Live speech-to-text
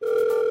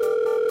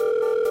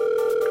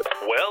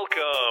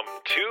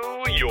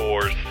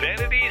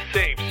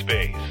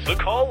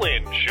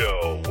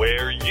Show,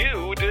 where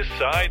you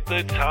decide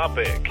the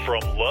topic.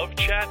 From love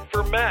chat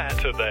for Matt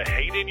to the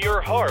hate in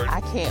your heart.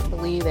 I can't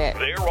believe it.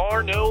 There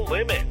are no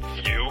limits.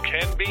 You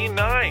can be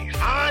nice.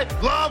 I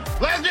love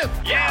legends.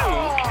 You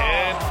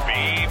can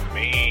be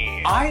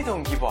mean. I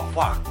don't give a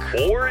fuck.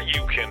 Or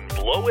you can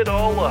blow it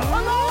all up.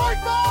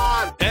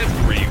 Oh,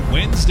 Every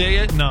Wednesday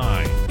at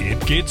 9,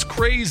 it gets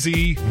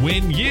crazy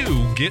when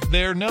you get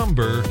their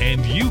number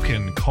and you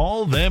can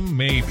call them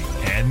maybe.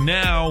 And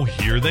now,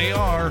 here they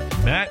are,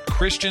 Matt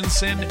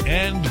Christensen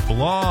and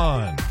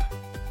Blonde.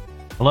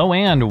 Hello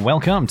and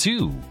welcome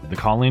to the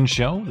Call-In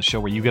Show, the show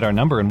where you get our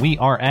number and we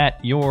are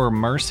at your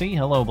mercy.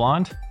 Hello,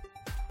 Blonde.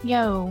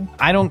 Yo.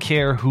 I don't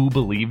care who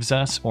believes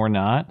us or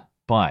not,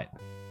 but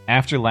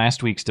after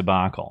last week's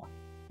debacle,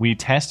 we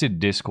tested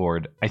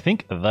Discord, I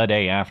think the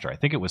day after. I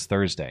think it was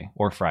Thursday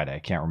or Friday. I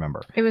can't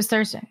remember. It was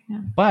Thursday. Yeah.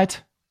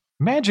 But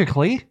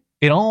magically,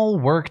 it all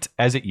worked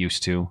as it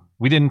used to.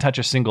 We didn't touch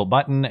a single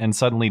button and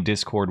suddenly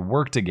Discord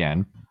worked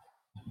again.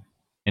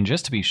 And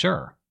just to be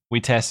sure,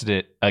 we tested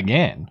it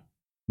again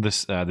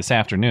this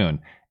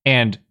afternoon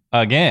and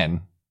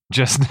again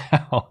just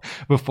now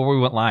before we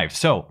went live.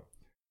 So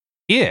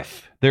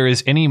if there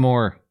is any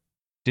more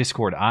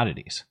Discord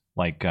oddities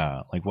like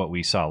what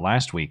we saw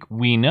last week,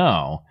 we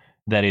know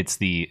that it's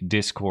the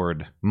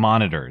Discord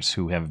monitors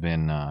who have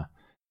been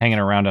hanging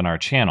around on our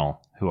channel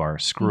who are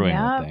screwing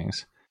with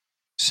things.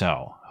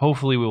 So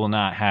hopefully we will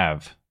not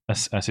have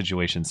a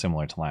situation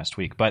similar to last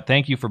week. But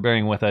thank you for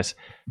bearing with us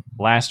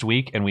last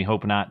week, and we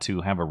hope not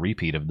to have a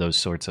repeat of those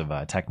sorts of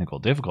technical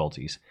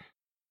difficulties.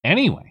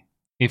 Anyway,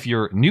 if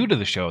you're new to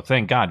the show,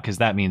 thank God, because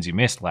that means you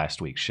missed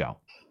last week's show.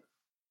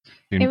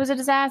 It was a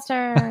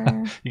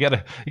disaster. You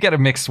gotta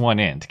mix one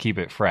in to keep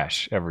it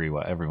fresh every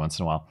once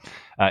in a while.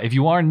 If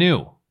you are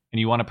new and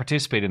you want to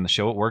participate in the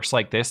show, it works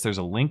like this. There's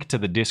a link to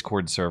the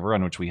Discord server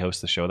on which we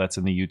host the show. That's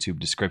in the YouTube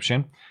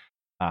description.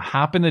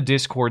 Hop in the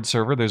Discord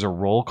server. There's a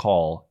roll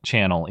call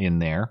channel in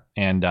there.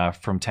 And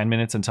from 10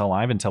 minutes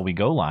until we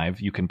go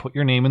live, you can put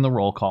your name in the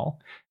roll call.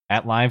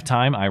 At live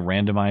time, I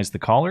randomize the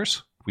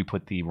callers. We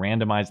put the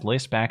randomized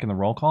list back in the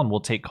roll call, and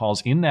we'll take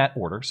calls in that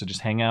order. So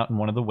just hang out in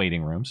one of the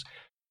waiting rooms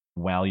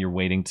while you're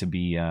waiting to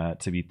be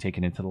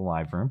taken into the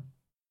live room.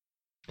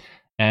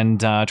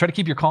 And try to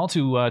keep your call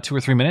to 2 or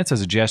 3 minutes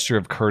as a gesture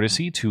of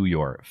courtesy to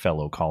your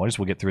fellow callers.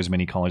 We'll get through as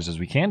many callers as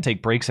we can.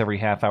 Take breaks every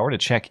half hour to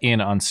check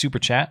in on Super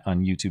Chat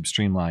on YouTube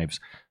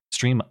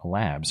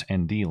Streamlabs,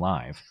 and D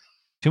Live.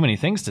 Too many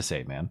things to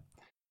say, man.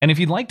 And if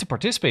you'd like to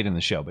participate in the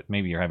show, but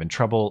maybe you're having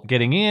trouble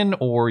getting in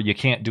or you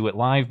can't do it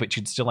live, but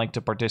you'd still like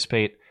to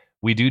participate,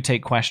 we do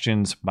take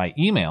questions by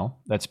email.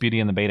 That's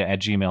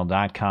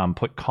beautyandthebeta@gmail.com.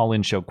 Put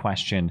call-in show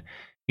question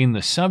in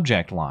the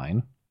subject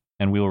line,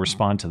 and we will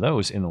respond to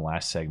those in the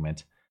last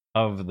segment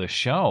of the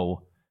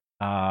show.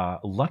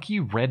 Lucky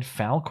Red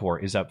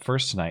Falcor is up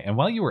first tonight. And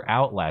while you were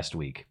out last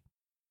week,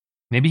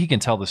 maybe he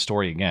can tell the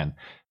story again,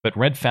 but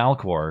Red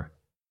Falcor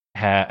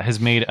has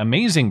made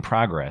amazing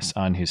progress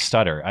on his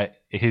stutter.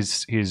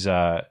 His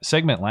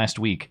segment last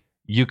week,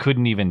 you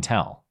couldn't even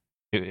tell.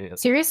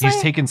 Seriously?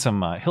 He's taken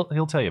some...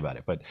 He'll tell you about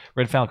it, but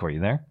Red Falcor, are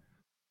you there?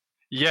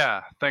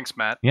 Yeah, thanks,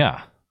 Matt.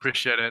 Yeah.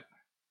 Appreciate it.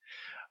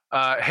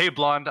 Hey,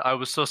 Blonde, I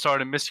was so sorry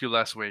to miss you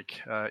last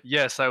week.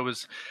 Yes, I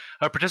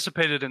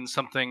participated in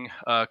something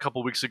a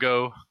couple weeks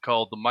ago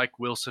called the Mike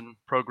Wilson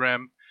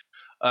program.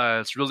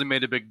 It's really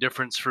made a big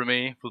difference for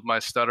me with my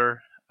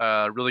stutter,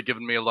 really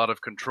given me a lot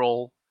of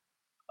control.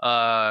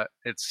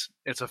 It's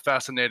a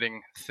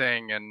fascinating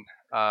thing, and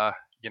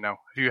if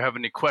you have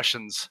any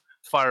questions,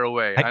 fire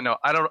away.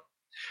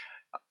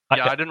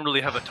 I didn't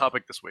really have a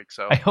topic this week,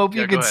 so I hope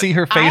you can see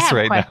her face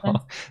right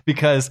now,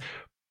 because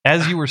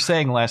as you were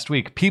saying last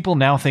week, people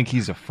now think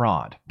he's a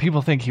fraud.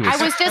 People think he was...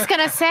 I was just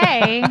going to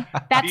say,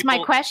 that's my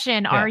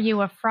question. Yeah. Are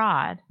you a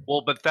fraud?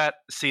 Well, but that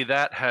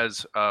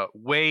has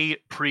way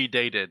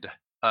predated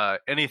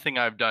anything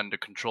I've done to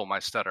control my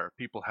stutter.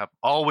 People have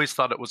always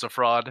thought it was a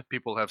fraud.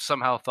 People have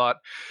somehow thought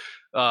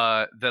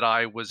that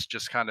I was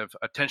just kind of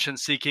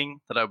attention-seeking,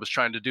 that I was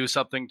trying to do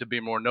something to be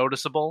more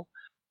noticeable.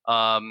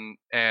 And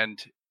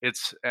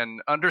it's an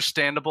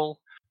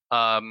understandable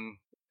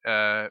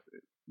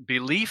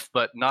belief,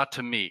 but not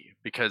to me,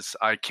 because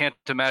I can't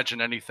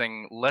imagine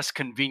anything less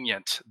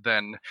convenient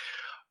than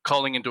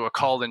calling into a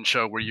call-in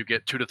show where you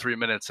get 2 to 3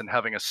 minutes and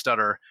having a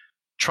stutter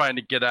trying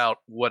to get out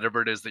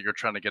whatever it is that you're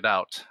trying to get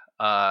out.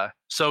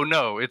 So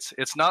no,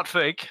 it's not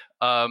fake.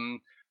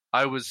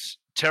 I was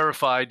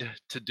terrified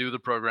to do the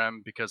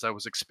program because I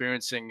was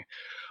experiencing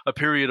a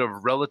period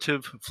of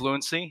relative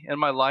fluency in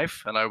my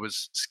life, and I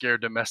was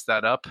scared to mess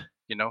that up.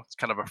 It's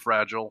kind of a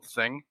fragile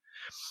thing,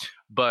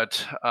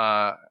 but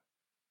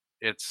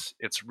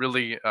it's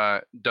really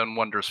done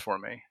wonders for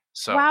me.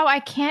 So wow,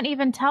 I can't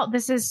even tell.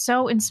 This is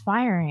so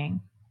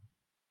inspiring.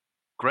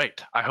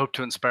 Great. I hope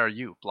to inspire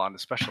you, Blonde,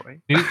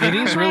 especially. It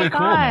is really cool,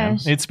 man.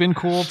 It's been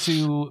cool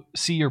to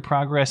see your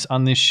progress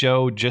on this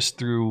show just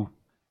through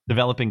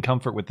developing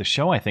comfort with the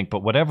show, I think.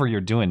 But whatever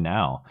you're doing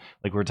now,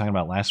 like we were talking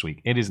about last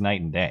week, it is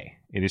night and day.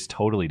 It is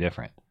totally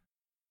different.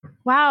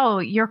 Wow,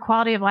 your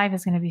quality of life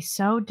is going to be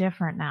so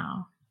different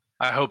now.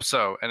 I hope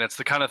so. And it's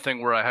the kind of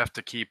thing where I have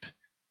to keep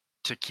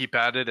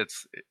at it.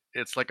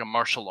 It's like a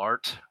martial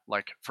art.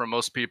 Like for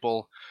most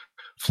people,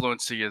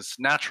 fluency is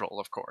natural,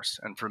 of course,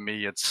 and for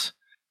me, it's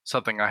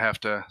something I have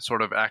to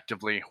sort of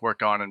actively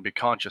work on and be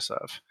conscious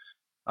of.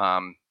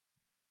 And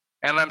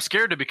I'm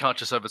scared to be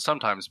conscious of it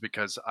sometimes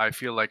because I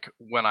feel like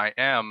when I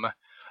am,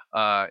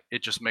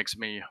 it just makes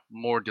me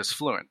more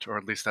disfluent, or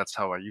at least that's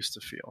how I used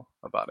to feel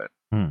about it.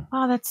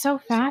 Oh, that's so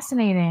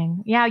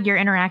fascinating. Yeah, your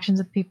interactions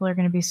with people are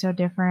going to be so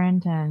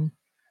different. And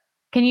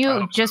can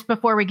you, just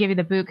before we give you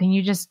the boot, can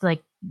you just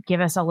like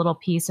give us a little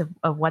piece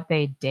of what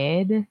they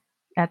did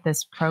at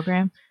this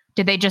program?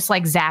 Did they just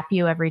like zap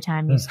you every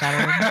time you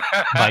stuttered?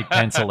 Mike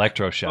Pence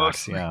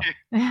electroshocks,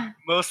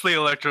 Mostly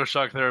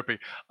electroshock therapy.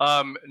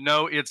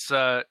 No, it's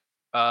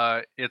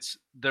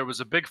there was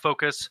a big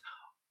focus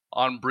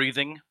on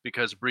breathing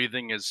because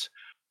breathing is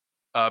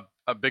a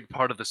big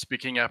part of the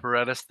speaking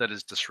apparatus that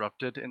is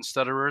disrupted in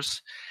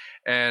stutterers,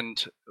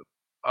 and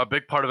a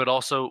big part of it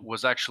also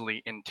was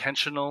actually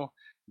intentional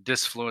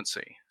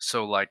disfluency.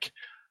 So like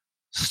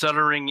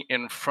stuttering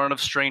in front of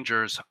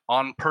strangers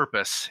on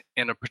purpose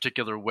in a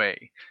particular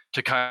way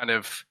to kind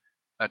of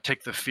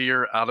take the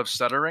fear out of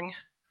stuttering.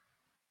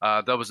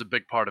 That was a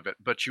big part of it.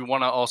 But you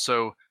want to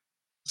also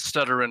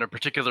stutter in a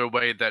particular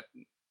way that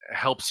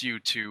helps you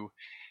to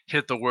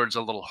hit the words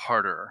a little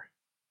harder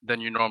than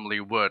you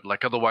normally would.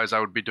 Like otherwise I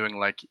would be doing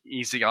like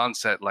easy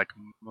onset, like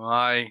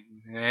my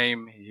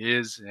name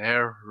is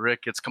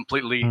Eric. It's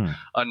completely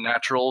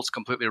unnatural. It's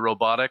completely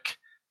robotic.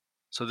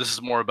 So this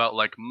is more about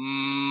like,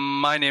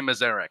 my name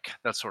is Eric,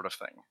 that sort of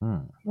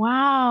thing.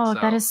 Wow,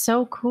 that is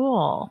so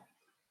cool.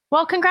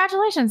 Well,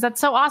 congratulations.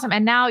 That's so awesome.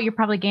 And now you're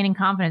probably gaining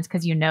confidence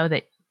because you know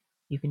that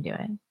you can do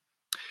it.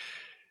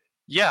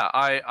 Yeah,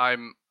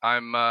 I'm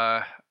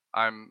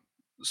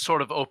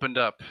sort of opened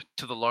up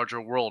to the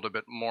larger world a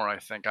bit more, I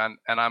think. And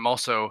I'm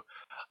also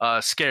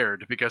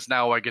scared because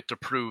now I get to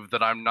prove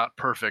that I'm not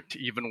perfect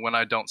even when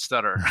I don't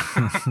stutter.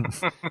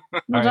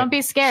 Well, don't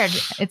be scared.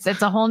 It's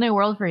a whole new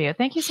world for you.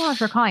 Thank you so much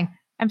for calling.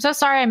 I'm so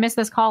sorry I missed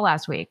this call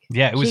last week.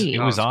 Yeah, it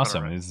was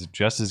awesome. It was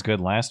just as good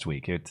last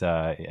week. It's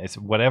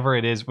whatever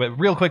it is. But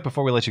real quick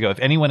before we let you go, if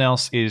anyone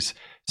else is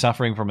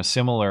suffering from a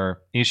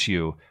similar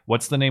issue,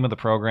 what's the name of the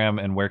program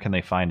and where can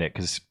they find it?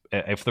 Because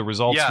if the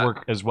results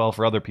work as well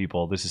for other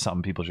people, this is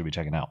something people should be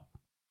checking out.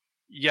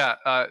 Yeah,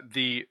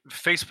 the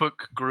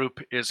Facebook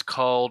group is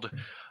called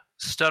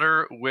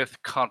Stutter with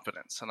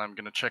Confidence, and I'm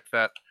going to check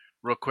that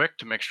real quick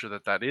to make sure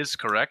that that is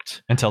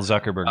correct. Until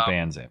Zuckerberg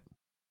bans it.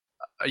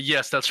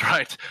 Yes, that's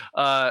right.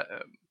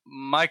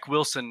 Mike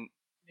Wilson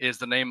is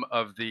the name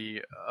of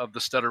the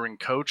stuttering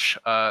coach.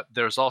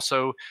 There's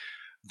also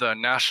the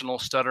National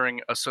Stuttering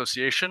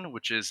Association,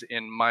 which is,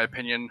 in my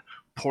opinion,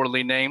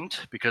 poorly named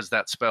because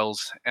that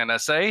spells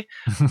NSA.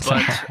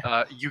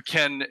 But you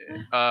can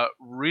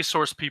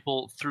resource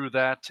people through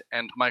that,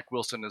 and Mike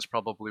Wilson is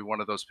probably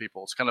one of those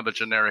people. It's kind of a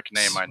generic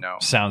name, I know.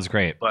 Sounds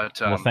great. But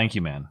well, thank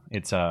you, man.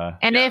 It's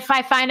and if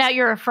I find out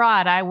you're a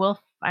fraud, I will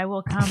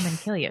come and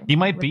kill you. He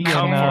might be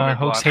on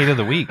Hoax Hate of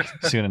the Week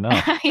soon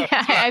enough. Yeah,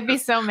 I'd be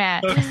so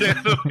mad.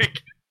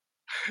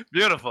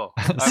 Beautiful.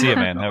 See you,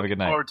 man. Have a good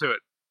night. Forward to it.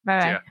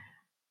 Bye.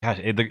 Gosh,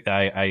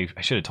 I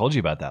should have told you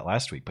about that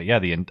last week, but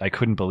yeah, I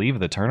couldn't believe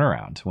the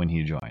turnaround when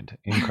he joined.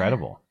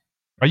 Incredible.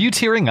 Are you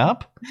tearing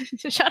up?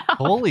 Shut up.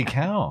 Holy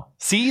cow.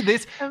 See,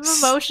 this I'm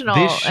emotional.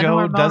 This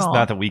show does hormonal.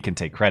 not that we can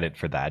take credit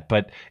for that,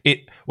 but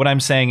what I'm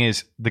saying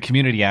is the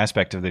community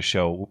aspect of this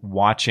show,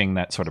 watching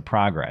that sort of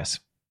progress.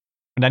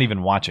 Not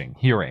even watching,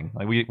 hearing.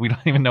 Like we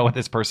don't even know what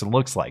this person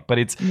looks like, but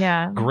it's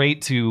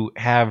great to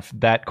have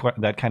that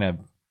kind of.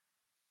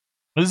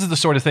 This is the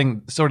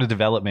sort of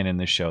development in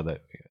this show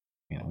that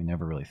we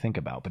never really think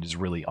about, but it's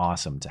really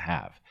awesome to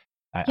have.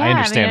 I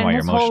understand why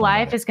you're emotional. His whole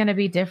life is going to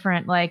be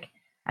different. Like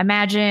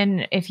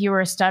imagine if you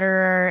were a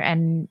stutterer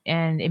and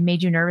it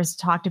made you nervous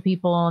to talk to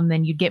people, and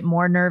then you'd get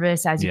more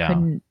nervous as you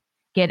couldn't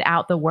get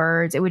out the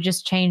words. It would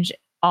just change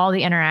all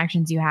the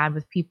interactions you had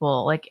with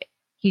people. Like.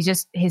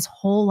 His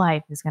whole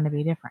life is going to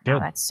be different now.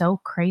 That's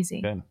so crazy.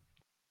 Good.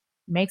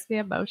 Makes me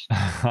emotional.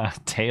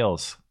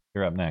 Tails,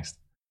 you're up next.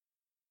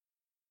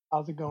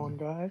 How's it going,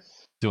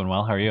 guys? Doing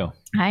well. How are you?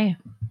 Hi.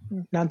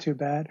 Not too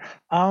bad.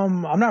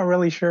 I'm not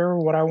really sure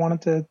what I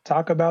wanted to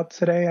talk about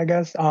today, I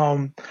guess.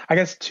 I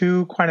guess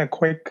two kind of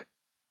quick,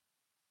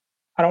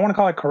 I don't want to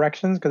call it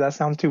corrections because that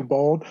sounds too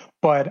bold,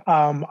 but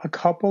a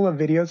couple of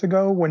videos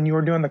ago when you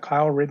were doing the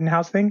Kyle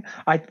Rittenhouse thing,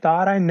 I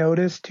thought I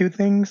noticed two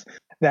things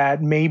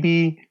that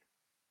maybe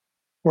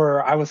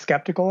where I was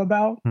skeptical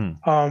about.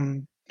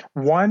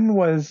 One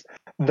was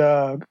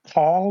the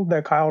call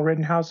that Kyle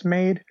Rittenhouse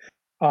made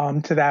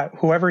to that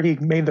whoever he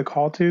made the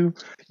call to.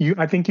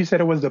 I think you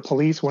said it was the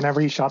police whenever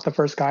he shot the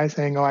first guy,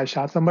 saying, "Oh, I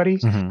shot somebody."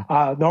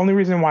 The only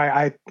reason why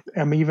I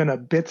am even a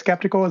bit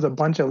skeptical is a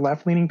bunch of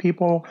left-leaning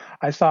people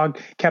I saw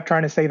kept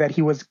trying to say that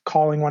he was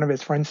calling one of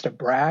his friends to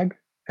brag.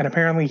 And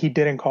apparently he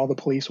didn't call the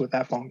police with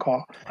that phone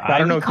call. I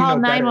don't know if you know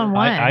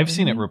 911. I've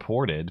seen it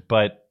reported,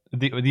 but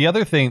the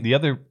other thing,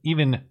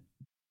 even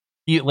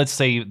let's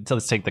take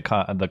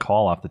the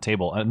call off the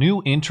table. A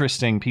new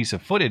interesting piece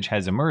of footage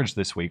has emerged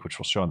this week, which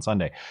we'll show on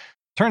Sunday.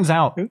 Turns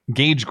out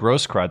Gage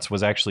Grosskreutz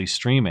was actually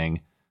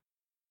streaming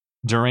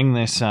during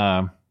this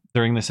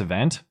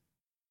event,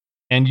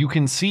 and you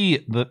can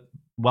see that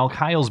while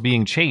Kyle's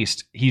being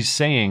chased, he's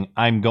saying,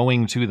 "I'm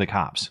going to the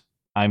cops.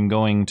 I'm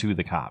going to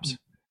the cops."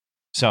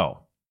 So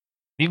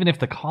even if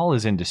the call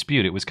is in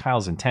dispute, it was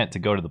Kyle's intent to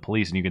go to the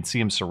police, and you can see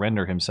him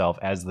surrender himself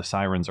as the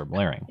sirens are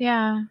blaring.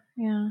 Yeah.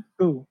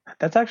 Ooh,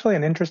 that's actually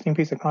an interesting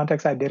piece of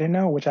context I didn't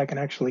know, which I can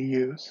actually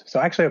use. So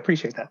I actually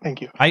appreciate that.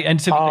 Thank you.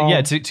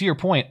 To your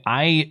point,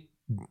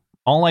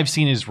 all I've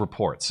seen is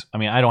reports. I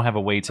mean, I don't have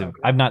a way to.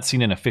 Okay. I've not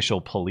seen an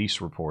official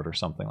police report or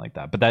something like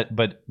that.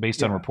 But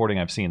based on reporting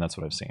I've seen, that's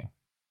what I've seen.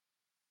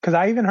 Because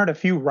I even heard a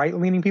few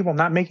right-leaning people,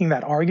 not making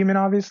that argument,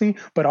 obviously,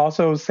 but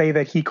also say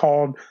that he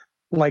called,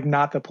 like,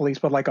 not the police,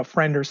 but like a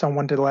friend or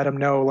someone to let him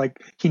know, like,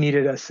 he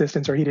needed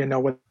assistance or he didn't know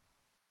what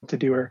to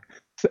do. Or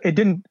so it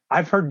didn't.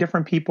 I've heard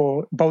different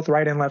people, both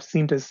right and left,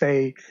 seem to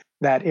say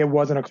that it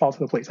wasn't a call to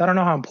the police. I don't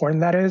know how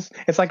important that is.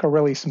 It's like a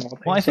really small thing.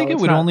 Well, I think it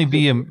would only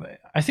be.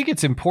 I think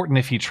it's important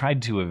if he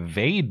tried to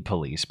evade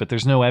police, but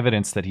there's no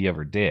evidence that he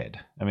ever did.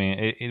 I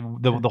mean,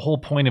 the whole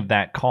point of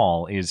that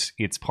call is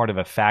it's part of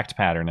a fact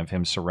pattern of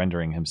him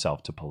surrendering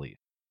himself to police.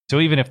 So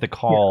even if the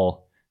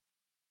call,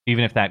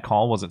 even if that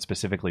call wasn't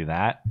specifically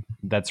that,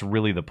 that's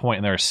really the point.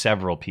 And there are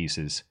several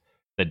pieces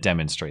that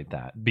demonstrate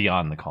that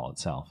beyond the call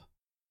itself.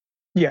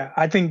 Yeah,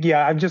 I think,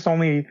 I've just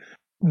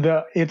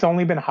it's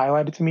only been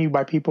highlighted to me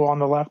by people on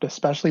the left,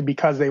 especially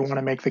because they want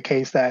to make the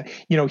case that,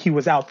 he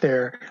was out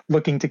there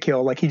looking to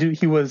kill, like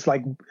he was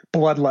like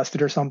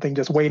bloodlusted or something,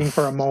 just waiting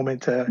for a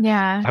moment to.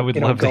 Yeah, I would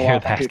love to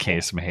hear that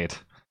case made.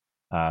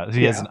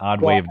 He has an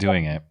odd way of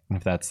doing it.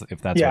 If that's what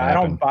happened. I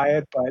don't buy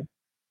it, but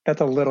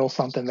that's a little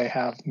something they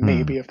have,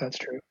 maybe, if that's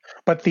true.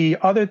 But the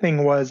other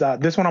thing was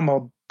this one I'm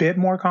a bit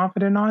more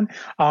confident on.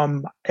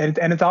 And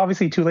it's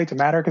obviously too late to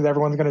matter because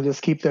everyone's going to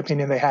just keep the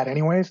opinion they had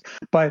anyways.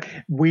 But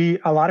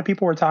a lot of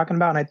people were talking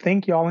about, and I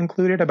think y'all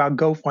included, about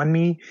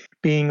GoFundMe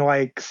being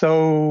like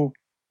so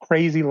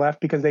crazy left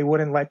because they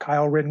wouldn't let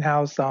Kyle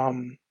Rittenhouse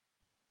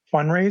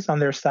fundraise on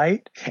their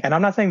site. And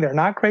I'm not saying they're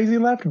not crazy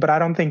left, but I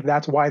don't think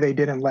that's why they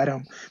didn't let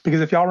him. Because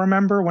if y'all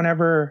remember,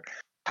 whenever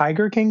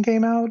Tiger King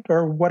came out,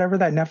 or whatever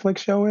that Netflix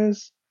show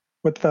is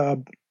with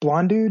the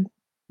blonde dude.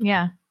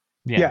 Yeah.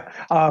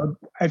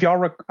 If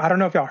y'all, I don't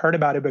know if y'all heard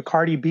about it, but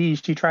Cardi B,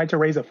 she tried to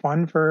raise a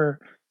fund for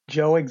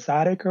Joe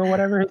Exotic or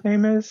whatever his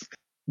name is,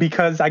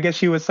 because I guess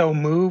she was so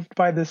moved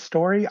by this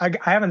story. I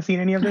haven't seen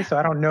any of this, so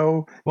I don't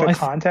know the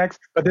context.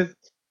 But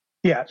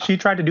she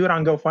tried to do it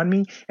on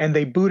GoFundMe, and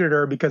they booted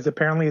her because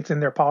apparently it's in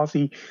their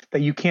policy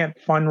that you can't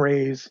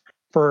fundraise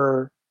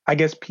for, I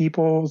guess,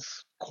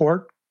 people's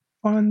court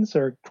funds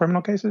or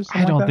criminal cases.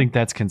 I don't think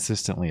that's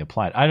consistently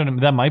applied. I don't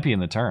know. That might be in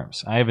the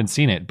terms. I haven't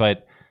seen it,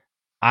 but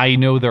I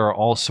know there are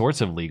all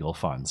sorts of legal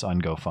funds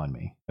on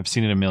GoFundMe. I've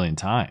seen it a million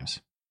times.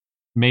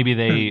 Maybe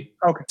they.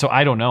 Okay. So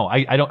I don't know.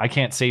 I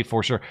can't say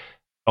for sure.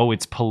 Oh,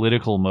 it's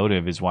political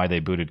motive is why they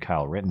booted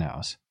Kyle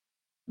Rittenhouse.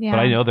 Yeah. But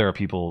I know there are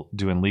people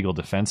doing legal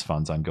defense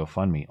funds on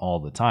GoFundMe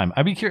all the time.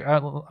 I'd be curious.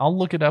 I'll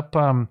look it up.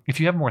 If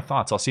you have more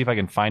thoughts, I'll see if I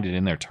can find it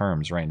in their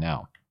terms right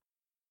now.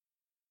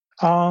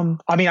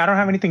 I mean, I don't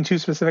have anything too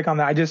specific on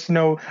that. I just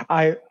know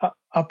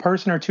a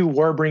person or two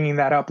were bringing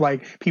that up.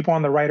 Like, people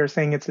on the right are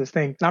saying it's this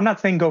thing. And I'm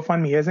not saying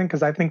GoFundMe isn't,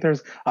 because I think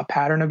there's a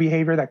pattern of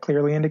behavior that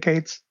clearly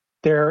indicates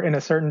they're in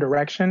a certain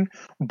direction.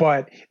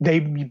 But they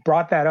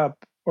brought that up,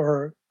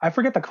 or I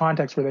forget the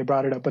context where they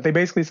brought it up, but they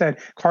basically said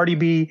Cardi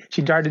B,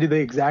 she tried to do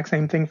the exact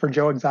same thing for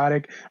Joe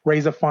Exotic,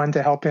 raise a fund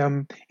to help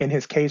him in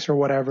his case or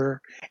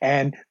whatever.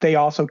 And they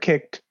also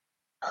kicked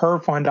her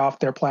fund off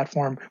their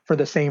platform for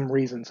the same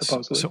reason,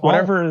 supposedly. So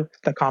whatever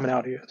the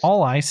commonality is.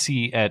 All I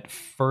see at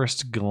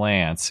first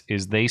glance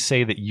is they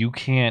say that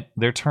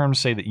their terms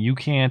say that you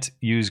can't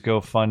use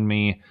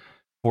GoFundMe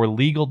for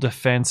legal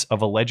defense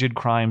of alleged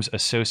crimes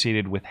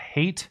associated with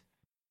hate,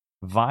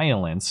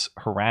 violence,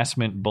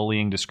 harassment,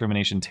 bullying,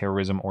 discrimination,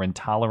 terrorism, or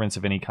intolerance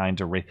of any kind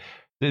to race.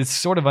 It's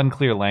sort of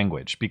unclear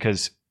language,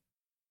 because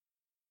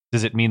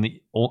does that mean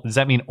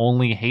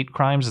only hate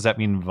crimes? Does that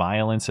mean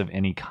violence of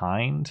any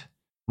kind?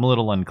 I'm a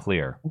little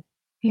unclear.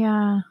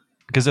 Yeah.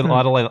 Because a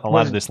lot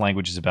of this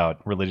language is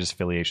about religious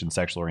affiliation,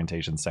 sexual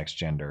orientation, sex,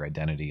 gender,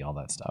 identity, all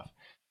that stuff.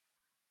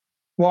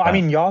 Well, I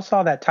mean, y'all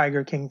saw that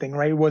Tiger King thing,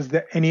 right? Was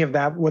there any of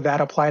that? Would that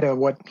apply to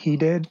what he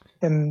did?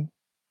 And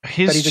that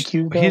he's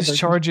accused of? His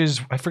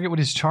charges, I forget what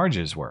his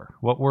charges were.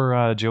 What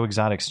were Joe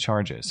Exotic's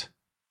charges?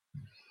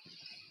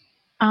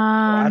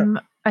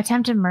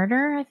 Attempted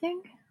murder, I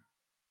think.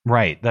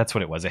 Right, that's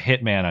what it was. A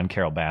hitman on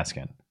Carole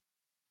Baskin.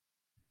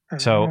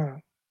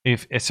 So.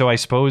 I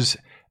suppose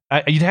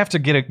you'd have to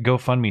get a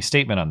GoFundMe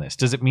statement on this.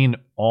 Does it mean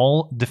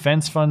all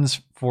defense funds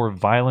for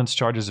violence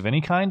charges of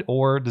any kind,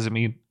 or does it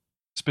mean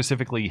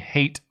specifically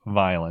hate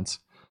violence,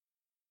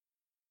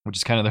 which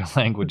is kind of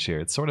their language here?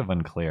 It's sort of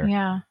unclear.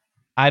 Yeah.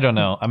 I don't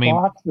know. I mean,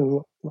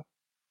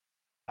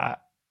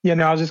 Yeah,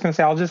 no, I was just gonna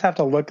say I'll just have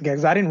to look again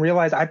because I didn't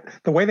realize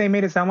the way they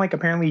made it sound like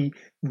apparently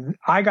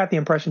I got the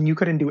impression you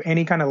couldn't do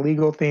any kind of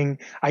legal thing,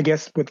 I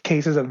guess, with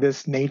cases of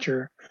this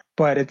nature.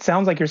 But it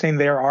sounds like you're saying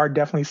there are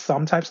definitely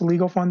some types of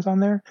legal funds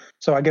on there.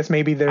 So I guess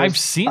maybe there's I've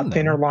seen a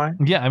thinner them. line.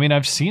 Yeah, I mean,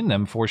 I've seen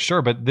them for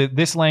sure. But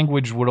this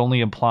language would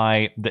only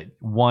apply that,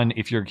 one,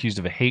 if you're accused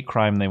of a hate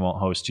crime, they won't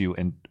host you,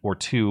 and or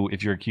two,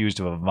 if you're accused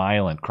of a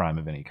violent crime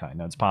of any kind.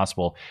 Now, it's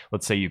possible,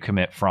 let's say you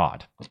commit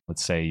fraud.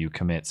 Let's say you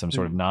commit some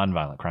sort of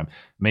nonviolent crime.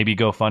 Maybe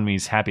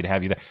GoFundMe's happy to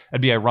have you there.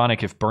 It'd be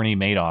ironic if Bernie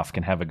Madoff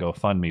can have a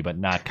GoFundMe, but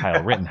not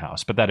Kyle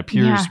Rittenhouse. But that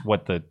appears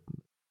what the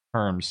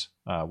terms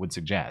would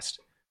suggest.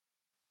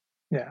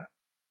 Yeah.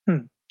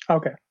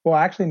 Okay. Well,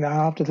 actually, now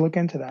I'll have to look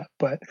into that.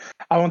 But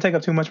I won't take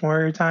up too much more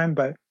of your time.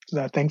 But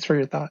thanks for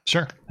your thoughts.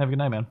 Sure. Have a good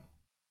night, man.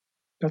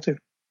 You too.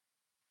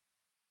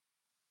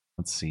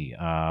 Let's see.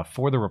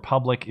 For the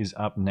Republic is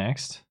up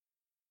next.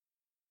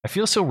 I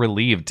feel so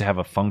relieved to have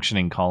a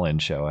functioning call-in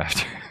show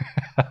after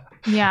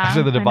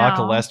after the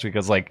debacle last week. I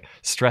was like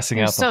stressing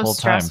out the whole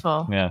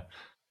stressful. time.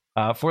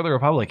 Yeah. For the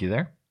Republic, you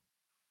there?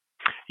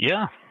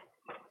 Yeah.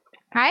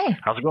 Hi.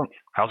 How's it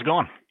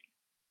going?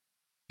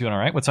 Doing all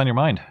right? What's on your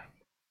mind?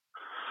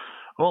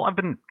 Well, I've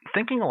been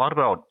thinking a lot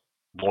about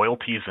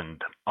loyalties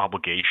and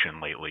obligation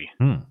lately.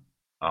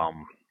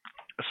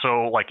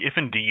 So, like, if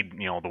indeed,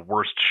 the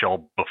worst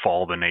shall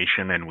befall the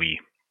nation and we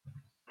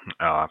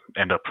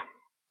end up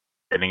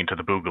getting into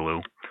the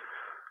boogaloo,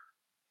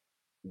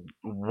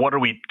 what are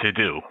we to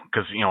do?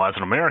 Because, as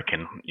an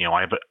American,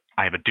 I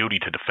have a duty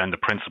to defend the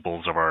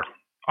principles of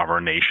our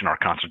nation, our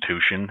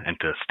Constitution, and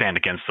to stand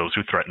against those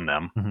who threaten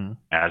them. Mm-hmm.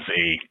 As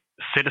a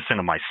citizen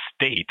of my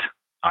state,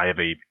 I have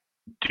a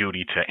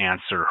duty to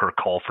answer her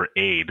call for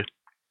aid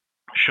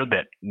should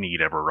that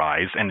need ever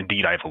rise, and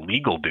indeed I have a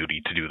legal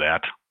duty to do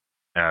that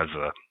as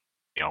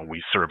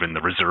we serve in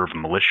the reserve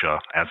militia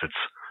as it's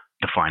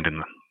defined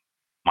in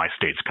my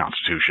state's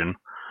constitution.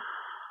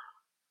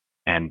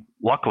 And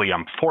luckily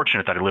I'm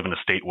fortunate that I live in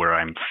a state where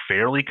I'm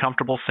fairly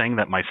comfortable saying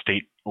that my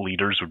state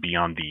leaders would be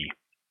on the,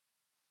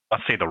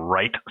 let's say, the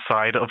right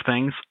side of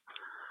things.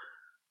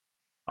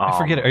 I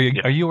forget,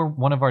 are you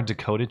one of our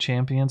Dakota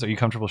champions? Are you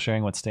comfortable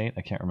sharing what state?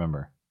 I can't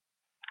remember.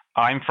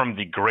 I'm from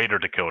the Greater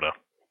Dakota.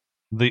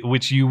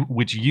 Which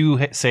you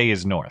say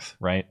is north,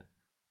 right?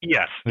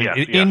 Yes.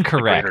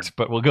 Incorrect,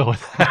 but we'll go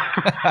with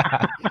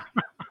that.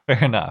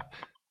 Fair enough.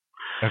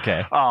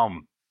 Okay.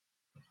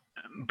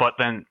 But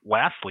then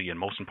lastly, and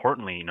most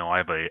importantly, I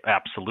have an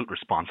absolute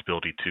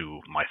responsibility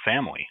to my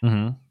family,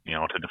 mm-hmm.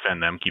 To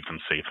defend them, keep them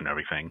safe and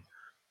everything.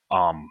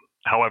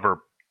 However,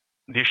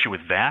 the issue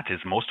with that is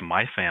most of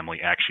my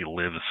family actually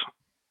lives,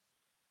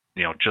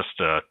 just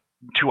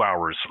 2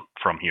 hours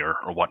from here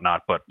or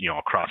whatnot, but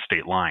across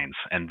state lines.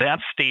 And that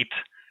state,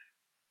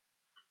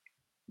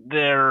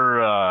 they're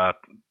a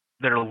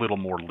little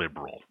more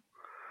liberal.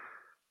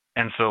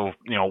 And so,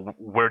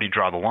 where do you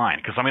draw the line?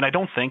 Because I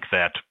don't think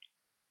that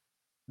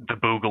the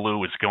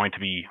boogaloo is going to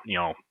be,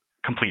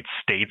 complete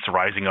states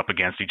rising up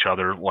against each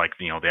other like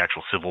the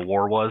actual Civil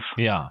War was.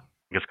 Yeah.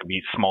 It's going to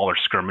be smaller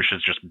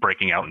skirmishes just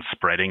breaking out and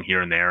spreading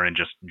here and there and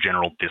just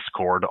general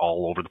discord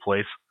all over the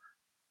place.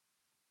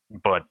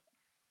 But,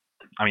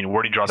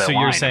 where do you draw that line? So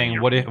you're saying,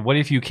 what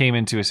if you came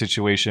into a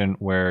situation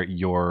where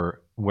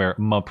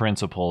my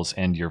principles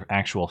and your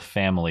actual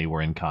family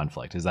were in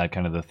conflict? Is that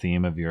kind of the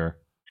theme of your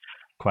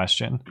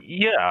question?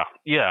 Yeah.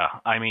 You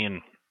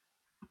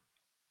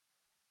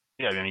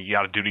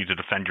got a duty to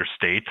defend your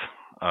state.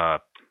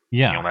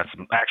 That's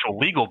an actual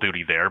legal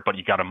duty there, but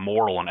you got a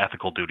moral and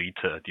ethical duty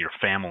to your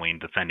family and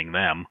defending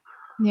them.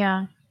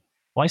 Yeah.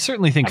 Well, I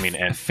certainly think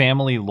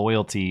family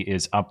loyalty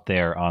is up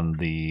there on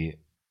the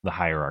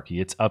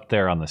hierarchy. It's up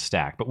there on the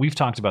stack. But we've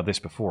talked about this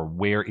before.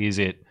 Where is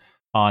it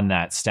on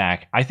that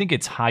stack? I think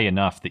it's high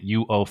enough that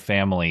you owe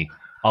family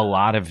a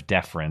lot of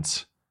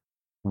deference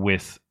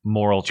with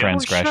moral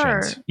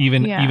transgressions, sure.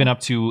 even up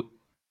to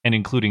and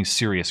including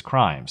serious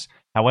crimes.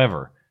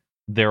 However,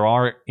 there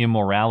are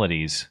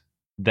immoralities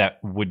that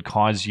would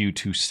cause you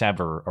to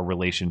sever a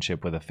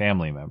relationship with a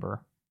family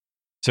member.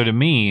 So to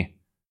me,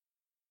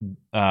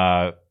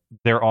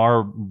 there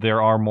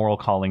are moral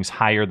callings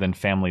higher than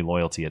family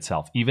loyalty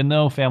itself, even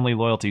though family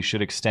loyalty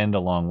should extend a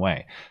long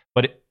way.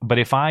 But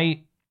if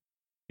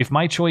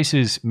my choice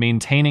is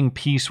maintaining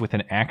peace with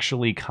an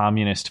actually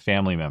communist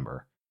family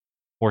member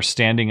or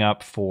standing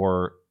up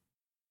for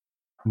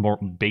more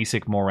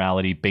basic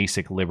morality,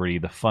 basic liberty,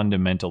 the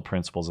fundamental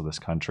principles of this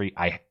country,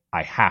 I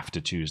have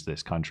to choose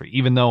this country,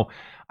 even though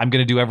I'm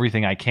going to do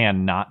everything I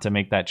can not to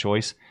make that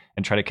choice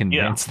and try to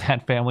convince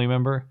that family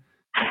member.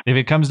 If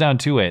it comes down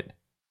to it,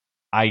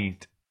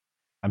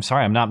 I'm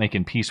sorry, I'm not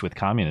making peace with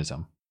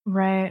communism.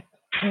 Right.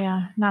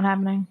 Yeah. Not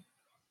happening.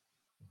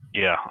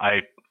 Yeah.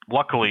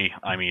 Luckily,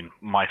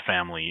 my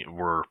family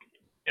were,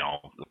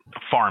 a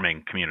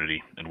farming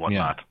community and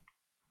whatnot. Yeah.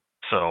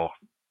 So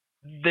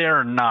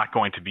they're not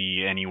going to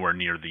be anywhere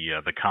near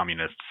the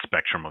communist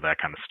spectrum of that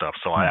kind of stuff.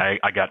 So I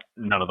got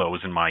none of those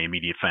in my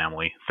immediate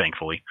family,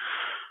 thankfully.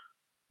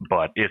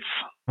 But it's...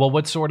 Well,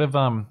 what sort of...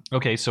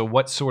 so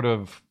what sort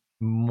of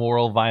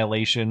moral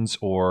violations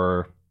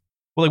or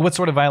Well, like what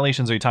sort of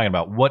violations are you talking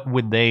about? What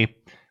would they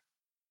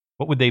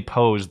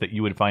pose that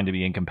you would find to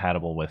be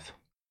incompatible with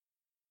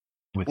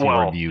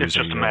your views? It's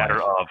just a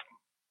matter of,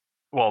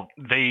 well,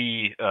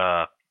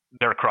 they're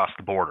across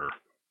the border.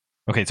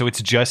 Okay, so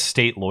it's just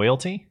state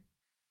loyalty?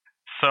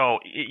 So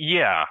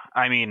yeah,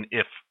 I mean,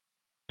 if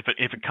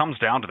it comes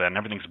down to that and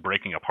everything's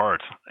breaking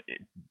apart,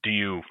 do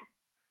you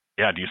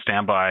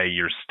stand by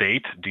your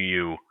state?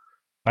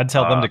 I'd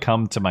tell them to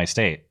come to my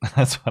state.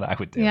 That's what I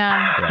would do.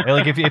 Yeah.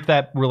 Like if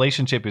that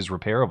relationship is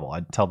repairable,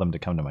 I'd tell them to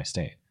come to my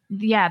state.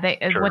 Yeah.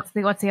 Sure.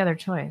 What's the other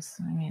choice?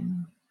 I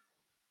mean.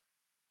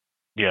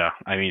 Yeah,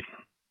 I mean,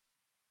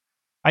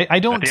 I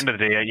don't. At the end of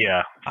the day,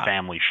 yeah,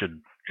 family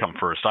should come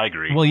first. I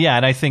agree. Well, yeah,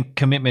 and I think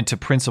commitment to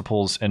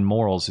principles and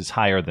morals is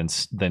higher than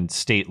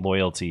state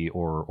loyalty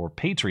or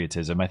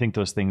patriotism. I think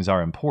those things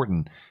are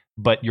important,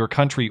 but your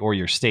country or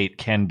your state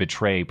can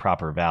betray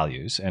proper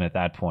values, and at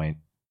that point,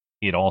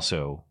 it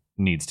also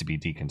needs to be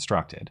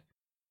deconstructed.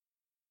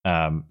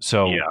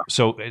 So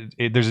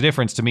there's a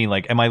difference to me.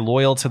 Like, am I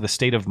loyal to the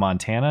state of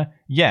Montana?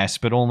 Yes,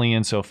 but only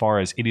insofar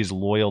as it is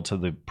loyal to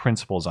the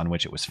principles on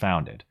which it was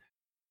founded.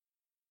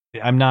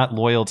 I'm not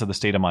loyal to the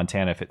state of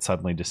Montana if it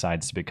suddenly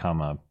decides to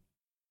become a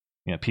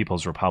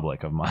People's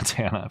Republic of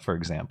Montana, for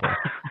example.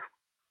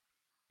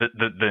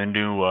 the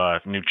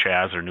new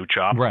Chaz or new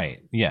Chop.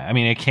 Right. Yeah. I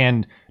mean, it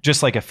can,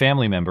 just like a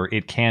family member,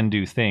 it can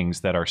do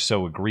things that are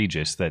so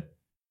egregious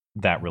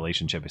that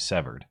relationship is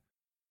severed.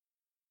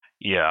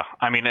 Yeah.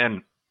 I mean,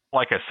 and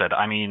like I said,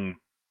 I mean,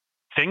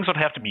 things would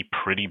have to be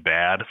pretty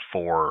bad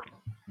for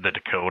the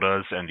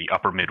Dakotas and the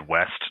upper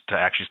Midwest to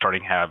actually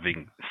starting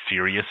having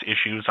serious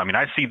issues. I mean,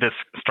 I see this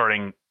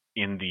starting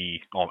in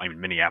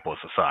Minneapolis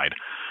aside,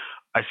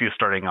 I see it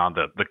starting on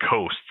the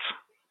coasts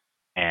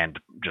and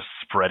just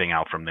spreading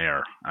out from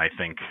there. I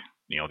think,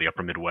 the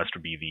upper Midwest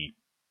would be the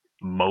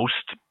most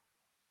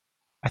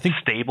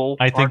stable.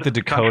 I think the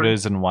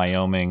Dakotas and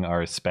Wyoming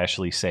are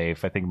especially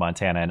safe. I think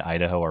Montana and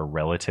Idaho are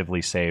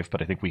relatively safe,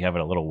 but I think we have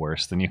it a little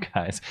worse than you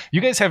guys.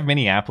 You guys have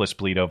Minneapolis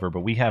bleed over,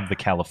 but we have the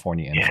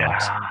California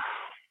influx.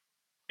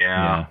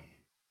 Yeah.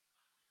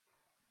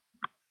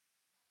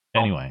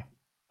 Anyway,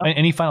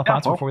 any final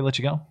thoughts before we let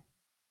you go?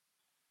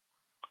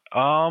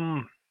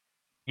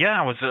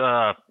 Yeah, I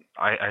was.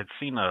 I'd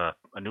seen a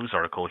news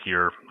article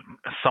here,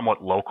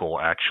 somewhat local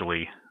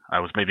actually. I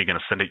was maybe going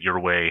to send it your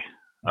way.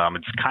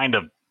 It's kind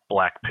of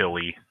black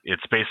pilly.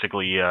 It's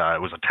basically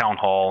it was a town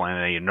hall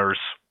and a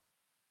nurse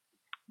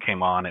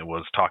came on. It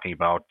was talking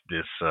about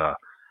this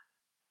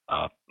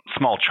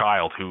small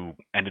child who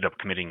ended up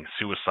committing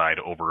suicide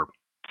over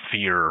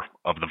fear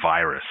of the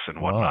virus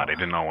and whatnot. Whoa. I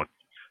didn't know what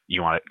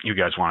you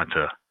guys wanted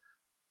to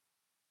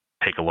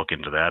take a look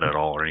into that at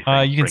all or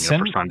anything. You can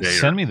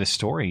send me the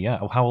story. Yeah.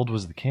 How old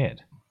was the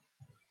kid?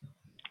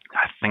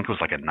 I think it was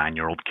like a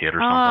 9-year-old kid or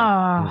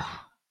something.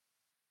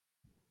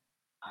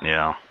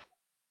 Yeah.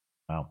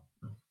 Wow.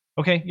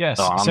 Okay. Yes.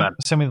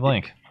 Send me the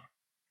link.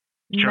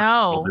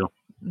 Sure,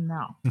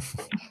 No.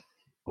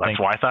 That's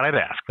why I thought I'd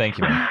ask. Thank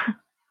you, man.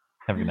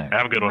 Have a good night.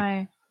 Have a good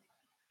one.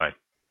 Bye.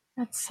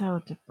 That's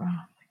so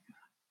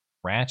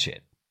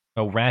Ratchet.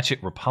 Oh,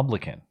 Ratchet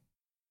Republican.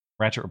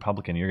 Ratchet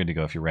Republican, you're good to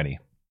go if you're ready.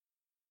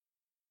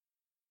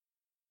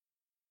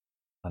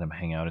 Let him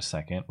hang out a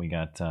second. We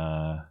got...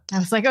 I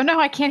was like, oh no,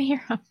 I can't hear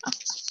him.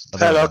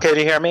 Hello, can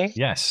you hear me?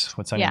 Yes.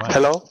 What's on your mind?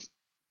 Hello?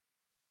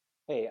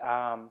 Hey,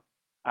 I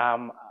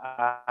am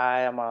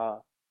a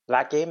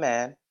black gay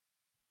man.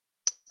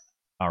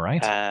 All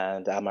right.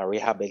 And I'm a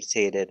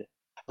rehabilitated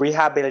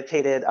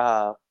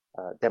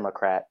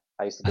Democrat.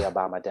 I used to be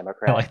Obama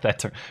Democrat. I like that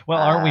term. Well,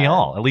 aren't we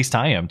all? At least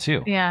I am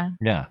too. Yeah.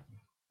 Yeah.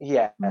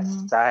 Yes.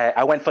 Mm-hmm.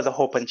 I went for the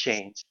hope and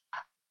change.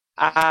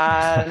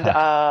 And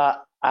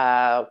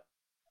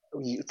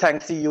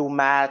thanks to you,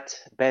 Matt,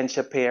 Ben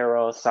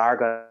Shapiro,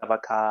 Sargon of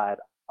Akkad,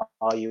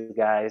 all you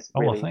guys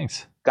really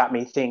thanks. Got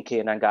me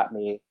thinking and got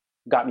me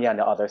on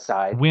the other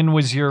side. When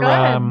was your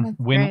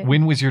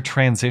when was your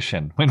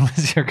transition? When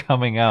was your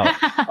coming out?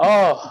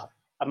 Oh,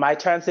 my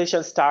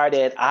transition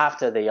started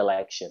after the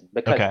election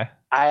because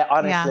I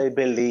honestly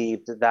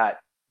believed that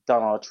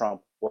Donald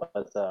Trump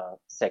was a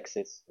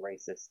sexist,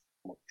 racist,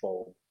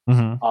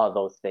 homophobe, all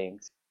those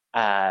things,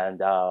 and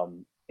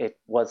it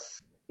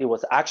was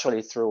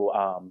actually through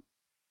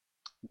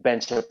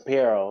Ben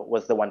Shapiro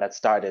was the one that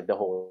started the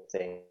whole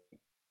thing.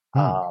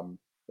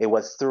 It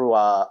was through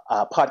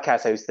a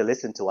podcast I used to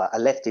listen to, a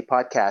lefty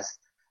podcast,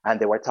 and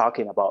they were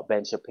talking about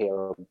Ben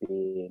Shapiro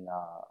being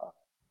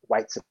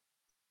white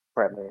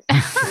supremacist.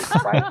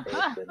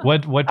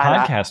 What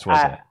podcast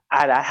was it?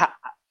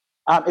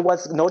 And it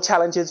was No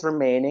Challenges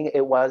Remaining.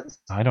 It was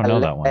I don't know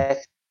that one.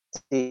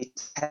 Lefty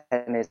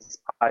tennis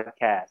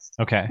podcast.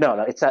 Okay.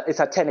 No, it's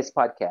a tennis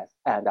podcast,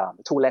 and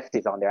two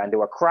lefties on there, and they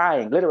were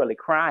literally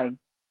crying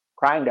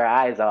their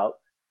eyes out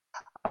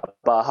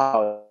about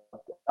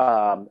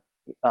how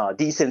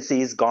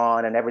decency is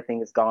gone and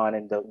everything is gone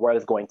and the world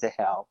is going to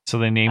hell. So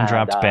they name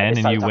dropped Ben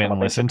and you went and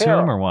listened to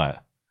him, or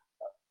what?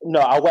 No,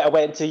 I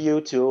went to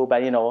YouTube,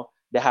 and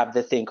they have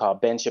the thing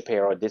called Ben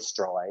Shapiro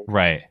Destroyed.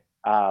 Right.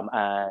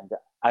 And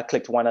I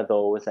clicked one of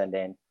those, and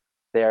then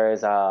there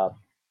is a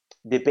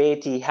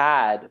debate he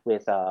had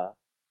with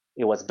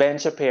it was Ben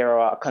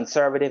Shapiro, a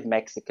conservative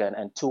Mexican,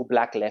 and two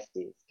black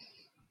lefties.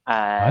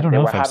 And they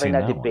were having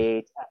a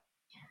debate.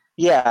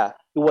 Yeah,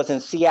 it was in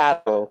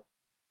Seattle.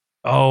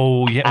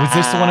 Oh, yeah. Was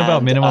this the one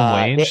about minimum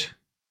wage?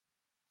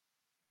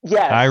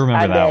 Yes. I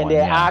remember that one.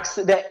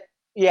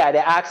 They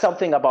asked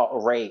something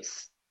about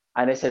race.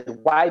 And they said,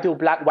 why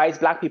is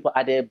black people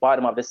at the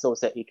bottom of the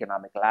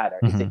socioeconomic ladder?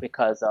 Mm-hmm. Is it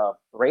because of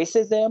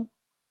racism?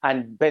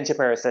 And Ben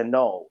Shapiro said,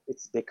 no,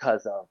 it's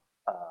because of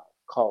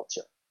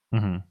culture.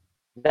 Mm-hmm.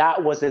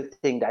 That was the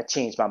thing that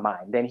changed my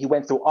mind. Then he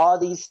went through all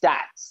these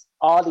stats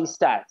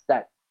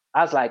that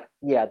I was like,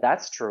 yeah,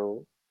 that's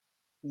true.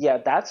 Yeah,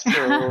 that's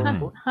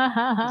true.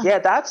 Yeah,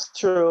 that's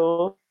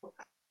true.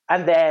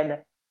 And then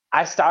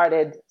I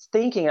started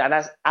thinking, and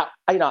I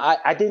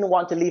didn't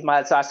want to leave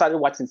so I started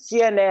watching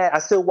CNN. I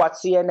still watch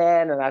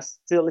CNN, and I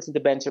still listen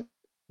to Ben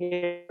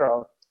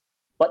Shapiro.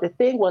 But the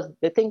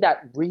thing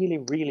that really,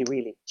 really,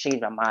 really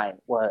changed my mind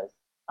was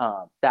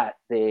that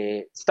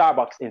the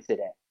Starbucks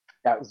incident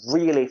that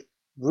really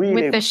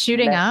with the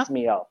shooting messed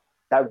me up.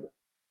 The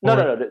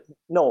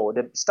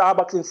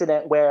Starbucks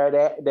incident where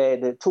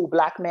the two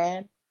black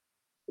men.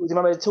 Do you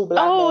remember the two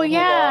black men? Oh,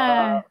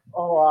 yeah.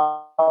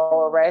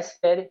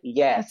 Arrested?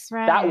 Yes. That's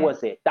right. That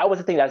was it. That was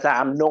the thing that said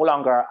I'm no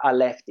longer a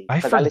lefty. I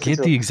forget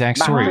the exact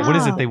story. What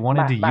is it? They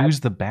wanted to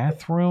use the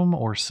bathroom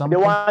or something?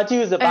 They wanted to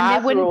use the bathroom.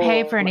 And they wouldn't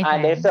pay for anything.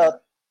 And they felt...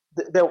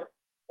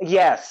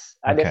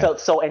 they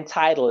felt so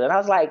entitled. And I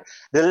was like,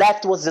 the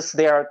left was just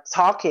there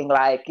talking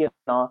like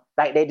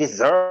they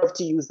deserve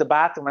to use the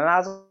bathroom. And I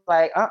was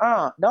like,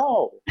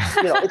 no.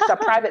 It's a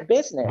private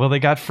business. Well, they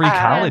got free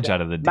college out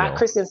of the deal. Matt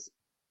Christian...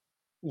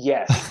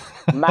 Yes.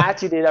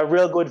 Matthew did a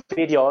real good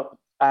video,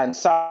 and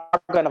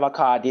Sargon of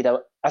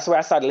Akkad that's where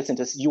I started listening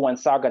to you and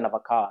Sargon of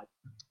Akkad,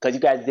 because you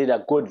guys did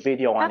a good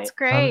video on it. That's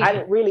great. And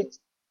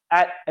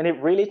it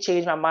really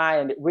changed my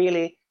mind.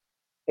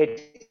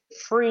 It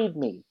freed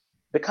me,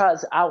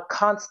 because I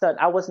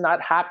was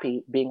not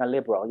happy being a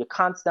liberal. You're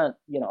constant,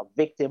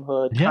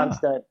 victimhood,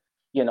 constant,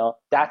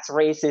 that's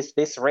racist,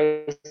 this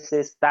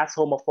racist, that's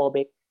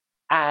homophobic.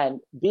 And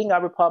being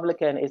a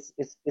Republican is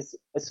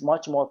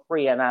much more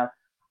free. And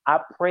I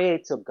pray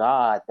to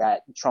God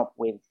that Trump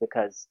wins,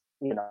 because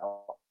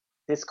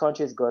this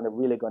country is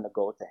really going to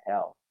go to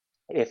hell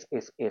if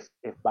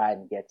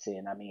Biden gets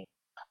in. I mean,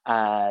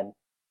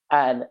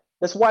 and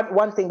there's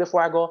one thing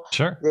before I go.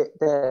 Sure.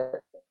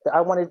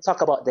 I wanted to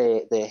talk about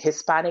the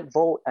Hispanic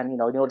vote, and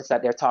notice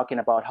that they're talking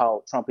about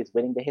how Trump is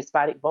winning the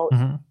Hispanic vote,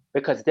 mm-hmm.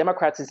 because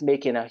Democrats is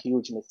making a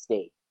huge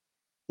mistake.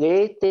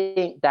 They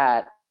think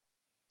that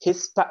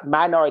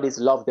minorities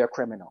love their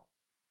criminals.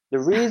 The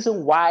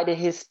reason why the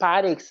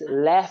Hispanics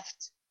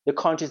left the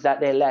countries that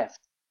they left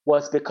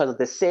was because of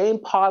the same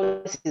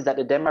policies that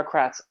the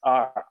Democrats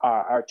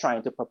are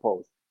trying to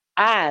propose,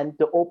 and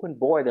the open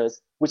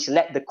borders, which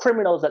let the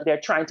criminals that they're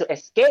trying to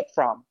escape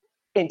from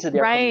into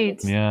their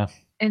communities. Yeah.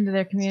 Into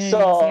their communities.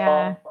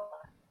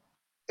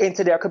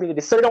 Into their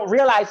communities. So they don't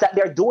realize that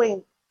they're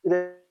doing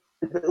the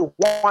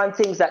one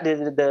things that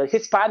the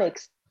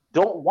Hispanics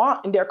don't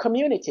want in their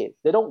communities.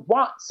 They don't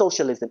want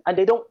socialism, and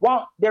they don't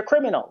want their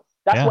criminals.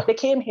 That's what they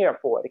came here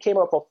for. They came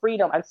here for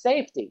freedom and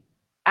safety.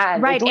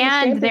 And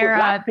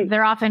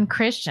they're often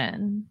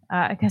Christian,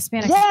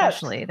 Hispanics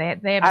especially. They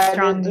have a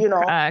strong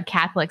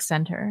Catholic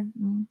center.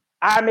 Mm.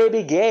 I may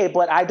be gay,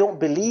 but I don't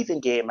believe in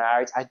gay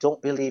marriage. I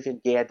don't believe in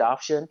gay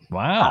adoption.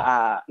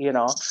 Wow.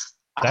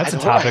 That's a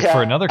topic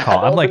for another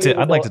call. I'd like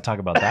to talk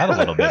about that a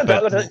little bit,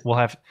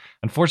 but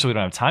unfortunately we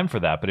don't have time for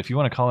that. But if you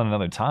want to call in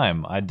another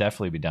time, I'd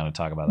definitely be down to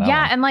talk about that.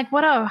 Yeah. one. And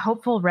what a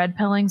hopeful red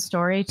pilling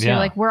story too.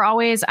 Yeah.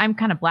 I'm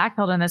kind of black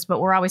pilled in this, but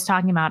we're always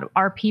talking about,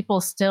 are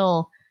people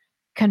still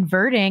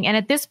converting? And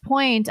at this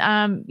point,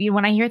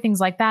 when I hear things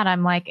like that,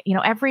 I'm like,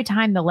 every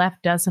time the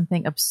left does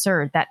something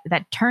absurd,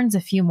 that turns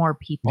a few more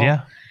people.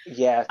 Yeah.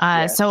 Yes.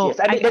 I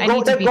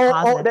need to be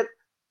positive.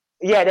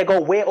 They go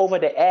way over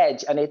the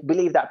edge, and they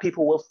believe that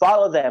people will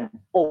follow them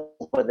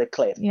over the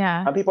cliff.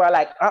 Yeah. And people are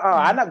like,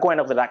 I'm not going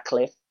over that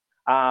cliff.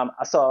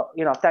 So,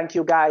 thank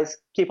you guys.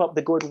 Keep up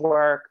the good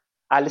work.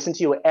 I listen to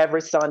you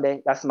every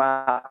Sunday. That's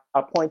my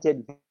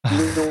appointed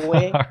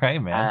viewing. All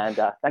right, man.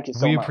 And thank you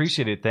so much. We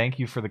appreciate it. Thank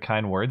you for the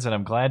kind words. And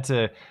I'm glad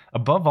to,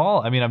 above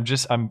all,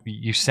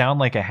 you sound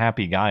like a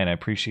happy guy, and I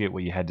appreciate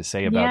what you had to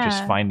say about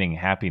just finding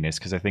happiness,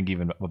 because I think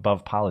even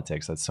above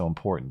politics, that's so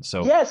important.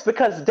 So yes,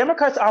 because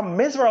Democrats are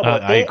miserable.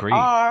 I agree.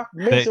 Are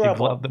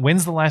miserable.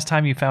 When's the last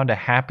time you found a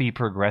happy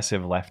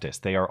progressive leftist?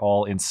 They are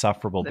all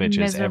insufferable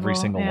bitches, every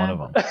single one of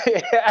them.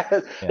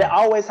 Yes. Yeah. They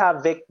always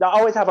have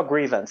a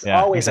grievance.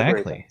 Yeah, always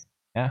exactly. A grievance.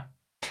 Yeah.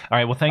 All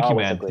right. Well, thank you,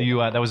 man.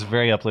 That was a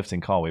very uplifting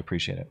call. We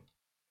appreciate it.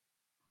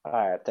 All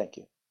right. Thank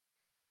you.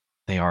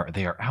 They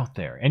are out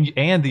there.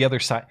 And the other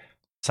side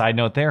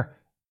note there,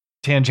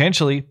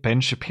 tangentially, Ben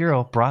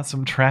Shapiro brought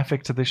some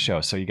traffic to the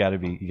show. So you got to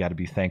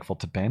be thankful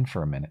to Ben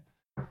for a minute.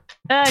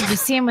 Did you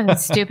see him with a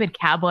stupid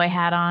cowboy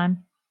hat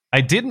on?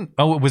 I didn't.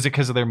 Oh, was it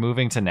because of their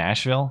moving to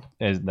Nashville?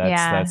 I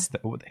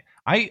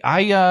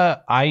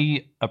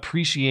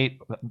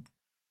appreciate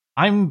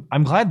I'm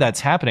glad that's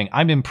happening.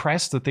 I'm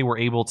impressed that they were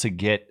able to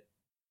get.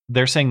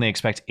 They're saying they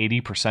expect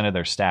 80% of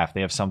their staff. They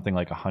have something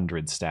like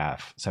 100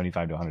 staff,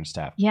 75 to 100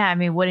 staff. Yeah, I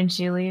mean, wouldn't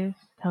you leave?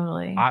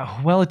 Totally.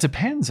 Well, it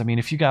depends. I mean,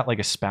 if you got like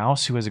a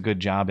spouse who has a good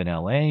job in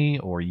LA,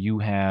 or you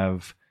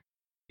have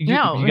who's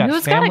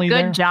got a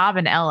good job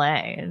in LA?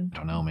 I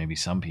don't know, maybe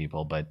some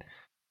people, but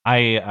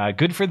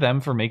good for them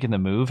for making the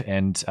move,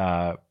 and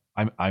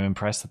I'm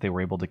impressed that they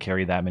were able to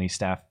carry that many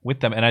staff with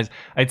them. And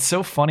it's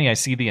so funny. I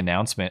see the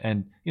announcement,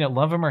 and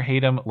love them or hate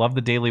them, love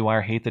the Daily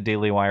Wire, hate the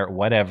Daily Wire,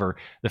 whatever.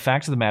 The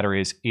fact of the matter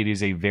is, it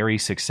is a very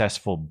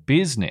successful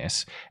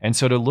business. And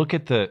so to look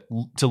at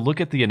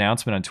the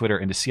announcement on Twitter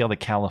and to see all the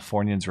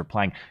Californians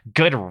replying,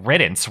 "Good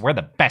riddance, we're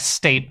the best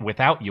state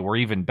without you, we're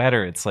even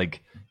better." It's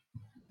like,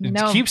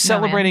 keep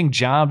celebrating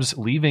jobs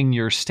leaving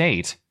your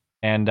state.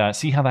 And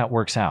see how that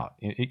works out.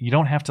 You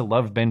don't have to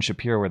love Ben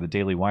Shapiro or the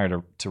Daily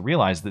Wire to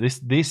realize that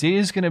this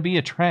is going to be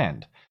a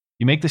trend.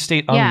 You make the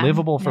state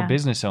unlivable for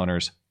business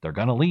owners, they're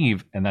going to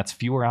leave, and that's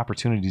fewer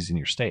opportunities in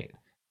your state.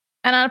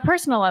 And on a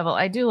personal level,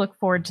 I do look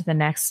forward to the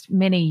next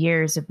many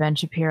years of Ben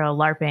Shapiro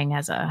LARPing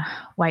as a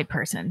white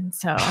person.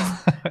 So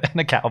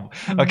and a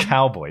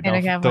cowboy.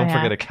 Don't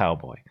forget a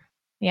cowboy.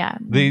 Yeah,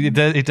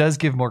 it does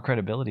give more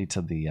credibility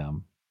to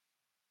the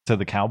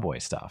cowboy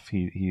stuff.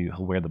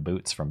 He'll wear the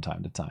boots from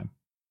time to time.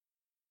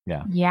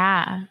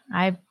 Yeah,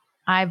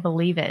 I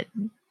believe it.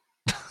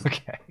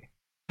 Okay,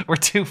 we're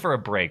due for a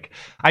break.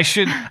 I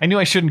knew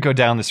I shouldn't go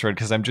down this road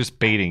because I'm just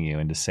baiting you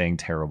into saying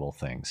terrible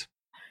things.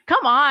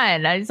 Come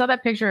on, I saw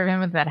that picture of him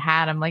with that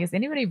hat. I'm like, is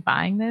anybody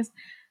buying this?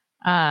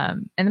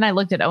 And then I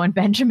looked at Owen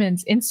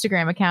Benjamin's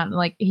Instagram account, and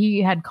like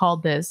he had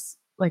called this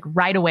like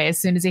right away as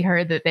soon as he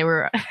heard that they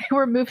were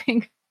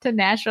moving to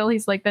Nashville.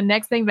 He's like, the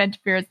next thing Ben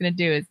Shapiro is going to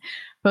do is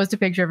post a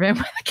picture of him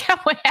with a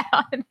cowboy hat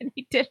on, and then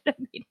he did it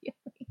immediately.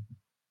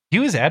 He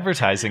was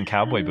advertising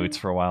cowboy boots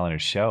for a while in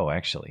his show,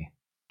 actually.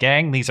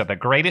 Gang, these are the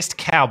greatest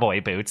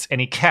cowboy boots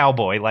any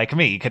cowboy like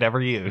me could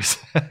ever use.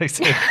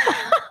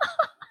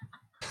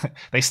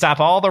 They stop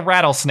all the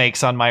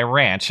rattlesnakes on my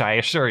ranch, I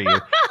assure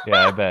you.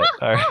 Yeah, I bet.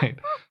 All right.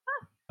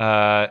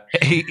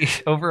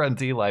 Over on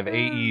DLive,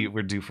 AE,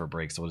 we're due for a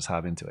break, so we'll just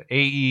hop into it.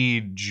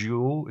 I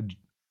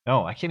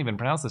can't even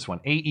pronounce this one.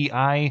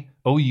 AEIOUY.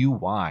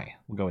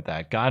 We'll go with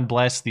that. God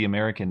bless the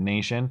American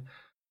nation.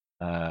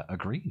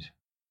 Agreed.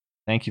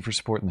 Thank you for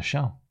supporting the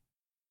show.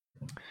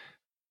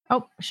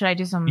 Oh, should I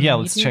do some? Yeah,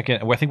 let's check in.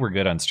 Well, I think we're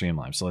good on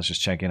Streamlabs, so let's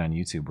just check in on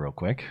YouTube real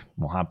quick.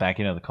 We'll hop back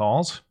into the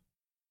calls.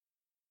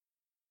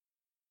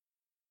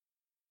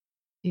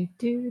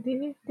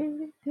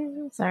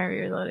 Sorry,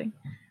 you're loading.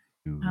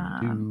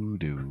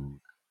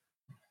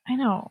 I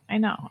know.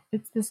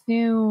 It's this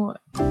new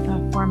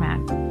format.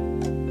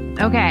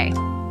 Okay.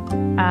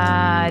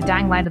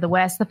 Dying Light of the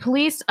West. The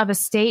police of a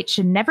state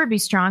should never be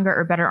stronger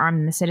or better armed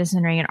than the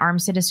citizenry, and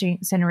armed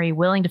citizenry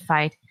willing to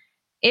fight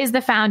is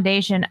the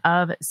foundation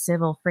of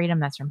civil freedom.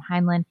 That's from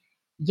Heinlein.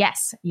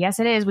 Yes,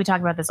 it is. We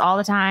talk about this all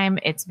the time.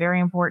 It's very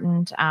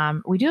important.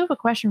 We do have a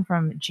question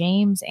from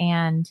James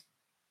and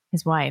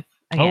his wife.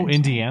 Again. Oh,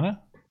 Indiana?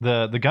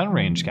 The gun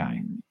range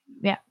guy.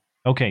 Yeah.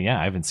 Okay, yeah,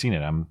 I haven't seen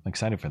it. I'm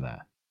excited for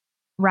that.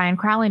 Ryan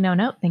Crowley, no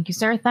note. Thank you,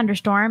 sir.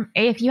 Thunderstorm.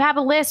 If you have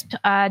a lisp,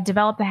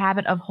 develop the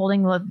habit of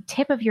holding the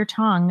tip of your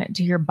tongue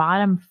to your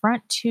bottom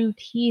front two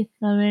teeth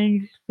when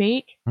you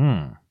speak.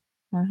 Know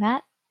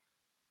that?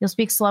 You'll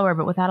speak slower,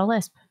 but without a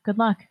lisp. Good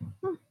luck.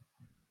 All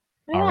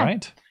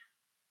right.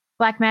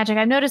 Black Magic.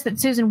 I've noticed that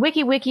Susan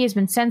WikiWiki has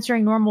been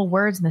censoring normal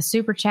words in the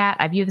super chat.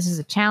 I view this as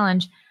a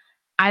challenge.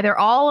 Either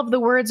all of the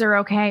words are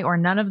okay or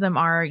none of them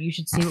are. You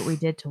should see what we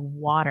did to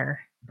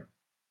water.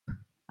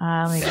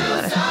 Let me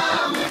go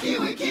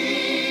okay.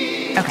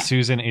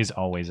 Susan is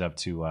always up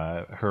to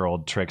her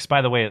old tricks.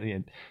 By the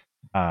way,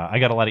 I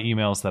got a lot of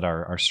emails that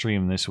our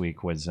stream this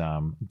week was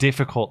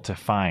difficult to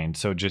find.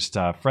 So just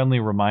a friendly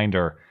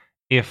reminder,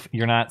 if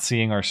you're not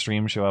seeing our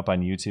stream show up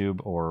on YouTube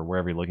or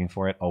wherever you're looking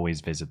for it,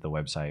 always visit the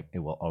website. It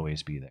will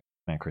always be there,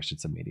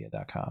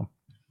 mattchristiansenmedia.com.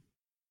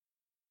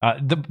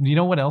 You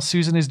know what else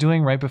Susan is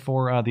doing right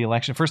before the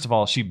election? First of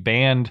all, she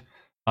banned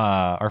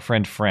our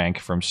friend Frank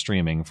from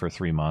streaming for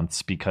 3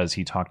 months because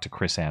he talked to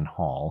Chris Ann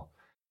Hall.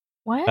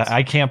 What?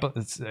 I can't.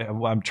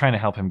 I'm trying to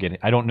help him get it.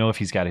 I don't know if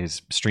he's got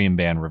his stream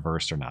ban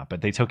reversed or not,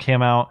 but they took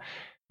him out.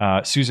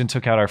 Susan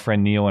took out our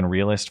friend Neo and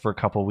Realist for a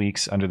couple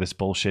weeks under this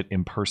bullshit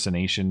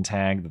impersonation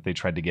tag that they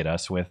tried to get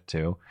us with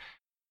too.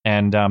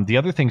 And the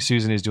other thing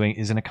Susan is doing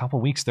is in a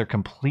couple weeks, they're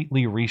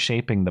completely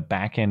reshaping the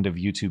back end of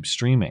YouTube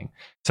streaming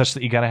such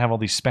that you got to have all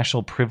these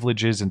special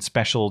privileges and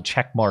special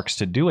check marks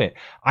to do it.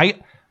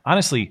 I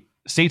honestly,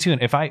 stay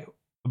tuned.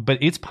 But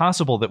it's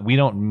possible that we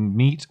don't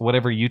meet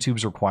whatever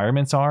YouTube's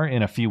requirements are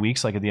in a few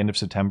weeks, like at the end of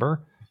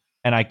September,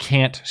 and I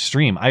can't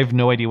stream. I have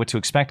no idea what to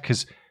expect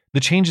because the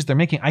changes they're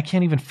making, I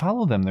can't even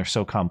follow them. They're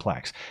so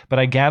complex. But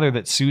I gather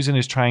that Susan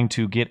is trying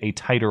to get a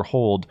tighter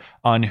hold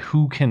on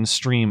who can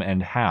stream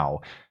and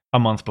how a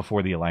month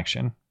before the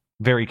election.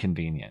 Very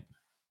convenient,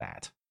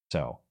 that.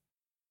 So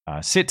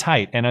sit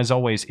tight. And as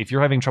always, if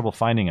you're having trouble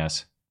finding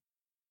us,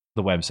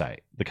 the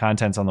website, the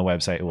content's on the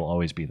website, it will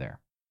always be there.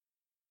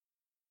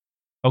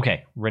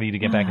 Okay, ready to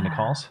get back into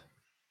calls?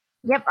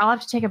 Yep, I'll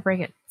have to take a break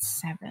at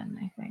 7,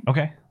 I think.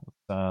 Okay,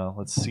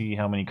 let's see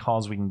how many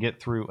calls we can get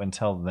through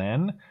until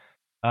then.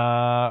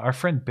 Our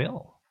friend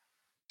Bill,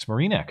 it's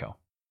Marine Echo.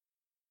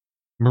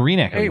 Marine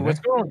Echo. Hey, what's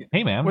going on?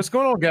 Hey, man. What's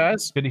going on,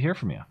 guys? Good to hear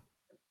from you.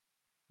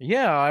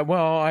 Yeah,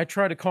 I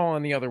tried to call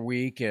in the other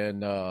week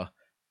and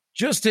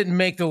just didn't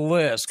make the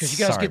list because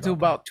you guys get to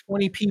about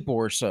 20 people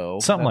or so.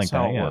 Something like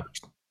that, yeah.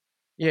 Works.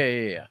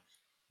 Yeah.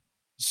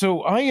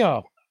 So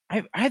I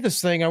had this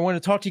thing I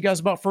wanted to talk to you guys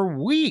about for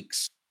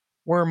weeks,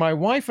 where my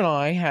wife and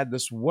I had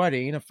this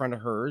wedding, a friend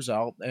of hers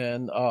out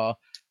in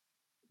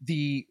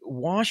the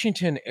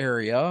Washington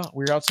area.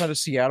 We were outside of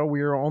Seattle.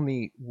 We were on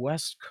the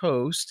West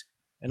Coast,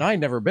 and I had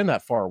never been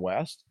that far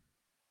west.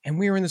 And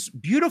we were in this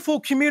beautiful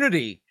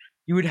community.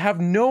 You would have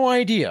no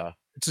idea.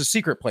 It's a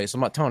secret place. I'm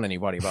not telling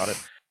anybody about it.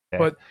 Okay.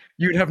 But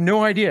you'd have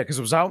no idea because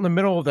it was out in the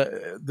middle of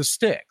the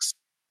sticks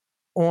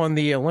on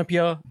the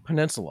Olympia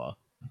Peninsula.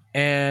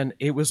 And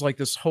it was like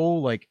this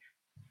whole like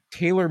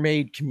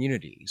tailor-made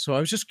community. So I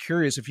was just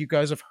curious if you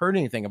guys have heard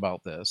anything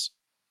about this,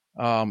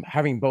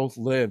 having both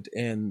lived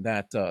in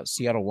that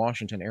Seattle,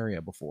 Washington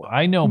area before.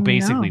 I know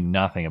basically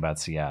nothing about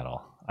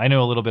Seattle. I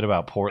know a little bit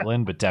about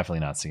Portland, but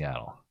definitely not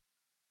Seattle.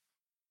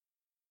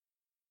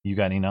 You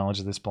got any knowledge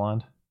of this,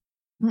 Blonde?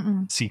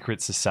 Mm-mm.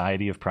 Secret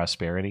Society of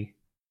Prosperity?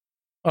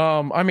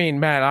 I mean,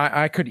 Matt,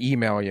 I could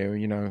email you,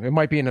 it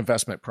might be an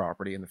investment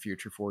property in the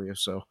future for you.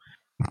 So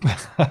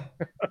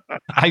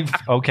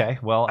okay.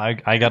 Well,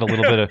 I got a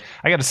little bit of,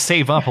 I got to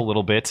save up a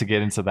little bit to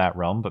get into that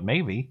realm, but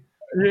maybe.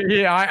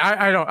 Yeah.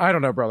 I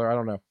don't know, brother. I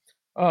don't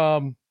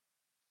know.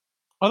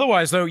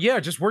 Otherwise though, yeah,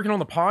 just working on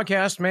the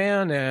podcast,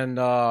 man.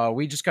 And,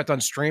 we just got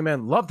done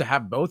streaming. Love to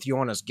have both you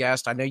on as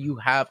guests. I know you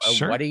have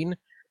a wedding,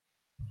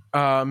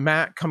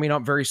 Matt, coming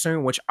up very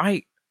soon, which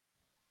I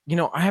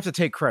have to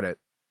take credit.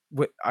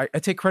 I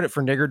take credit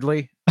for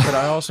Niggardly, but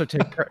I also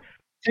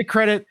take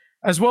credit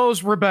as well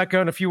as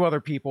Rebecca and a few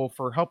other people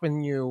for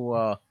helping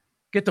you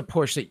get the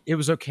push that it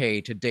was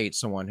okay to date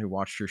someone who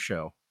watched your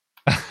show.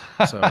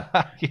 So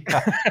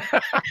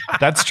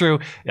that's true.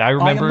 I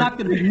remember I am not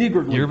going to be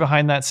niggardly. You're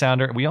behind that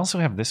sounder. We also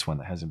have this one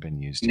that hasn't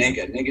been used.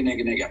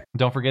 Nega.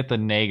 Don't forget the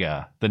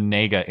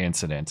Nega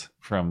incident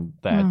from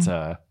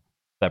that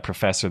that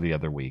professor the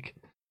other week.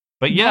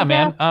 But yeah,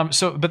 man.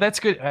 But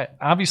that's good.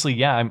 Obviously,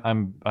 yeah.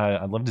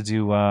 I'd love to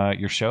do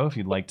your show if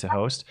you'd like to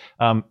host.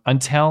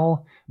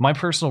 Until my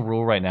personal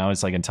rule right now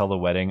is like until the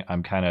wedding,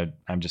 I'm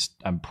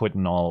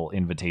putting all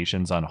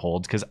invitations on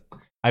hold because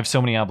I have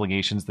so many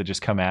obligations that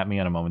just come at me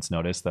on a moment's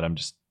notice that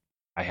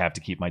I have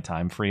to keep my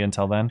time free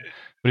until then.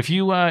 But if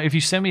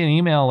you send me an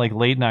email like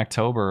late in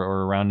October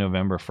or around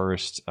November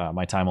 1st,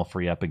 my time will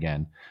free up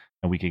again,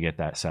 and we could get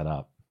that set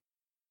up.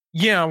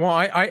 Yeah. Well,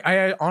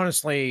 I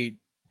honestly.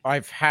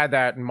 I've had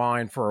that in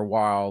mind for a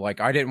while. Like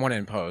I didn't want to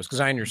impose because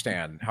I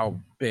understand how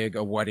big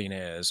a wedding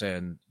is.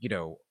 And,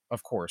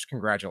 of course,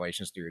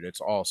 congratulations, dude. It's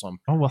awesome.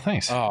 Oh, well,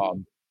 thanks.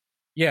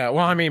 Yeah.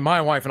 Well, I mean,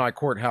 my wife and I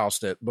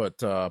courthoused it,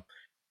 but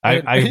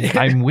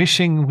I'm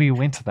wishing we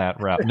went that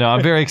route. No,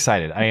 I'm very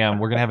excited. I am.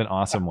 We're going to have an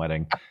awesome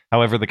wedding.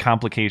 However,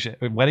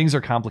 weddings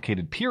are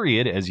complicated,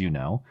 period, as you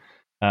know.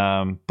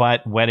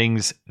 But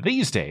weddings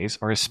these days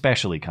are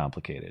especially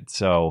complicated.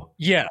 So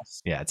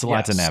yes. Yeah, it's a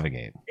lot to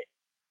navigate.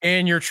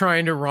 And you're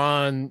trying to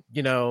run,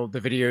 the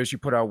videos you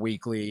put out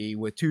weekly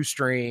with 2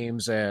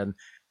 streams, and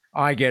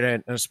I get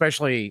it. And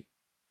especially,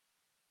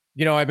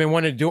 I've been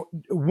wanting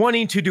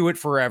to do it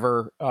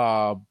forever,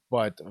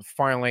 but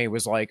finally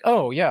was like,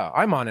 oh yeah,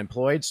 I'm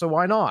unemployed, so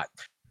why not?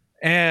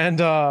 And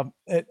I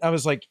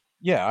was like,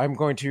 yeah, I'm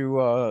going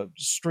to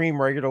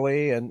stream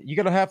regularly, and you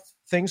got to have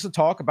things to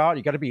talk about.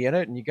 You got to be in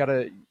it, and you got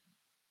to,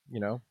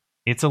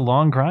 It's a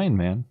long grind,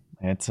 man.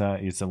 It's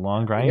a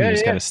long grind. You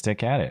just got to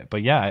stick at it.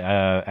 But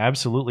yeah,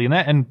 absolutely.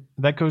 And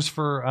that goes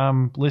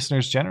for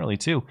listeners generally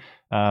too.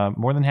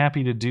 More than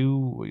happy to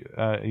do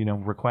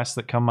requests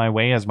that come my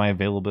way as my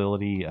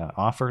availability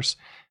offers.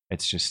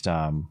 It's just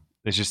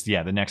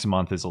the next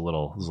month is a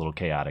little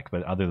chaotic.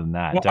 But other than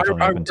that,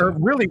 definitely open to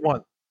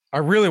it. I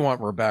really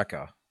want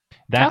Rebecca.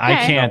 That okay.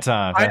 I can't.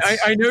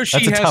 I know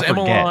she has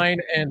Emmeline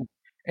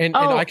and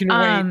I can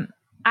wait.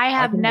 I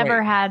have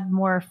never had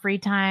more free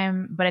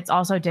time, but it's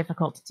also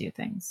difficult to do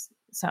things.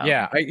 So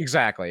yeah,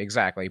 exactly.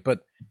 But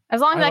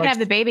as long as I can have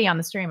the baby on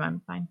the stream,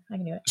 I'm fine. I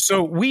can do it.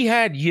 So we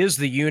had Yiz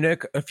the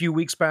Eunuch a few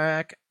weeks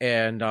back,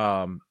 and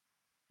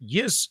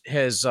Yiz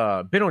has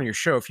been on your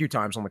show a few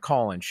times on the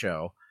call-in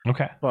show.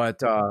 Okay, but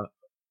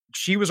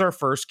she was our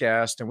first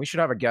guest, and we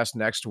should have a guest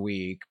next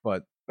week.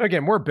 But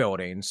again, we're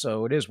building,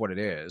 so it is what it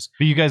is.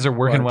 But you guys are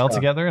working well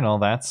together, and all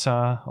that's.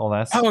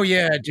 Oh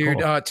yeah,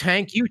 dude. Cool.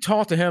 Tank, you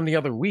talked to him the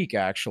other week.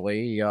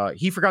 Actually,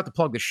 he forgot to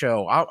plug the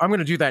show. I'm going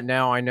to do that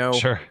now. I know.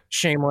 Sure.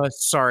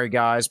 Shameless. Sorry,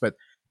 guys, but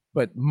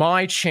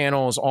my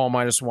channel is All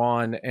Minus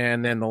One,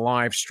 and then the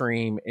live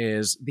stream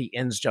is the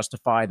Ends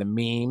Justify the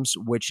Memes,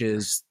 which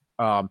is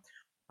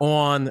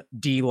on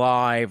D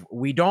Live.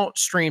 We don't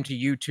stream to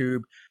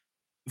YouTube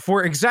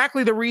for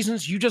exactly the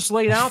reasons you just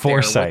laid out.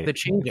 Foresight. There with the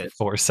changes.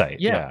 Foresight.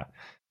 Yeah.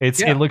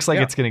 It looks like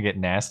it's going to get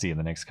nasty in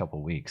the next couple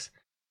of weeks.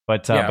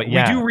 But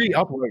we do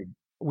re-upload.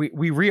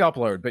 We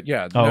re-upload, but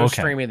no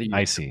streaming of the YouTube.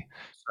 I see.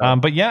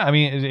 But yeah, I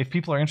mean, if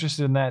people are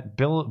interested in that,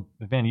 Bill,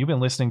 man, you've been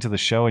listening to the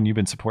show and you've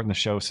been supporting the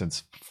show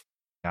since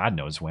God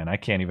knows when. I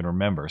can't even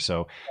remember.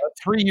 So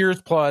 3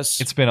 years plus.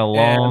 It's been a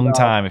long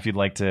time. If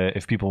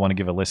people want to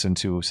give a listen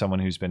to someone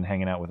who's been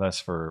hanging out with us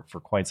for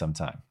quite some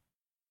time.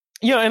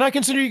 Yeah, and I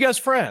consider you guys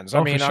friends.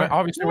 I mean, sure.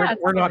 Obviously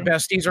we're not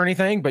besties or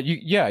anything, but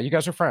you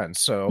guys are friends.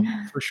 So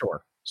for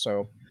sure.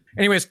 So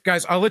anyways,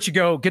 guys, I'll let you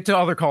go. Get to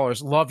other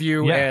callers. Love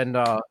you. And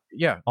all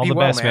the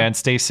best, man.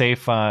 Stay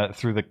safe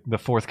through the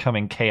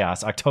forthcoming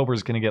chaos. October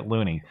is going to get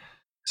loony.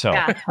 So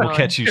we'll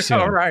catch you soon.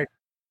 All right.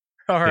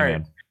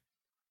 Man.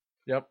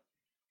 Yep.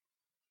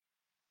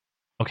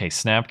 Okay,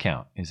 Snap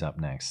Count is up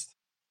next.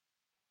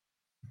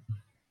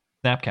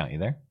 Snap Count, you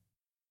there?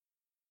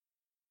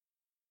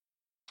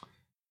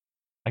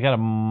 I got a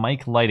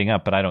mic lighting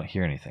up, but I don't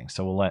hear anything.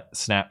 So we'll let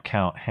Snap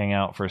Count hang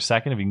out for a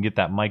second. If you can get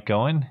that mic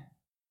going,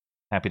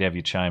 happy to have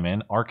you chime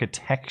in.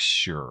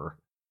 Architecture,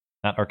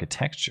 not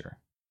architecture.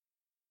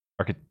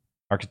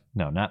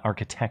 Not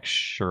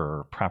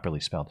architecture,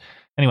 properly spelled.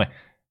 Anyway,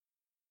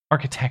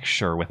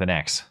 architecture with an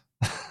X.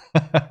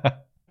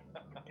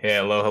 Hey,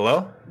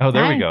 hello. Oh,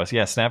 there we go.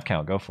 Yeah, Snap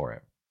Count, go for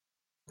it.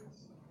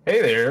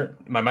 Hey there.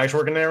 My mic's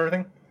working and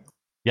everything?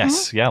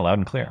 Yes, yeah, loud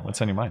and clear.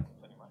 What's on your mind?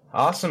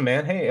 Awesome,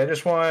 man. Hey, I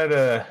just wanted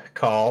to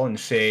call and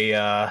say,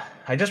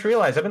 I just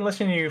realized I've been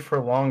listening to you for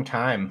a long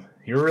time.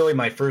 You're really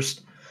my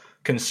first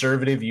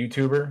conservative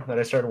YouTuber that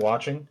I started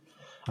watching.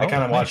 I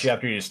kind of watched you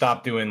after you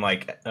stopped doing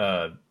like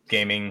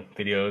gaming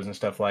videos and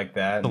stuff like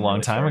that. A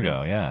long time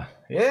ago, yeah.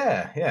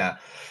 Yeah.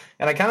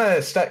 And I kind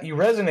of you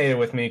resonated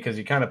with me because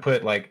you kind of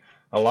put like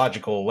a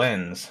logical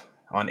lens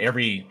on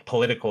every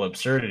political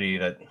absurdity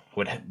that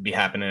would be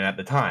happening at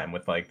the time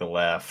with like the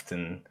left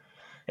and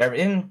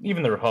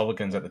even the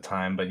Republicans at the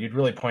time. But you'd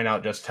really point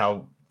out just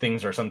how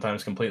things are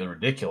sometimes completely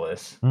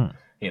ridiculous.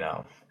 You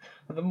know,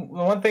 the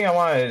one thing I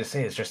wanted to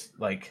say is just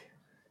like,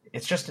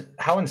 it's just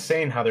how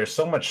insane how there's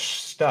so much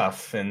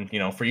stuff and, you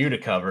know, for you to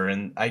cover.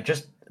 And I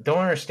just don't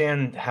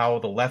understand how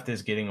the left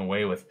is getting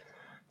away with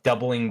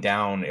doubling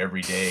down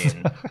every day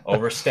and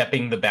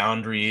overstepping the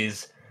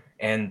boundaries.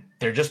 And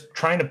they're just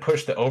trying to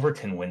push the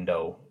Overton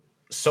window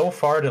so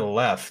far to the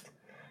left.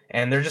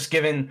 And they're just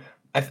giving...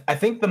 I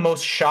think the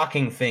most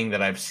shocking thing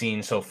that I've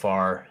seen so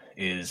far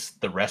is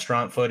the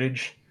restaurant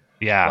footage.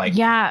 Yeah. It's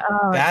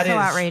so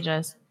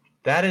outrageous.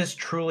 That is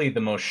truly the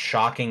most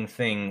shocking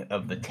thing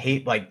of the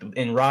tape. Like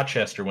in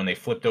Rochester, when they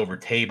flipped over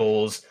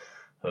tables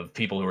of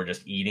people who were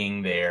just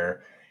eating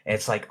there. And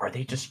it's like, are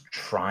they just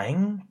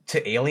trying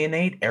to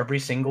alienate every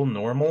single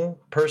normal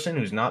person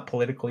who's not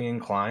politically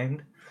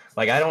inclined?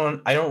 Like, I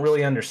don't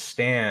really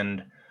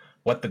understand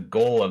what the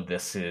goal of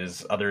this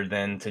is other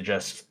than to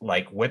just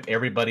like whip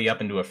everybody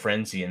up into a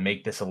frenzy and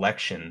make this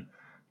election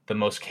the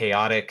most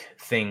chaotic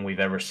thing we've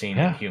ever seen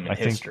in human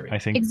history. I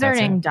think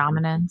exerting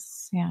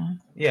dominance.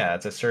 Yeah,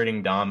 it's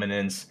asserting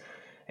dominance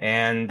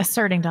and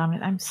asserting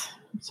dominance.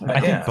 I'm sorry. I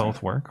think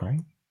both work,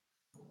 right?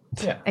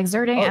 Yeah.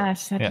 Exerting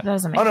doesn't make sense.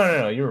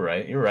 No, you're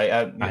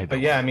right.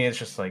 But yeah, I mean, it's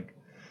just like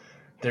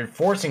they're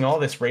forcing all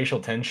this racial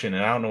tension,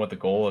 and I don't know what the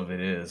goal of it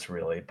is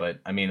really.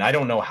 But I mean, I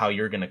don't know how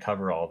you're going to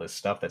cover all this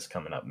stuff that's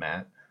coming up,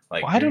 Matt.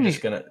 Like, I don't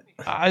just gonna.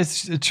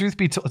 Truth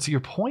be told, to your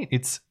point,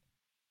 it's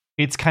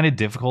kind of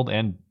difficult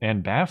and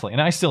baffling,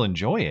 and I still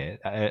enjoy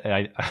it.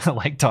 I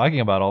like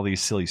talking about all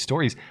these silly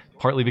stories,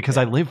 partly because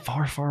I live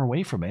far, far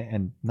away from it,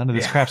 and none of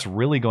this crap's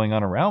really going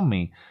on around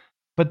me.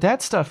 But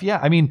that stuff,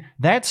 I mean,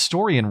 that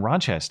story in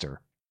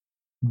Rochester.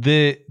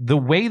 The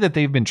way that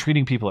they've been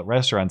treating people at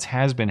restaurants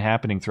has been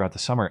happening throughout the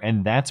summer,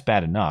 and that's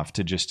bad enough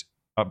to just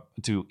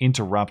to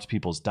interrupt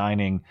people's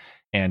dining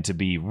and to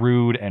be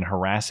rude and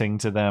harassing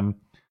to them.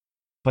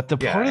 But the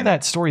part of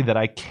that story that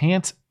I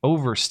can't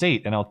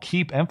overstate, and I'll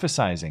keep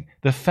emphasizing,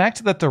 the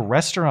fact that the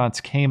restaurants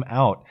came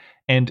out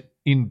and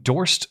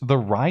endorsed the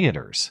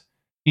rioters,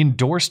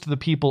 endorsed the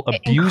people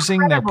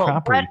abusing their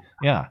property.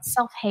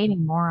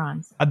 Self-hating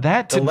morons.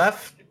 The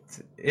left,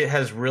 it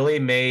has really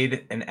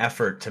made an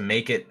effort to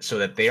make it so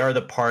that they are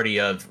the party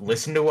of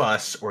listen to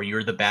us or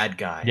you're the bad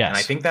guy. Yes. And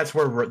I think that's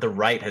where the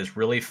right has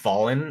really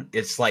fallen.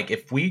 It's like,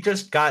 if we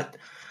just got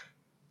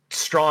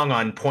strong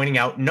on pointing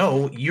out,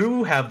 no,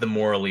 you have the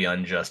morally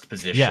unjust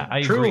position. Yeah, I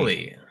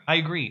agree.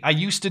 I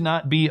used to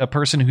not be a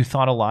person who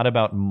thought a lot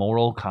about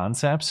moral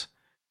concepts.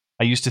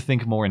 I used to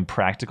think more in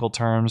practical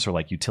terms or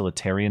like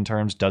utilitarian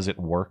terms, does it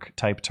work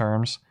type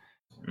terms.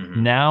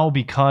 Mm-hmm. Now,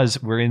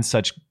 because we're in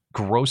such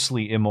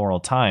grossly immoral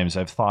times,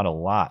 I've thought a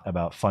lot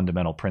about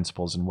fundamental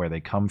principles and where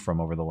they come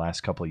from over the last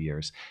couple of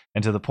years.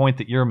 And to the point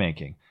that you're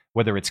making,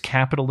 whether it's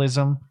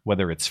capitalism,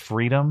 whether it's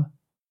freedom,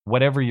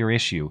 whatever your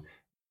issue,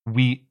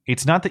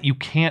 it's not that you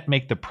can't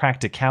make the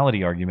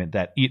practicality argument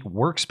that it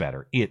works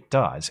better. It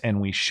does,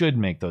 and we should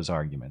make those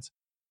arguments.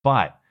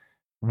 But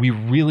we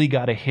really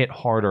got to hit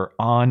harder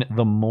on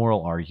the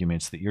moral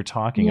arguments that you're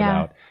talking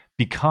about,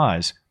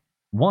 because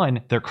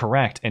one, they're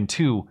correct, and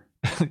two,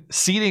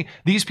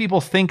 these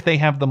people think they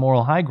have the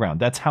moral high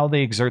ground. That's how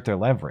they exert their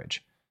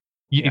leverage.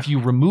 If you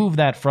remove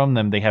that from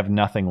them, they have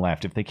nothing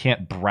left. If they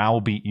can't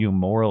browbeat you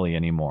morally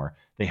anymore,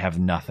 they have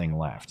nothing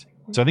left.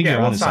 So I think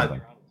you're onto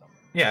something.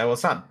 Yeah, well,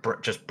 it's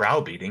not just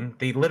browbeating.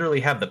 They literally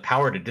have the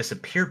power to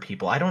disappear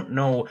people. I don't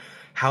know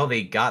how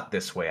they got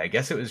this way. I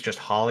guess it was just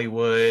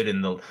Hollywood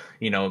and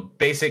the,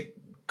 basic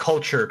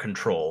culture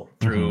control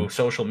through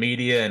social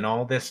media and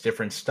all this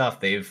different stuff.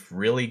 They've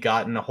really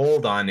gotten a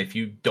hold on. If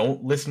you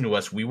don't listen to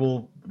us, we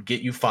will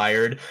get you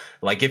fired.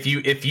 Like if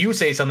you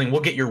say something,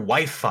 we'll get your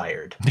wife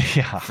fired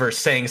for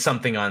saying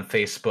something on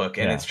Facebook.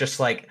 And it's just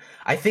like,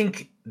 I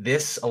think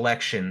this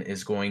election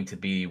is going to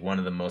be one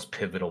of the most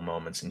pivotal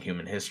moments in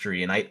human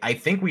history. And I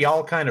think we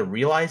all kind of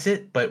realize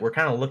it, but we're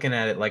kind of looking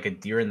at it like a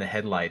deer in the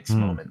headlights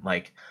moment.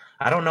 Like,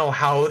 I don't know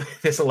how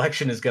this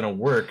election is going to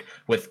work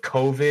with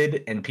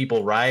COVID and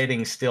people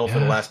rioting still for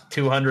the last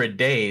 200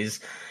 days.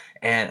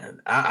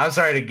 And I'm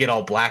sorry to get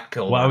all black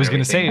pilled. Well, I was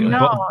going to say,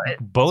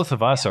 both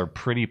of us are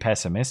pretty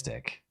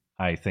pessimistic.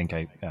 I think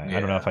I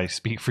don't know if I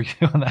speak for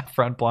you on that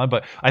front, Blonde,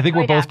 but I think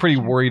we're both pretty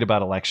worried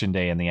about Election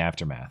Day and the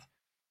aftermath.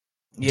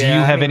 Yeah, do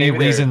you have any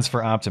reasons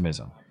for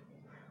optimism?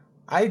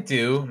 I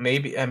do.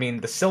 Maybe. I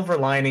mean, the silver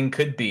lining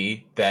could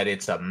be that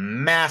it's a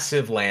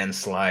massive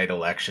landslide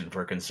election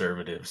for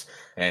conservatives,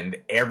 and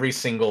every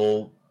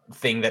single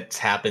thing that's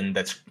happened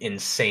that's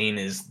insane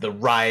is the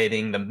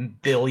rioting, the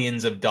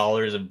billions of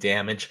dollars of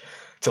damage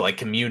to like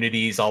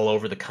communities all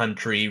over the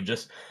country,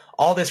 just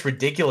all this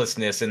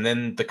ridiculousness. And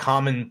then the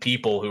common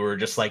people who are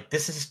just like,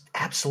 this is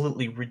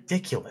absolutely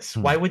ridiculous.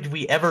 Why would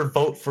we ever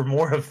vote for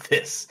more of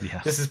this?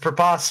 This is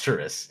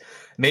preposterous.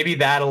 Maybe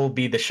that'll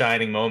be the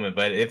shining moment.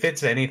 But if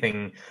it's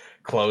anything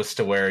close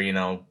to where,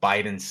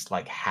 Biden's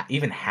like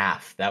even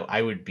half, that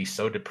I would be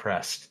so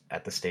depressed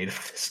at the state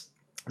of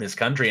this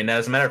country. And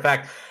as a matter of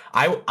fact,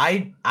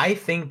 I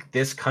think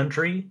this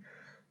country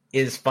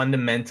is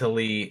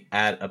fundamentally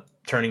at a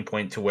turning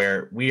point to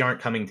where we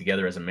aren't coming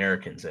together as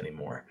Americans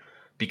anymore,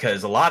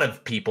 because a lot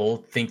of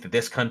people think that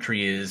this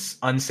country is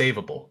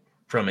unsavable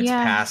from its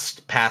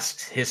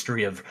past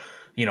history of,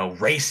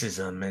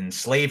 racism and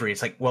slavery.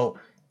 It's like, well,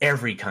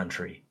 every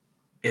country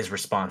is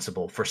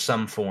responsible for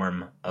some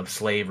form of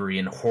slavery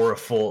and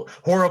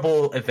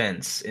horrible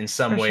events in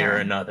some way or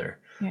another.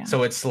 Yeah.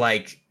 So it's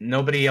like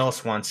nobody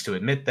else wants to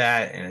admit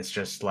that, and it's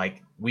just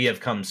like we have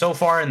come so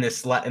far in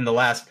the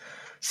last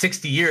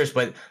 60 years,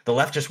 but the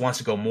left just wants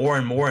to go more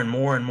and more and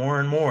more and more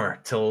and more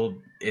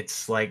till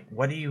it's like,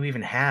 what do you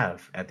even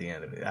have at the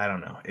end of it? I don't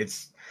know.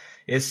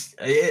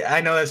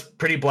 I know that's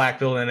pretty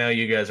black-pilled. I know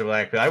you guys are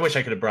black-pilled. I wish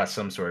I could have brought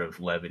some sort of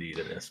levity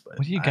to this,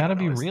 but you got to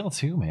be real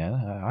too, man.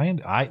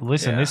 I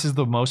listen. This is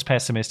the most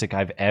pessimistic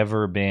I've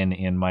ever been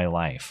in my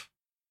life.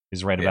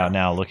 Is right about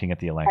now, looking at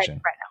the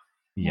election. Right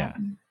now.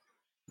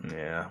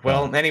 Yeah.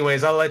 Well,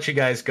 anyways, I'll let you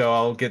guys go.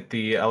 I'll let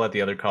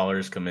the other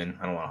callers come in.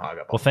 I don't want to hog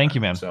up. Well, thank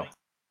you, man. So,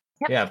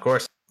 yeah, of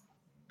course.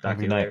 Talk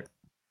to you later.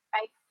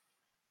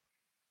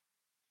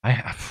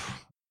 Bye.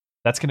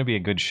 That's going to be a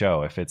good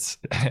show if it's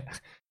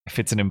if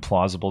it's an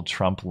implausible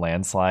Trump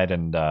landslide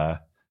and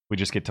we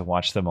just get to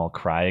watch them all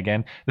cry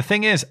again. The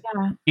thing is,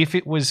 if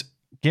it was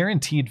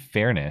guaranteed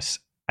fairness,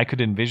 I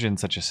could envision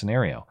such a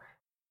scenario.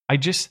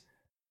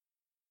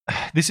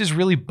 This is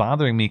really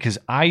bothering me because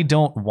I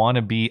want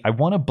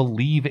to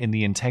believe in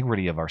the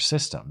integrity of our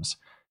systems.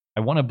 I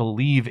want to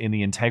believe in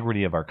the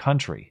integrity of our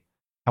country.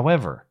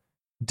 However,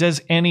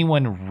 does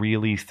anyone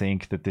really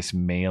think that this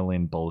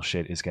mail-in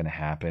bullshit is going to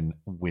happen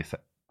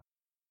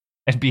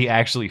and be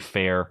actually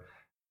fair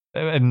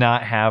and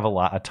not have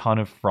a ton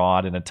of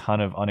fraud and a ton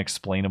of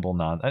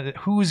unexplainable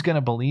who's going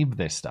to believe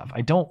this stuff?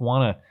 I don't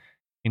want to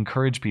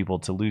encourage people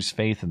to lose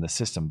faith in the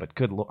system, but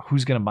good Lord,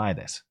 who's going to buy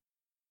this?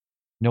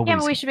 Nobody. Yeah,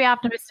 but we should be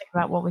optimistic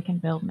about what we can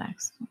build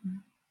next.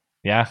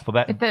 Yeah,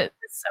 well, it's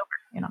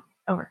over.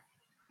 Over.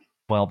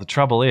 Well, the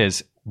trouble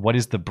is, what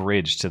is the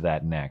bridge to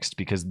that next?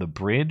 Because the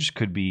bridge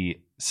could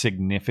be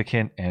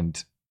significant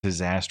and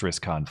disastrous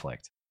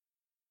conflict.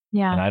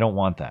 Yeah, and I don't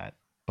want that.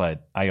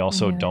 But I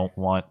also don't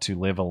want to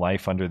live a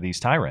life under these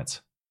tyrants.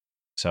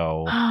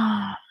 So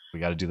we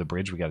got to do the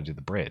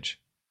bridge.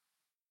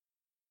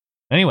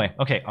 Anyway,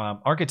 okay.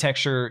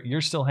 Architecture,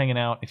 you're still hanging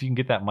out. If you can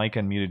get that mic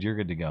unmuted, you're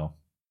good to go.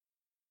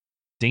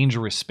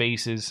 Dangerous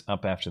Spaces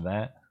up after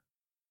that.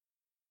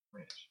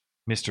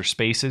 Mr.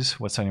 Spaces,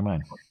 what's on your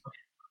mind?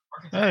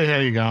 Hey, how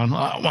you going?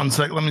 One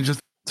sec. Let me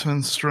just turn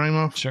the stream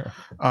off. Sure.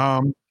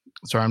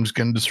 Sorry, I'm just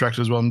getting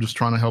distracted as well. I'm just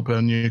trying to help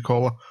our new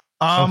caller.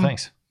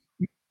 Thanks.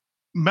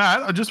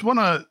 Matt, I just want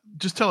to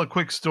tell a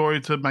quick story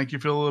to make you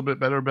feel a little bit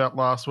better about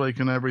last week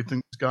and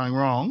everything that's going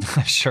wrong.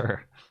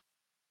 Sure.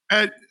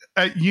 At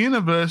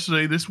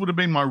university, this would have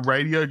been my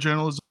radio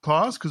journalism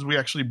class because we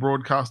actually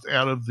broadcast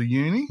out of the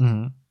uni.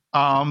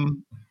 Mm-hmm.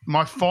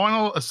 My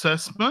final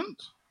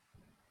assessment,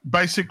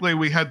 basically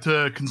we had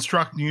to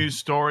construct news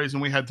stories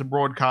and we had to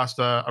broadcast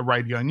a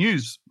radio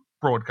news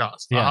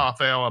broadcast, a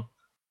half-hour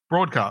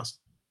broadcast.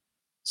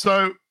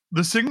 So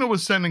the signal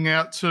was sending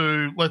out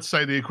to, let's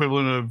say, the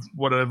equivalent of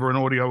whatever an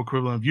audio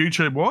equivalent of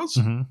YouTube was,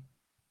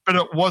 but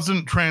it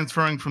wasn't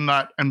transferring from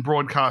that and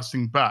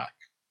broadcasting back.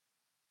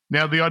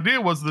 Now, the idea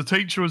was the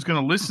teacher was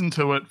going to listen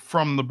to it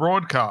from the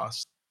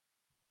broadcast.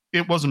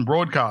 It wasn't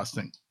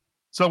broadcasting.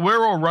 So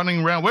we're all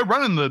running around. We're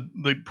running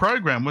the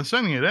program. We're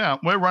sending it out.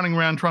 We're running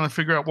around trying to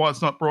figure out why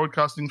it's not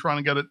broadcasting, trying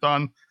to get it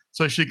done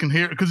so she can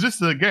hear it. Because this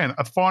is, again,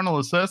 a final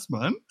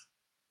assessment.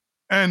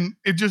 And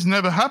it just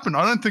never happened.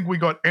 I don't think we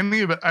got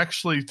any of it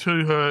actually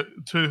to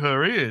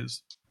her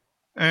ears.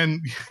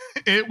 And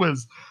it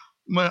was,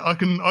 I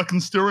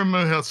can still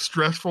remember how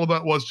stressful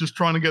that was, just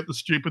trying to get the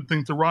stupid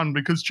thing to run,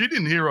 because she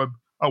didn't hear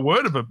a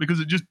word of it because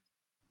it just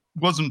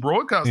wasn't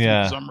broadcasting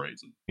for some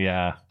reason.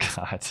 Yeah,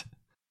 God.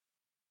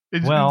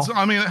 It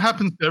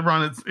happens to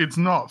everyone. It's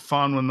not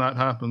fun when that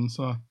happens.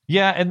 So.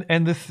 Yeah,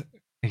 and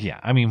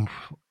I mean,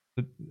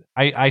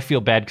 I feel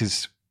bad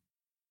because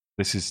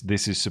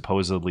this is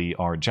supposedly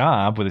our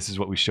job, but this is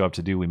what we show up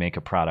to do. We make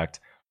a product.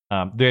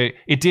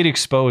 It did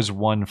expose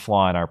one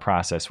flaw in our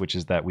process, which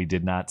is that we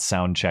did not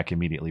sound check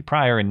immediately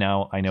prior, and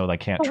now I know I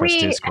can't trust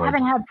Discord. We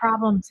haven't had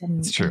problems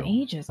in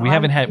ages.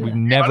 We've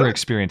never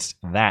experienced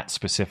that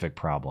specific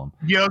problem.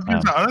 Yeah,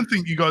 I don't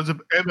think you guys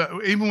have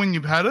ever, even when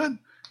you've had it,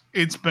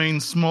 it's been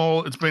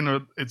small. It's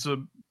a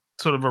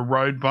sort of a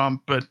road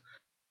bump, but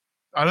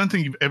I don't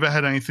think you've ever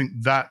had anything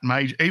that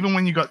major. Even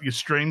when you got your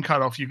stream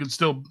cut off, you could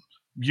still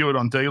view it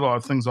on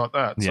DLive, things like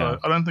that. So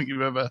I don't think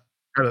you've ever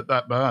had it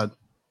that bad.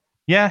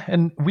 Yeah,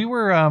 and we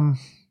were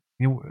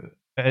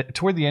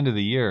toward the end of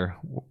the year.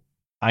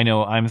 I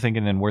know I'm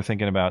thinking, and we're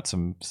thinking about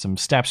some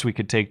steps we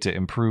could take to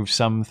improve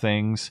some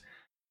things.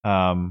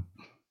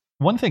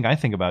 One thing I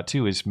think about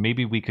too is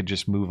maybe we could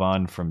just move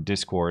on from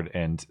Discord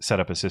and set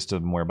up a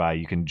system whereby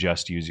you can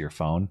just use your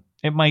phone.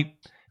 It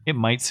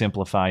might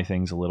simplify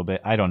things a little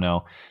bit. I don't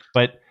know,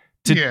 but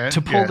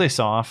to pull this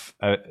off,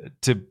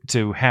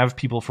 to have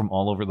people from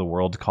all over the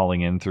world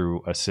calling in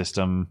through a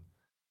system,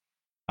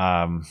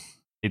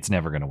 it's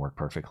never going to work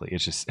perfectly.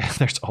 It's just,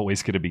 there's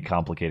always going to be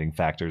complicating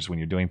factors when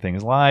you're doing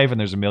things live and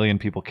there's a million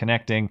people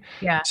connecting.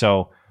 Yeah.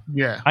 So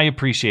I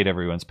appreciate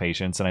everyone's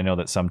patience. And I know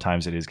that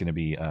sometimes it is going to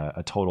be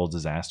a total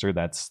disaster.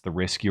 That's the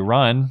risk you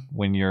run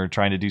when you're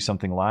trying to do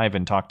something live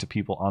and talk to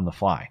people on the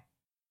fly.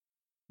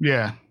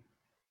 Yeah.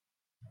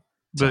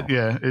 But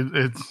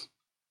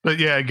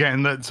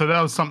again, that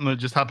was something that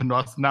just happened to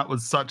us, and that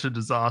was such a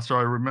disaster.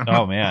 I remember.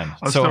 Oh man!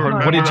 So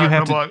what did you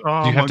have to?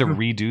 Do you have to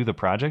redo the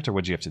project, or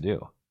what did you have to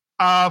do?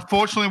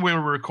 Fortunately, we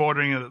were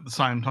recording it at the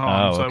same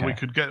time, so we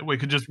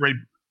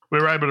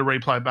were able to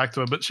replay back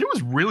to her. But she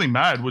was really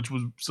mad, which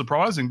was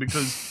surprising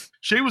because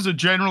she was a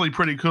generally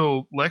pretty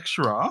cool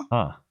lecturer,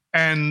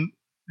 and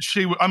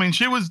she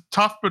was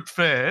tough but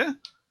fair.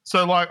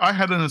 So, like, I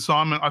had an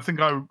assignment. I think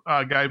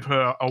I gave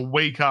her a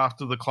week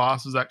after the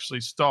classes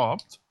actually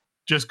stopped,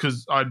 just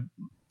because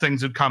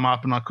things had come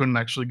up and I couldn't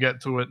actually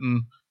get to it,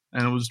 and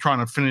it was trying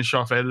to finish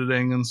off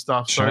editing and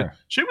stuff. Sure. So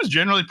she was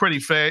generally pretty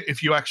fair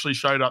if you actually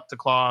showed up to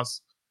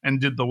class and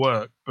did the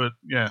work. But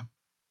yeah.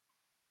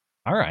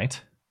 All right.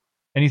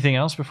 Anything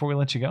else before we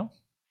let you go?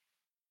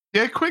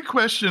 Yeah, quick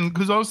question,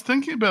 because I was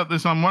thinking about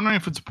this. I'm wondering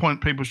if it's a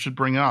point people should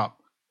bring up.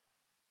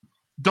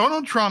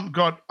 Donald Trump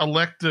got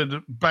elected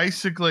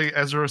basically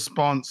as a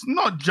response,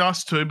 not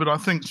just to, but I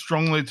think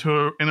strongly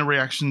to, in a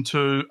reaction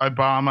to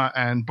Obama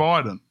and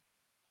Biden.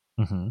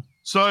 Mm-hmm.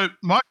 So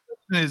my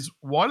question is,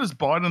 why does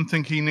Biden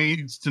think he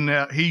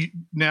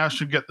now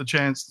should get the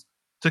chance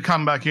to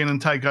come back in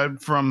and take over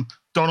from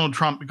Donald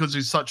Trump because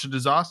he's such a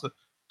disaster?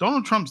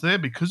 Donald Trump's there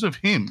because of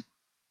him.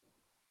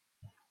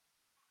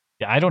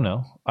 Yeah, I don't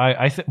know.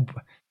 I think,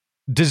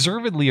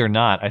 deservedly or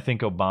not, I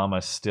think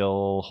Obama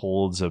still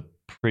holds a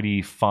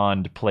pretty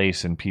fond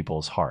place in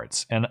people's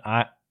hearts. And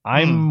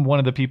I'm one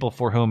of the people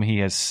for whom he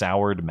has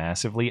soured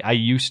massively. I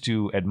used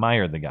to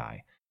admire the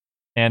guy.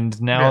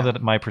 And now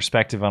that my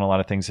perspective on a lot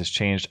of things has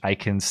changed, I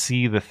can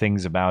see the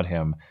things about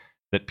him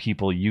that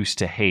people used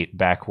to hate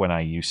back when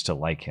I used to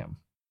like him.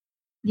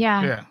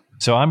 Yeah.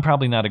 So I'm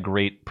probably not a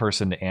great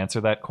person to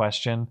answer that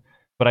question,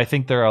 but I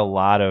think there are a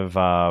lot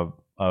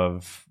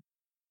of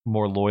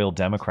more loyal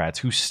Democrats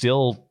who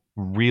still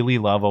really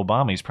love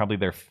Obama. He's probably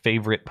their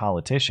favorite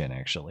politician,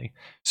 actually.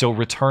 So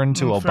return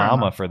to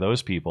Obama for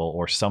those people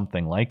or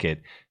something like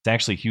it. It's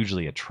actually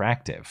hugely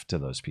attractive to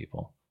those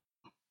people.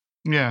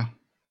 Yeah.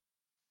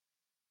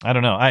 I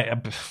don't know.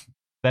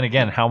 Then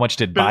again, how much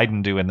did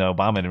Biden do in the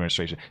Obama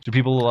administration? Do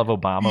people who love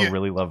Obama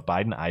really love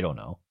Biden? I don't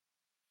know.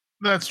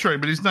 That's true,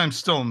 but his name's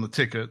still on the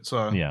ticket,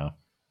 so yeah.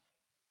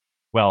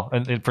 Well,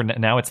 and for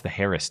now, it's the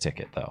Harris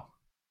ticket, though.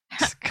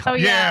 Oh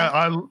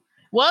yeah.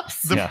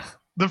 Whoops.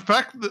 The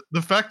fact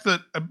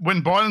that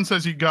when Biden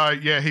says you go,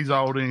 he's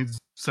old and he's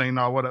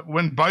senile, whatever.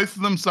 When both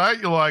of them say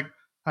it, you're like,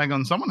 hang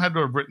on, someone had to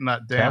have written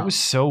that down. That was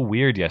so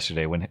weird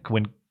yesterday when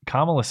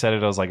Kamala said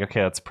it. I was like, okay,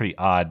 that's pretty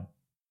odd.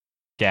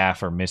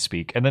 Gaffe or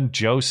misspeak, and then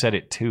Joe said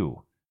it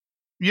too.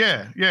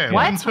 Yeah.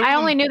 What? I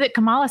only knew that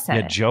Kamala said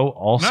it. Yeah, Joe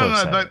also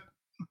said it.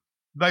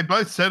 They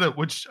both said it,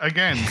 which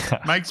again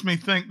makes me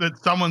think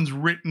that someone's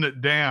written it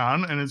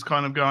down and is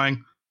kind of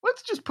going,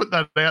 let's just put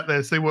that out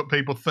there, see what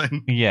people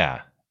think.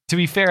 Yeah. To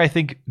be fair, I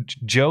think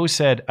Joe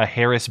said a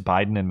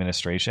Harris-Biden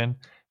administration,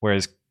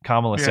 whereas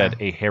Kamala said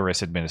a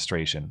Harris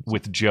administration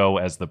with Joe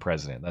as the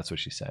president. That's what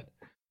she said.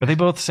 But they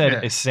both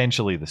said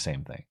essentially the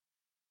same thing.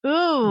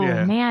 Ooh,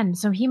 man.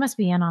 So he must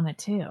be in on it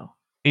too.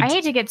 I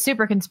hate to get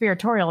super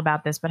conspiratorial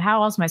about this, but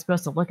how else am I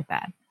supposed to look at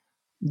that?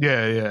 Yeah,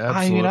 absolutely.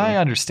 I mean, I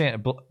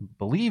understand.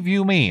 Believe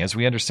you me, as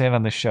we understand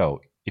on this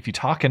show, if you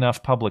talk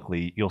enough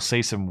publicly, you'll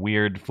say some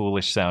weird,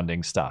 foolish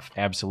sounding stuff.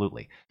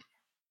 Absolutely.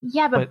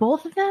 Yeah, but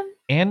both of them?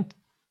 And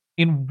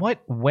in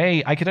what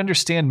way? I could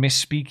understand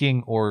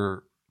misspeaking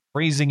or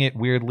phrasing it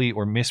weirdly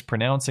or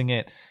mispronouncing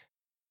it.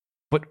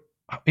 But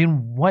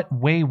in what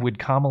way would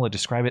Kamala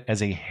describe it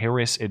as a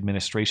Harris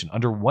administration?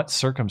 Under what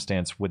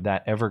circumstance would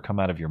that ever come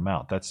out of your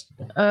mouth? That's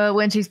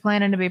when she's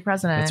planning to be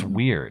president. That's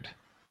weird.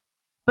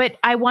 But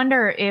I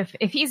wonder if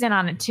he's in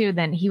on it too,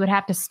 then he would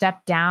have to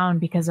step down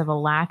because of a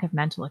lack of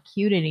mental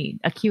acuity,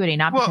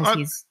 not because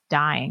he's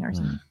dying or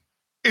something.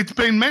 It's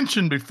been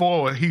mentioned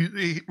before.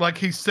 He like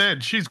he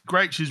said, she's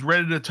great. She's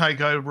ready to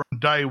take over on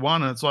day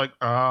one. And it's like,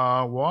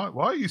 why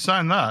are you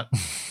saying that?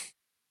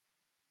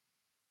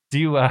 Do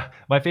you?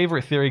 My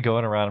favorite theory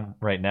going around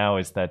right now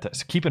is that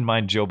so keep in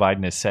mind Joe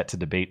Biden is set to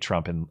debate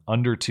Trump in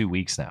under 2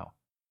 weeks now,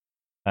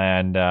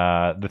 and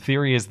the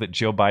theory is that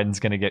Joe Biden's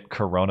going to get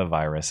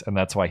coronavirus, and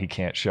that's why he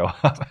can't show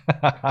up.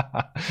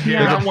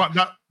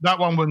 that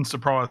one wouldn't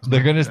surprise me.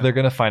 They're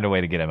gonna find a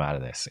way to get him out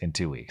of this in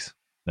 2 weeks,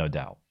 no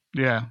doubt.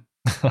 Yeah.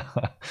 All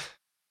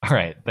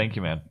right, thank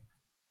you, man.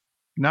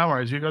 No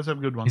worries. You guys have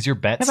a good one. Is your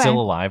bet still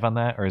alive on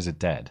that, or is it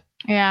dead?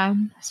 Yeah,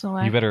 still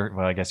alive. You better.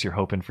 Well, I guess you're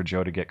hoping for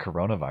Joe to get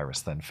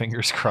coronavirus then.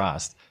 Fingers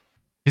crossed.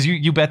 Because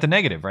you bet the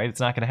negative, right? It's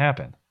not going to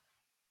happen.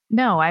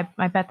 No, I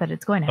bet that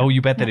it's going to happen. Oh,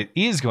 you bet that it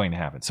is going to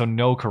happen. So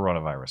no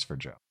coronavirus for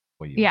Joe.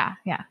 Yeah.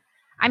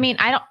 I mean,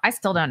 I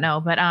still don't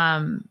know, but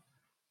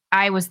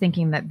I was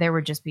thinking that there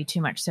would just be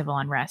too much civil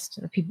unrest.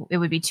 It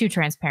would be too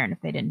transparent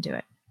if they didn't do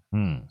it.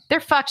 They're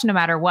fucked no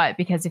matter what,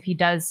 because if he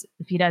does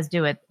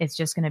do it, it's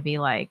just going to be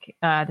like,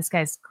 this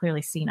guy's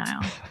clearly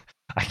senile.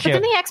 But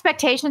then the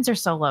expectations are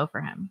so low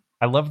for him.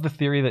 I love the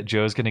theory that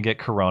Joe's going to get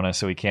corona,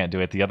 so he can't do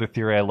it. The other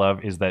theory I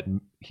love is that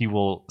he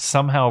will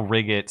somehow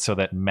rig it so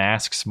that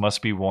masks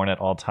must be worn at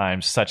all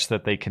times, such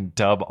that they can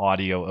dub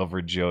audio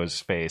over Joe's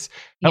face.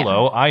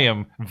 Hello, I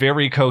am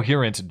very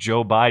coherent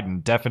Joe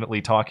Biden,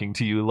 definitely talking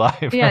to you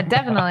live. Yeah,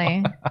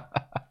 definitely.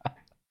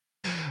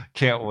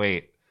 Can't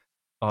wait.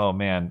 Oh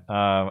man.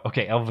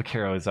 Okay, El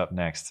Vaquero is up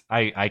next.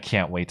 I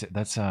can't wait.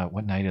 That's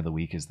what night of the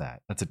week is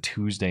that? That's a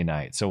Tuesday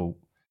night. So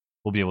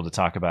we'll be able to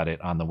talk about it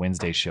on the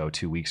Wednesday show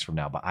 2 weeks from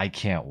now. But I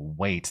can't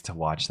wait to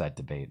watch that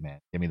debate, man.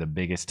 Give me the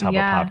biggest tub of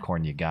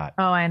popcorn you got.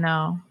 Oh, I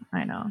know.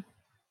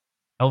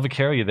 El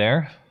Vaquero, you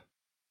there?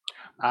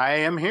 I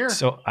am here.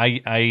 So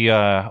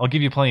I'll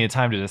give you plenty of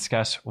time to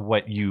discuss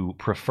what you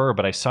prefer.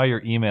 But I saw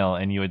your email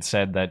and you had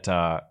said that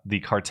the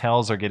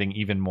cartels are getting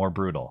even more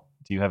brutal.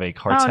 Do you have a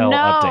cartel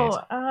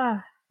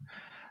update?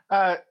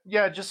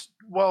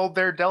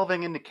 They're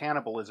delving into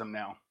cannibalism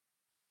now.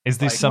 Is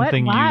this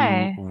something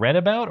you read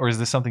about, or is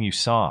this something you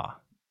saw?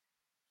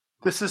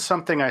 This is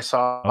something I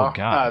saw. Oh,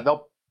 God.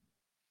 They'll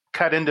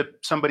cut into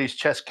somebody's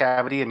chest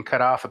cavity and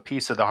cut off a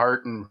piece of the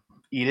heart and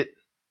eat it.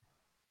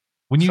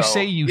 When you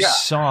say you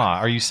saw,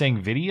 are you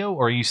saying video,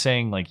 or are you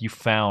saying like you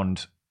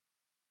found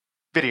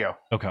video?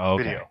 Okay.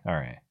 Video. All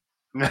right.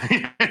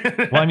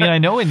 Well, I mean, I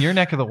know in your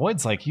neck of the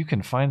woods, like you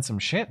can find some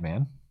shit,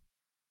 man.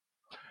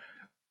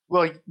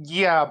 Well,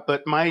 yeah,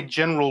 but my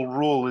general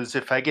rule is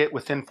if I get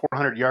within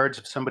 400 yards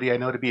of somebody I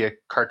know to be a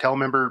cartel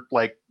member,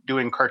 like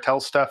doing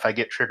cartel stuff, I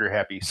get trigger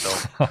happy. So,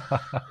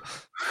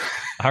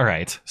 all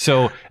right.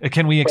 So,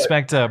 can we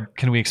expect a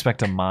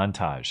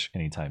montage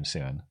anytime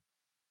soon?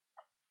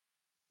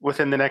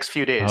 Within the next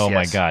few days. Oh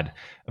my God.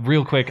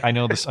 Real quick, I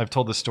know this, I've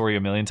told this story a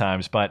million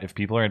times, but if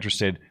people are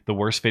interested, the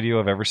worst video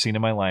I've ever seen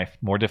in my life,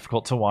 more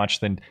difficult to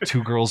watch than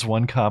 2 Girls,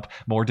 1 Cup,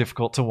 more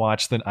difficult to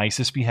watch than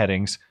ISIS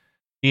beheadings,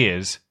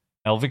 is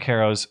El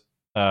Vaquero's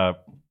cartel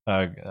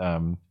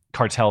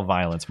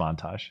violence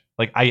montage.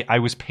 Like I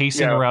was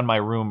pacing around my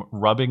room,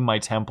 rubbing my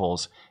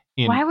temples.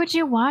 Why would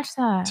you watch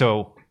that?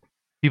 So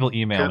people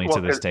email me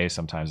to this day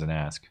sometimes and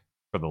ask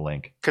for the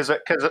link. Because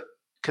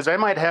I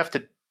might have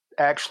to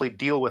actually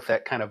deal with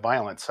that kind of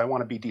violence. I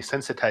want to be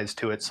desensitized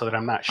to it so that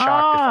I'm not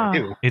shocked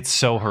if I do. It's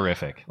so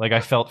horrific. Like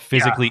I felt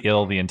physically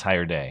ill the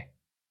entire day.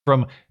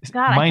 God,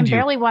 I can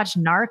barely watch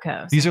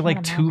Narcos. These are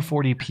like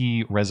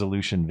 240p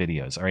resolution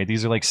videos. All right.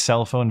 These are like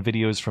cell phone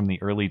videos from the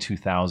early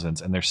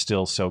 2000s, and they're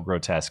still so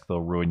grotesque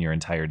they'll ruin your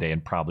entire day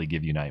and probably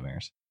give you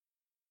nightmares.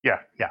 Yeah.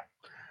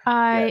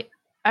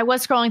 I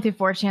was scrolling through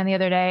 4chan the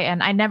other day,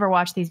 and I never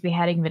watched these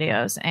beheading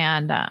videos.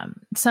 And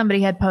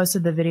somebody had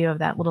posted the video of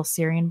that little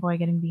Syrian boy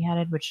getting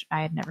beheaded, which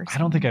I had never seen. I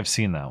don't think I've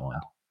seen that one.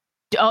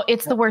 Oh,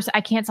 it's the worst.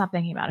 I can't stop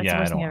thinking about it. It's the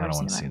worst thing I've ever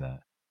seen. I don't want to see that.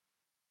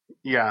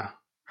 Yeah.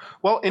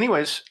 Well,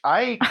 anyways,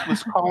 I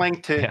was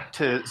calling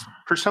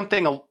for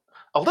something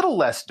a little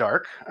less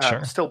dark.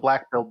 Sure. Still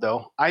black-pilled,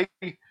 though. I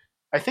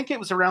think it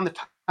was around the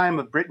time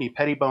of Brittany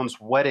Pettibone's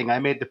wedding, I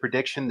made the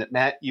prediction that,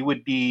 Matt, you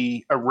would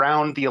be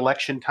around the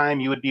election time,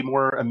 you would be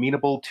more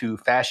amenable to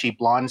fashy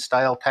blonde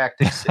style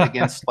tactics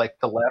against like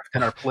the left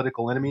and our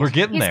political enemies. We're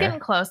getting there. He's getting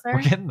closer.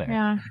 We're getting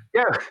there.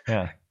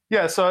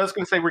 Yeah. So I was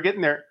going to say we're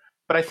getting there,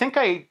 but I think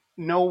I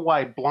know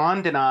why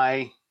Blonde and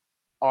I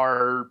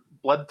are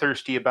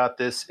bloodthirsty about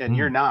this, and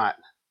you're not.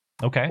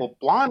 Okay. Well,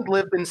 Blonde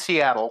lived in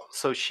Seattle,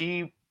 so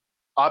she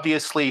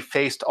obviously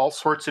faced all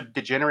sorts of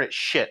degenerate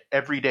shit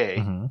every day.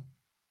 Mm-hmm.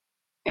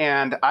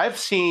 And I've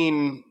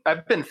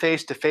been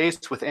face to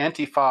face with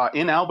Antifa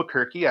in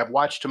Albuquerque. I've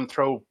watched them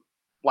throw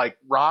like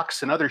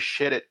rocks and other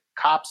shit at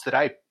cops that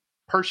I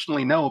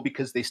personally know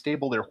because they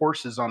stable their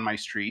horses on my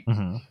street.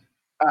 Mm-hmm.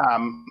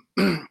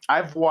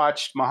 I've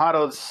watched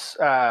Mojado's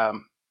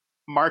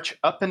march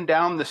up and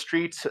down the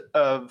streets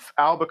of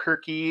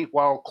Albuquerque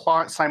while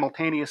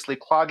simultaneously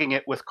clogging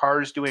it with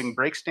cars doing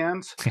brake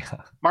stands,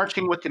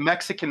 marching with the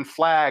Mexican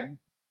flag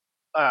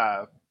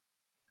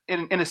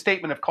in a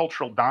statement of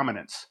cultural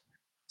dominance.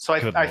 So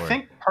I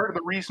think part of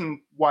the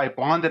reason why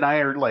Blonde and I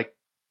are like,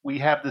 we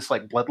have this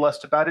like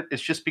bloodlust about it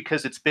is just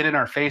because it's been in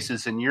our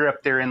faces, and you're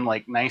up there in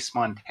like nice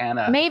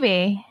Montana.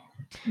 Maybe.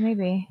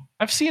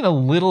 I've seen a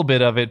little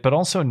bit of it, but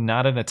also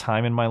not in a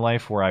time in my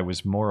life where I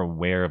was more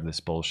aware of this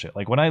bullshit.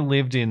 Like when I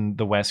lived in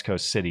the West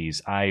Coast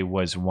cities, I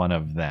was one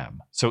of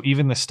them. So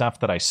even the stuff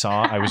that I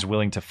saw, I was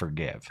willing to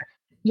forgive.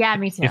 Yeah,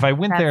 me too. If I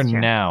went there true.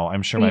 now,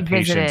 I'm sure my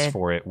patience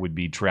for it would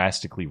be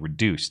drastically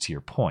reduced, to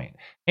your point.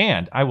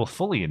 And I will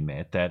fully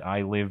admit that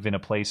I live in a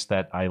place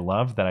that I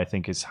love, that I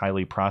think is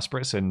highly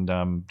prosperous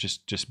and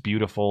just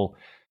beautiful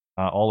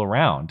all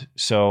around.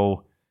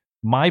 So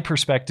my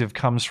perspective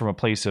comes from a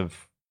place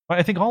of,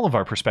 I think all of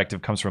our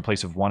perspective comes from a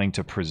place of wanting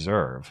to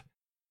preserve.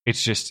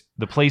 It's just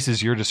the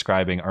places you're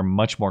describing are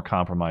much more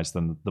compromised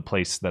than the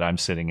place that I'm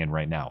sitting in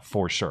right now,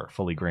 for sure,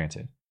 fully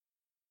granted.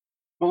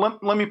 Well,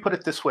 let me put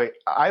it this way.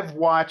 I've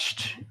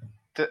watched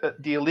the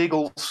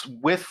illegals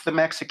with the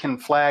Mexican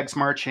flags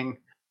marching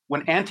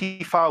when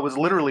Antifa was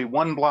literally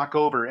one block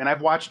over, and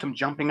I've watched them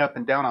jumping up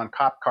and down on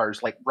cop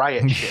cars like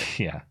riot shit.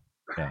 Yeah.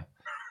 Right?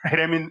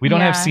 I mean, we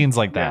don't have scenes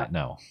like that.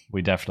 No,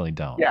 we definitely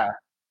don't. Yeah.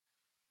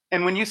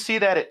 And when you see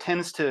that, it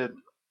tends to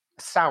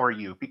sour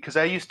you, because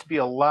I used to be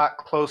a lot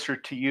closer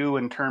to you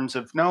in terms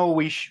of, no,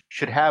 we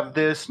should have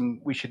this and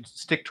we should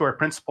stick to our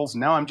principles.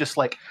 Now I'm just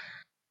like,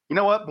 you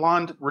know what,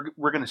 Blonde,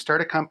 we're going to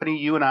start a company,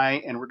 you and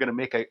I, and we're going to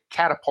make a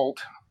catapult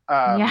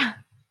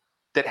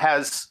that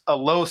has a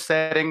low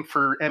setting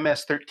for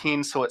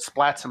MS-13 so it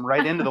splats them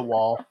right into the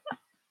wall.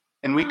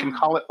 And we can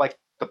call it like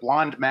the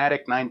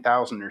Blonde-Matic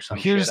 9000 or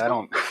something.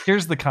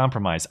 Here's the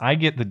compromise. I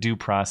get the due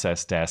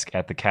process desk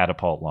at the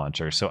catapult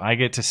launcher, so I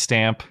get to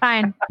stamp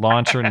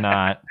launch or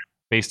not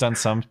based on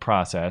some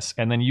process,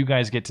 and then you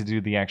guys get to do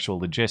the actual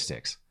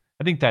logistics.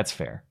 I think that's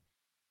fair.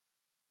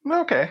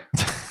 Okay.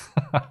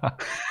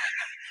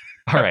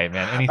 All right,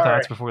 man. Any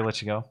thoughts before we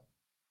let you go?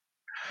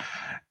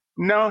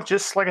 No,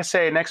 just like I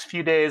say, next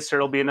few days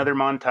there'll be another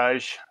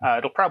montage.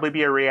 It'll probably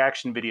be a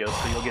reaction video,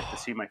 so you'll get to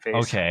see my face.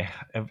 Okay.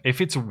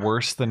 If it's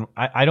worse than...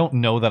 I don't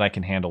know that I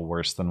can handle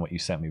worse than what you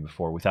sent me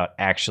before without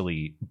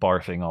actually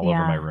barfing all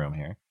over my room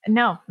here.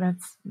 No.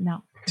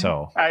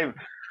 So...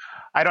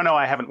 I don't know.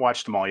 I haven't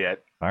watched them all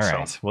yet. All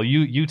right. So. Well,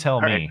 you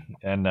tell me,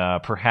 and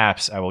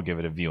perhaps I will give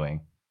it a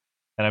viewing.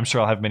 And I'm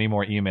sure I'll have many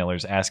more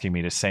emailers asking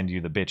me to send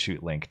you the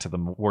BitChute link to the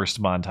worst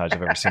montage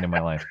I've ever seen in my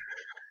life.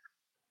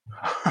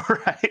 All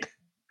right.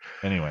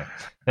 Anyway,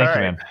 thank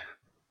you, man.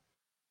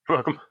 You're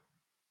welcome.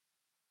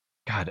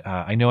 God,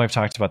 I know I've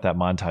talked about that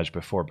montage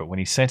before, but when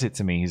he sent it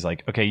to me, he's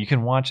like, okay, you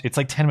can watch. It's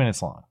like 10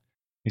 minutes long.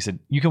 He said,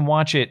 you can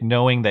watch it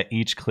knowing that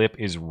each clip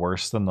is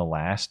worse than the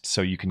last.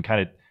 So you can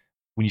kind of,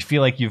 when you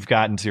feel like you've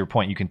gotten to your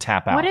point, you can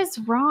tap out. What is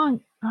wrong?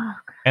 Oh,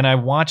 and I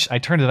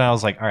turned it on. I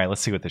was like, all right,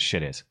 let's see what this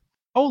shit is.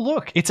 Oh,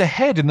 look, it's a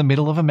head in the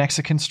middle of a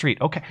Mexican street.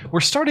 Okay, we're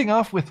starting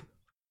off with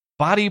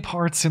body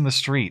parts in the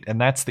street,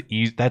 and that's the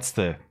ease in.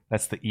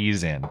 That's the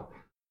ease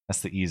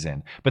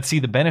in. But see,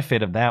 the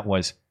benefit of that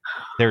was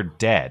they're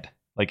dead.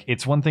 Like,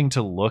 it's one thing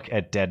to look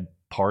at dead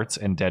parts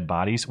and dead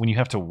bodies when you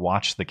have to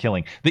watch the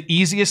killing. The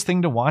easiest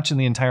thing to watch in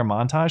the entire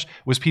montage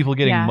was people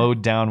getting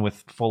mowed down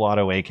with full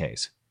auto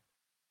AKs.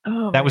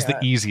 Oh, that was the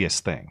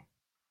easiest thing.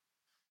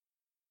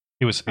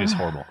 It was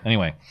horrible.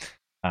 Anyway,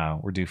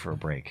 we're due for a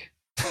break.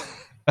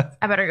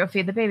 I better go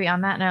feed the baby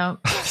on that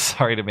note.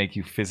 Sorry to make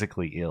you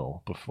physically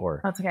ill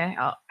before. That's okay.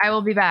 I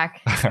will be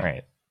back. All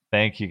right.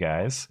 Thank you,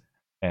 guys.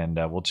 And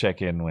we'll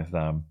check in with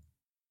our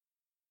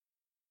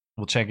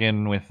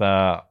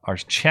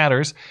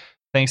chatters.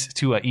 Thanks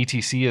to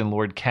ETC and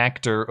Lord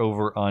Cactor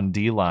over on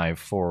DLive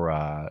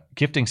for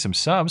gifting some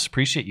subs.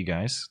 Appreciate you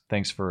guys.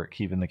 Thanks for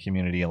keeping the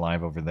community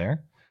alive over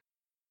there.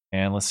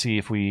 And let's see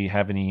if we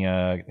have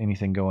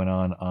anything going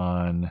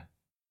on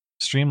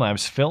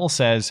Streamlabs. Phil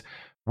says,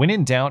 when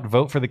in doubt,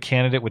 vote for the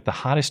candidate with the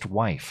hottest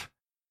wife.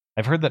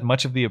 I've heard that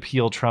much of the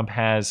appeal Trump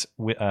has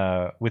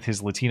with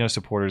his Latino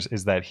supporters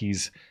is that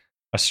he's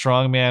a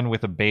strong man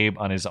with a babe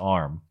on his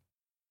arm.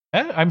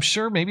 I'm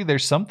sure maybe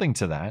there's something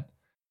to that.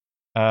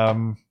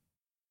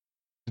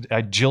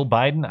 Jill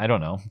Biden, I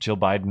don't know. Jill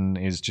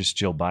Biden is just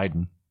Jill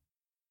Biden.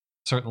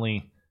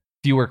 Certainly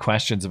fewer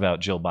questions about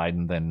Jill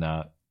Biden than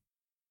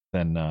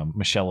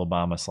Michelle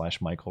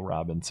Obama / Michael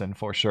Robinson,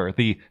 for sure.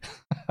 The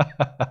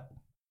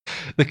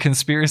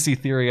conspiracy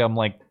theory I'm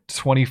like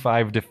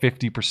 25 to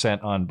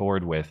 50% on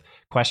board with.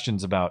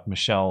 Questions about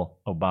Michelle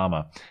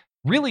Obama.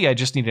 Really, I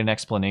just need an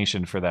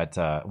explanation for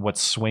that.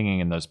 What's swinging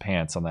in those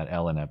pants on that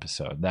Ellen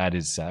episode? That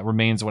is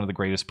remains one of the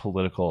greatest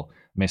political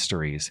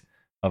mysteries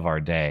of our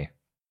day.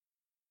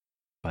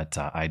 But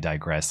I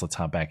digress. Let's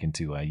hop back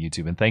into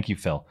YouTube. And thank you,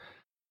 Phil.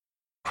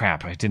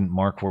 Crap, I didn't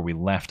mark where we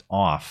left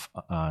off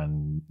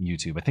on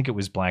YouTube. I think it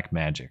was Black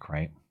Magic,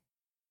 right?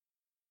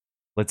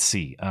 Let's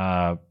see.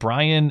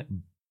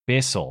 Brian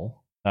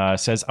Bissell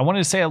says, I wanted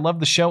to say I love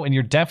the show, and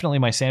you're definitely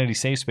my sanity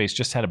safe space.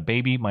 Just had a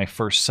baby, my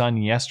first son,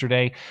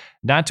 yesterday.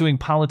 Not doing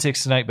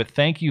politics tonight, but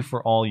thank you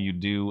for all you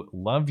do.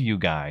 Love you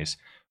guys.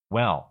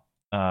 Well,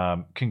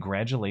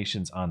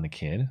 congratulations on the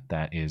kid.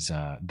 That is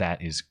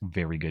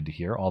very good to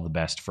hear. All the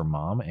best for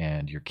mom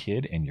and your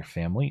kid and your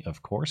family,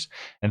 of course.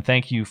 And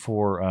thank you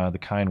for the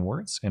kind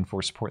words and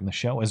for supporting the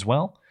show as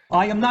well.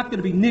 I am not going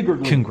to be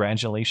niggardly.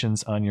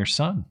 Congratulations on your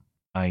son.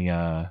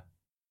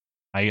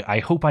 I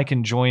hope I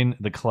can join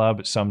the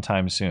club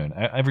sometime soon.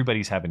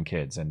 Everybody's having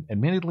kids, and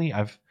admittedly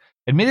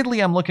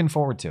I'm looking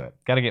forward to it.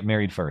 Got to get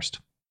married first.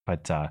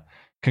 But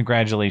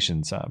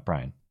congratulations,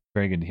 Brian.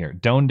 Very good to hear.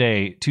 Donde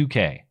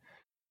 2K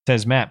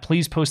says, Matt,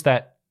 please post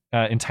that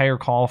entire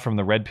call from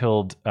the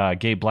red-pilled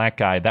gay black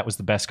guy. That was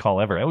the best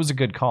call ever. That was a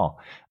good call.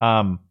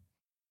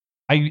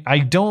 I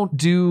don't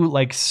do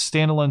like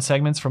standalone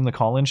segments from the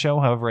call-in show.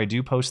 However, I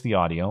do post the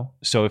audio.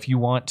 So if you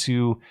want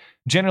to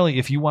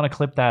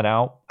clip that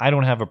out, I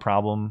don't have a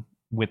problem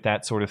with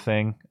that sort of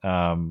thing.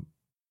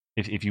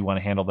 If you want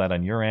to handle that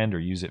on your end or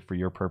use it for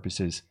your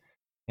purposes,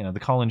 the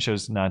call-in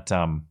show's not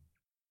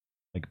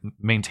like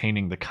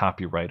maintaining the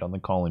copyright on the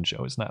call-in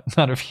show is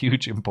not of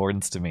huge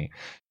importance to me.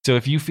 So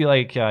if you feel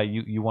like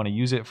you want to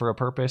use it for a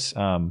purpose,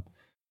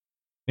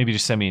 maybe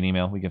just send me an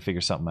email. We can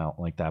figure something out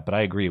like that. But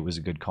I agree, it was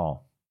a good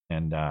call.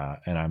 And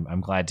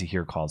I'm glad to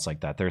hear calls like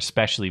that. They're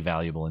especially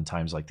valuable in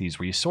times like these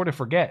where you sort of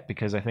forget,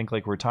 because I think,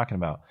 like we're talking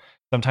about,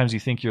 sometimes you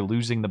think you're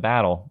losing the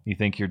battle. You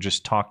think you're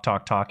just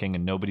talking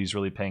and nobody's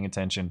really paying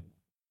attention.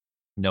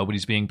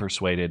 Nobody's being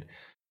persuaded.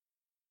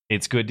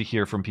 It's good to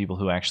hear from people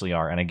who actually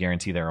are, and I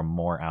guarantee there are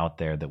more out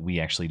there that we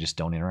actually just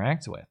don't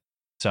interact with.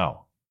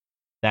 So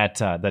that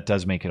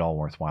does make it all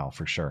worthwhile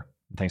for sure.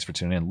 Thanks for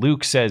tuning in.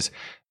 Luke says,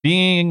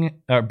 been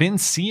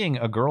seeing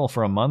a girl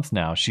for a month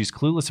now. She's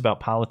clueless about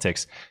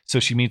politics,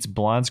 so she meets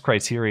Blonde's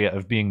criteria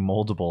of being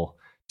moldable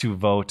to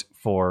vote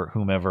for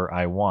whomever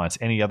I want.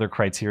 Any other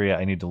criteria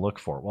I need to look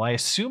for? Well, I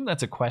assume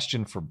that's a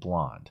question for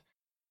Blonde.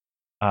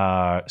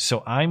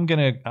 So I'm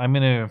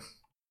gonna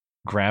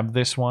grab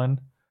this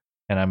one,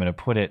 and I'm gonna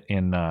put it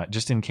in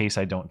just in case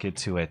I don't get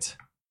to it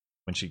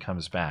when she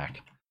comes back.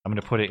 I'm going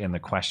to put it in the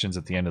questions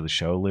at the end of the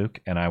show, Luke,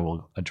 and I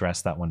will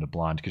address that one to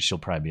Blonde because she'll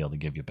probably be able to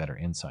give you better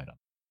insight on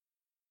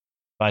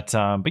it.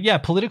 But yeah,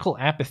 political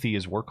apathy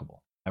is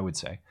workable, I would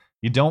say.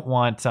 You don't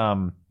want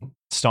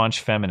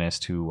staunch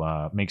feminist who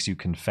makes you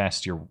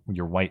confess your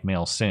white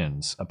male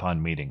sins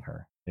upon meeting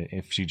her.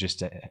 If she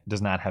just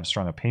does not have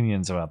strong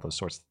opinions about those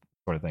sort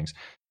of things,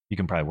 you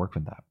can probably work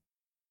with that.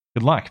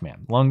 Good luck,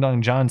 man. Long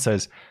Dong John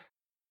says,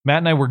 Matt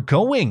and I were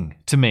going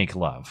to make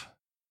love,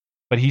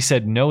 but he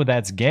said, no,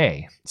 that's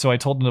gay. So I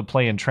told him to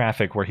play in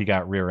traffic where he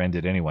got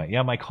rear-ended anyway.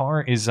 Yeah, my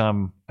car is,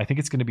 I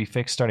think it's going to be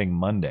fixed starting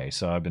Monday.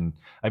 So I've been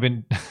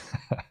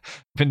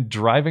been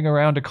driving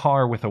around a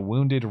car with a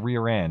wounded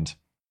rear end.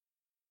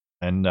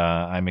 And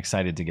I'm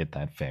excited to get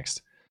that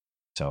fixed.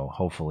 So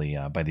hopefully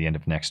by the end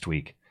of next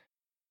week.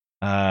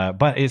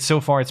 But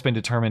so far it's been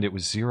determined it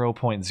was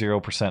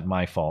 0.0%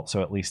 my fault.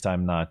 So at least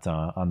I'm not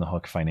on the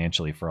hook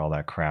financially for all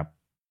that crap.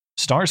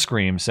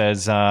 Starscream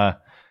says,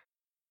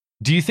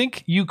 do you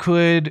think you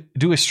could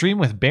do a stream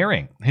with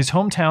Bering? His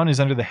hometown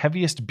is under the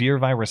heaviest beer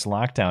virus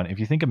lockdown. If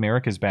you think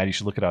America's bad, you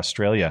should look at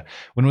Australia.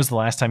 When was the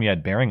last time you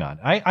had Bering on?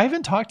 I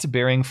haven't talked to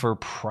Bering for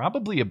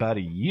probably about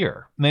a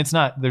year. I mean,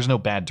 there's no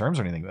bad terms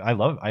or anything.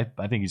 I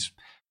think he's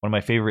one of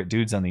my favorite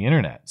dudes on the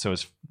internet. So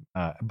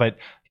but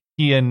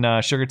he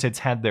and Sugar Tits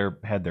had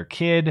their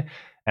kid,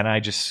 and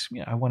I just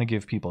I want to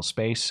give people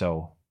space,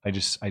 so I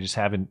just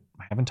haven't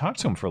talked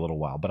to him for a little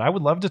while. But I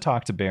would love to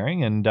talk to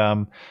Bering,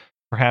 and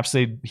perhaps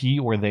he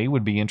or they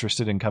would be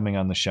interested in coming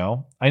on the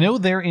show. I know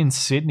they're in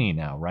Sydney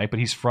now, right? But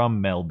he's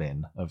from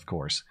Melbourne, of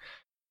course.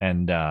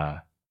 And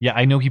yeah,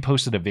 I know he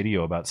posted a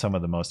video about some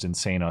of the most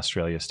insane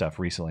Australia stuff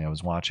recently. I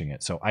was watching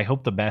it. So I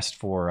hope the best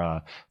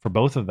for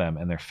both of them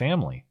and their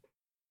family.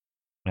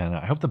 And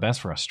I hope the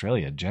best for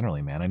Australia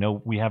generally, man. I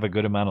know we have a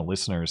good amount of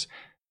listeners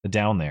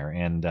down there,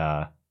 and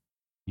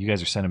you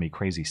guys are sending me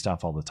crazy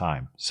stuff all the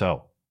time.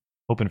 So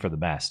hoping for the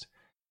best.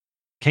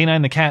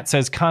 K9 the Cat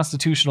says,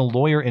 constitutional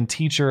lawyer and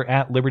teacher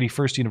at Liberty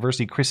First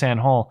University, Chris Ann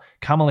Hall.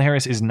 Kamala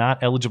Harris is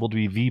not eligible to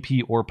be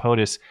VP or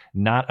POTUS,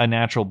 not a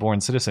natural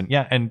born citizen.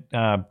 Yeah, and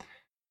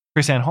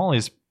Chris Ann Hall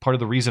is part of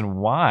the reason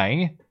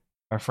why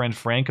Our friend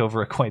Frank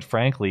over at Quite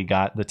Frankly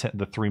got the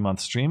 3-month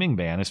streaming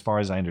ban, as far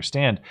as I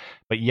understand.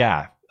 But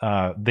yeah,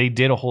 they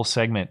did a whole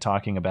segment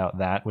talking about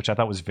that, which I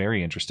thought was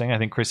very interesting. I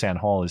think KrisAnne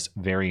Hall is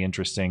very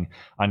interesting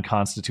on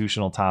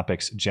constitutional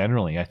topics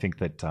generally. I think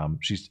that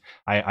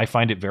I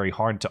find it very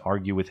hard to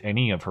argue with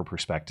any of her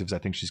perspectives. I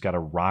think she's got a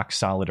rock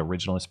solid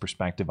originalist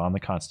perspective on the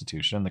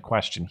Constitution. And the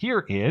question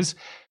here is,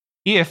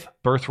 if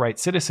birthright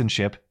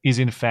citizenship is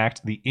in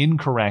fact the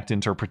incorrect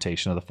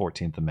interpretation of the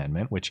 14th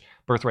Amendment, which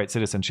birthright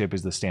citizenship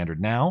is the standard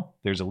now,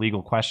 there's a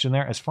legal question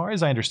there. As far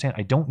as I understand,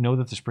 I don't know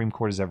that the Supreme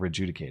Court has ever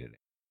adjudicated it.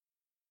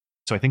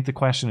 So I think the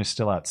question is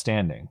still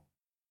outstanding.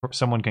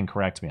 Someone can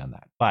correct me on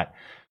that. But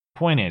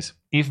point is,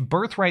 if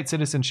birthright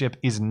citizenship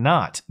is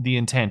not the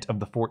intent of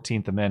the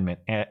 14th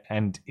Amendment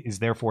and is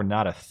therefore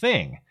not a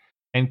thing,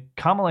 and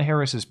Kamala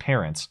Harris's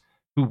parents,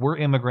 who were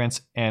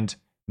immigrants and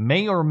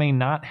may or may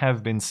not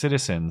have been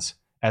citizens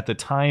at the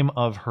time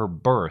of her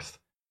birth,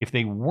 if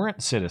they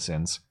weren't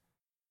citizens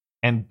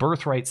and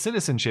birthright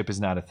citizenship is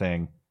not a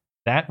thing,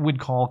 that would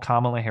call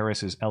Kamala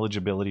Harris's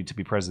eligibility to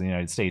be president of the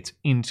United States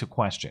into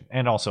question,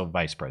 and also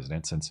vice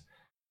president, since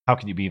how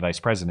can you be vice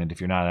president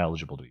if you're not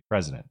eligible to be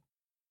president?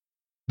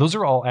 Those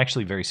are all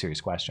actually very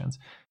serious questions.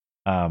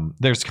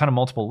 There's kind of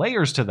multiple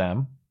layers to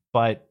them,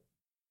 but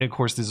of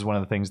course, this is one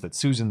of the things that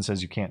Susan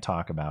says you can't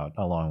talk about,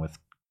 along with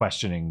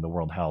questioning the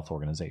World Health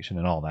Organization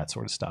and all that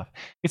sort of stuff.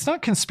 It's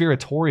not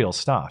conspiratorial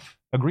stuff,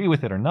 agree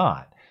with it or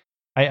not.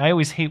 I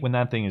always hate when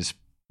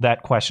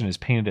that question is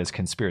painted as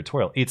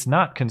conspiratorial. It's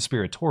not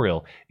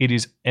conspiratorial. It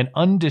is an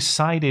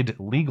undecided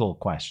legal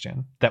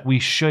question that we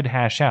should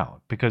hash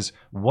out, because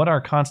what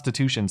our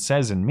Constitution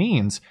says and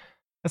means,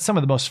 that's some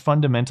of the most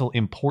fundamental,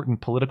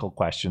 important political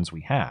questions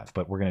we have,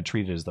 but we're going to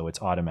treat it as though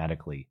it's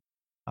automatically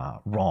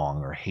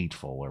wrong or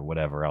hateful or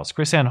whatever else.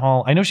 KrisAnne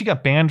Hall, I know she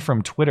got banned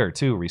from Twitter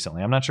too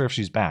recently. I'm not sure if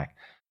she's back,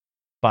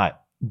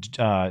 but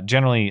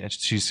generally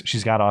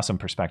she's got awesome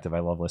perspective. I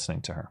love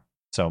listening to her.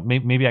 So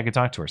maybe I could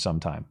talk to her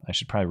sometime. I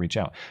should probably reach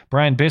out.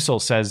 Brian Bissell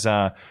says,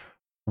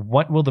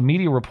 what will the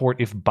media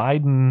report on if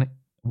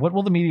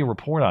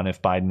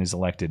Biden is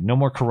elected? No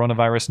more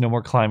coronavirus, no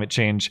more climate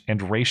change,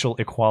 and racial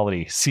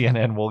equality.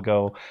 CNN will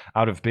go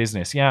out of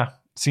business. Yeah,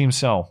 seems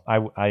so.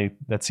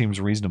 That seems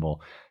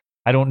reasonable.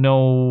 I don't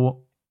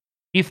know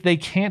if they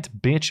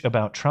can't bitch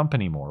about Trump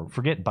anymore.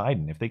 Forget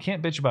Biden. If they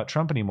can't bitch about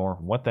Trump anymore,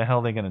 what the hell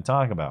are they going to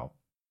talk about?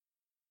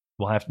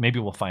 Maybe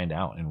we'll find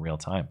out in real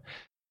time.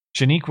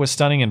 Shanique was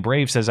stunning and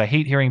brave says, I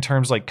hate hearing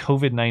terms like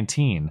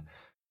COVID-19,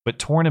 but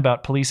torn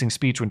about policing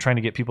speech when trying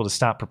to get people to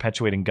stop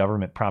perpetuating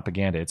government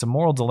propaganda. It's a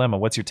moral dilemma.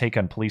 What's your take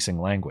on policing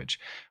language?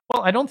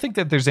 Well, I don't think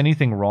that there's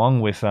anything wrong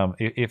with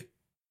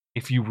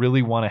if you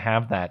really want to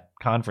have that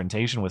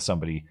confrontation with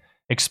somebody,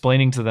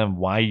 explaining to them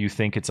why you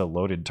think it's a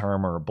loaded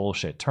term or a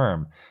bullshit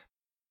term.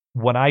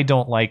 What I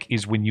don't like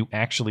is when you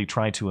actually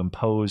try to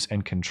impose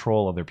and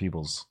control other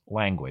people's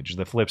language.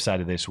 The flip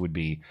side of this would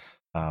be,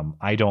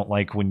 I don't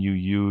like when you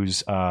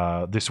use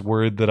this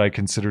word that I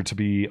consider to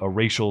be a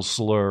racial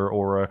slur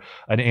or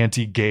an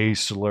anti-gay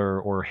slur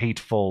or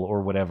hateful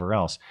or whatever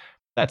else.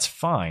 That's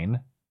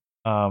fine.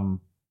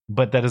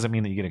 But that doesn't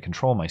mean that you get to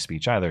control my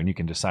speech either. And you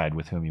can decide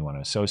with whom you want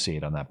to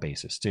associate on that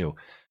basis too.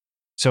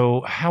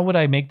 So how would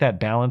I make that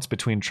balance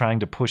between trying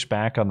to push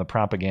back on the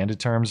propaganda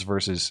terms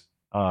versus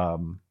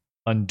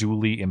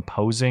unduly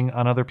imposing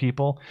on other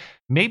people?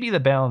 Maybe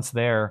the balance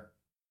there,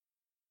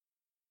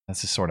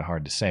 this is sort of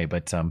hard to say,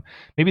 but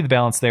maybe the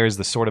balance there is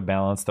the sort of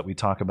balance that we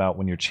talk about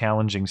when you're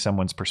challenging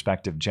someone's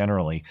perspective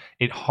generally.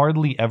 It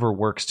hardly ever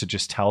works to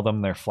just tell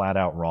them they're flat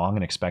out wrong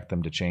and expect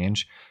them to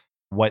change.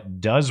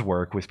 What does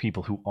work with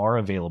people who are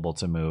available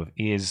to move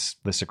is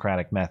the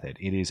Socratic method.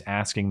 It is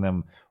asking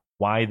them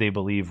why they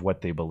believe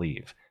what they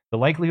believe. The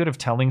likelihood of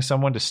telling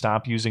someone to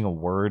stop using a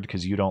word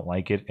because you don't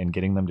like it and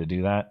getting them to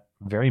do that,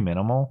 very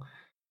minimal.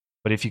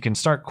 But if you can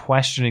start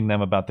questioning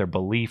them about their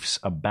beliefs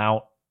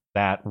about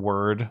that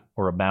word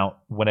or about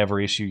whatever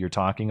issue you're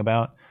talking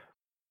about,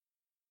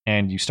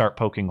 and you start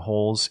poking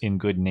holes in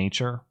good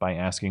nature by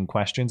asking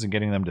questions and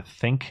getting them to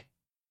think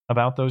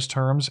about those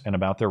terms and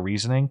about their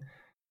reasoning,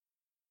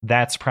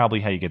 that's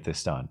probably how you get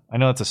this done. I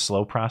know it's a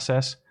slow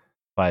process,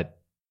 but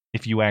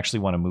if you actually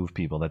want to move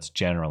people, that's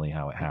generally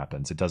how it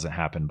happens. It doesn't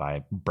happen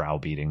by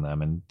browbeating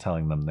them and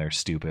telling them they're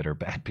stupid or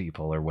bad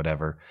people or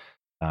whatever.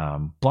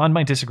 Blonde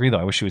might disagree, though.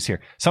 I wish she was here.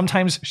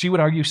 Sometimes she would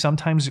argue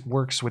sometimes it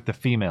works with the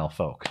female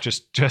folk.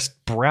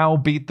 Just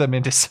browbeat them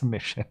into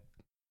submission.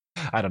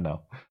 I don't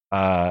know.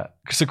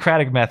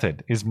 Socratic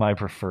method is my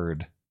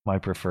preferred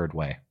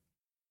way.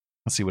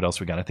 Let's see what else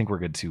we got. I think we're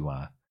good to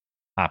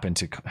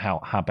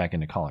hop back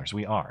into callers.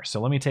 We are.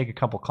 So let me take a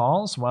couple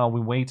calls while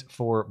we wait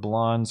for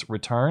Blonde's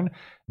return.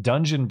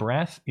 Dungeon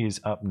Breath is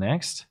up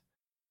next.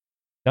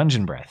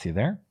 Dungeon Breath, you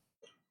there?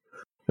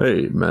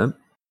 Hey, Matt.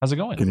 How's it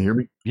going? Can you hear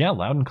me? Yeah,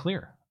 loud and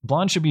clear.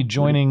 Blonde should be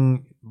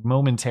joining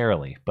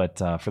momentarily, but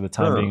for the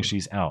time being,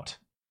 she's out.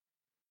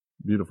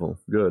 Beautiful.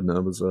 Good. I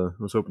was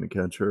hoping to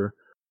catch her.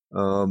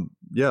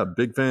 Yeah,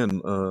 big fan.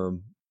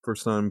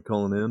 First time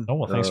calling in. Oh,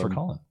 well, thanks for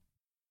calling.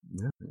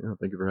 Yeah,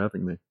 thank you for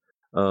having me.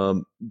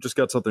 Just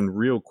got something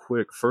real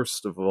quick.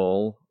 First of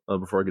all,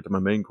 before I get to my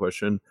main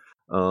question.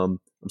 I'm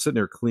sitting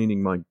there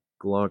cleaning my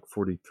Glock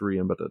 43.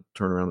 I'm about to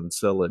turn around and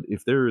sell it.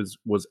 If there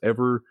was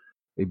ever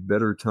a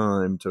better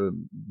time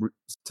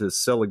to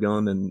sell a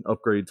gun and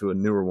upgrade to a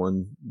newer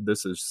one,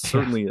 this is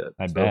certainly it.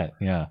 I bet.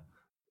 Yeah.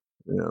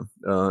 Yeah.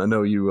 I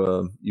know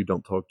you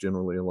don't talk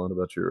generally a lot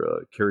about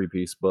your carry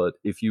piece, but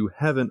if you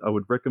haven't, I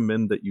would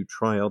recommend that you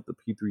try out the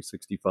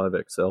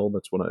P365 XL.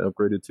 That's what I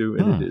upgraded to,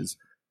 and it is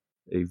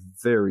a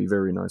very,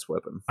 very nice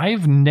weapon.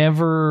 I've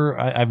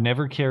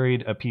never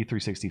carried a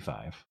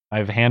P365.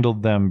 I've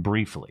handled them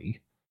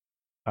briefly.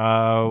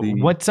 I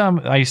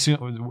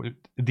assume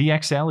the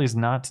XL is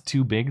not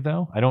too big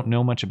though. I don't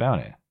know much about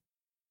it.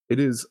 It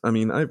is. I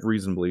mean, I have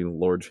reasonably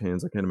large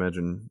hands. I can't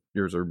imagine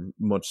yours are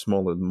much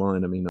smaller than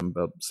mine. I mean, I'm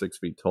about 6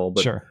 feet tall,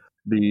 but sure.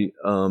 The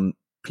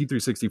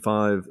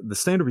P365, the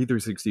standard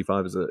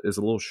P365 is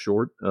a little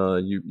short.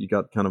 You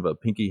got kind of a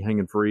pinky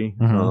hanging free,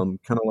 kind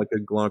of like a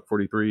Glock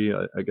 43.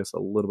 I guess a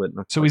little bit.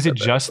 So is it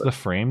just the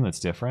frame that's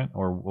different,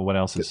 or what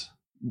else is?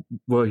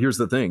 Well, here's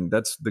the thing.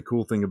 That's the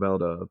cool thing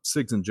about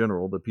SIGs in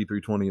general. The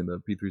P320 and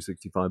the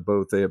P365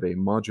 both, they have a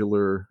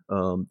modular,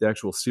 the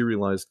actual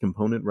serialized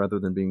component rather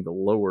than being the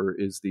lower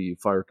is the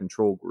fire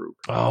control group.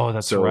 Oh,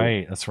 that's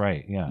right. That's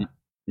right. Yeah.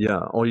 Yeah.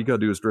 All you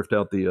got to do is drift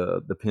out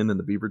the pin and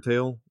the beaver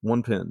tail,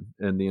 one pin,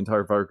 and the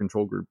entire fire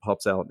control group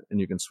pops out, and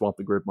you can swap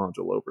the grip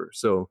module over.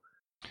 So.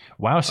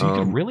 Wow, so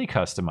you could really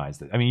customize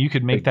it. I mean, you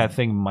could make that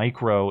thing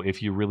micro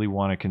if you really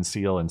want to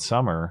conceal in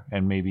summer,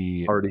 and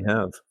maybe already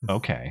have.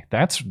 Okay,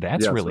 that's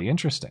really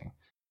interesting.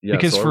 Yeah,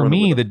 because for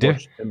me,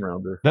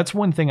 that's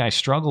one thing I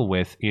struggle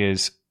with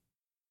is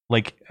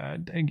like,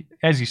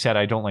 as you said,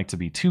 I don't like to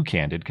be too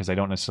candid because I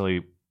don't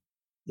necessarily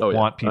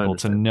want people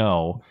to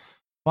know.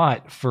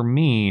 But for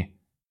me,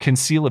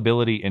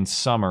 concealability in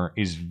summer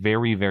is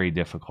very, very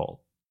difficult,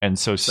 and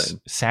so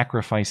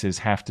sacrifices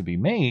have to be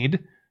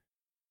made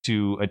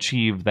to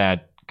achieve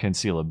that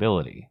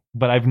concealability.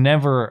 But I've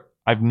never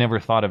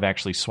thought of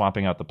actually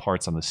swapping out the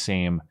parts on the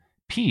same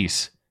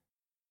piece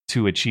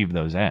to achieve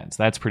those ends.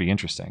 That's pretty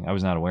interesting. I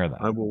was not aware of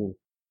that.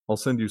 I'll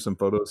send you some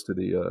photos to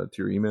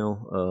your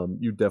email.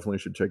 You definitely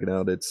should check it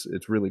out. It's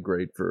really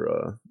great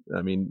for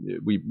I mean,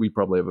 we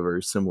probably have a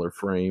very similar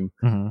frame.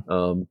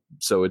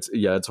 So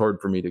it's hard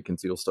for me to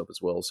conceal stuff as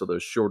well. So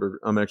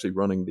I'm actually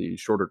running the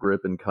shorter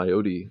grip and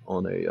Coyote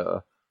on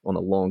a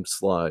long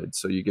slide.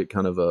 So you get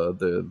kind of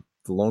the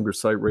longer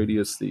sight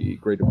radius, the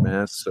greater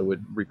mass, so it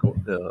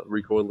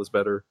recoil is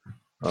better.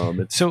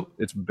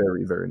 It's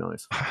very, very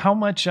nice. How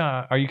much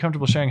are you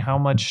comfortable sharing? How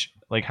much,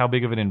 like how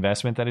big of an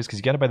investment that is? Because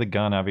you got to buy the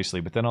gun,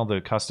 obviously, but then all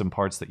the custom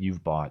parts that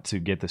you've bought to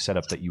get the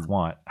setup that you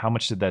want. How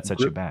much did that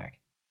set you back?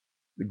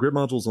 The grip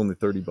module's only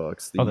 $30.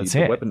 That's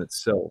the it. Weapon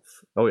itself.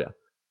 Oh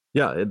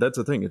yeah. That's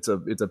the thing. It's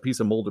a piece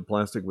of molded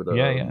plastic with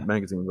a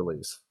magazine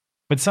release.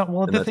 But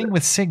the thing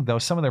with SIG though,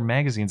 some of their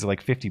magazines are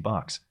like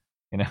 $50.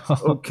 You know?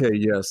 Okay,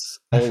 yes.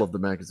 All of the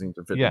magazines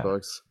are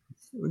 $50.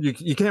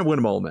 You can't win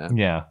them all, man.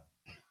 Yeah.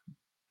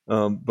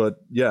 But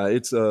yeah,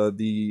 it's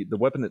the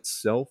weapon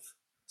itself.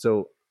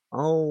 So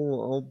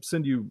I'll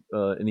send you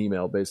an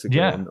email basically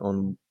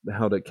on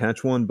how to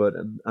catch one. But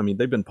I mean,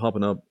 they've been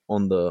popping up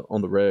on the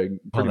reg.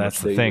 Well,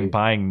 that's the thing.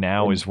 Buying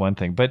now is one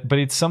thing, but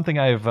it's something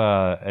I've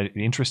an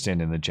interest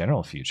in the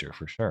general future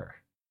for sure.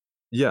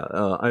 Yeah,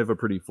 I have a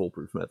pretty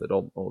foolproof method.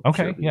 I'll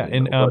okay, yeah,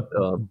 and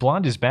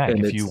Blonde is back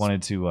if you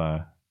wanted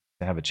to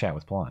have a chat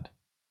with Blonde.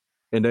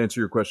 And to answer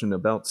your question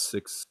about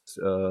SIGs,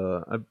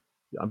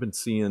 I've been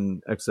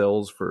seeing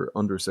XLs for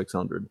under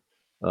 600,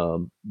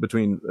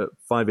 between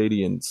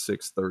 580 and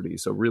 630.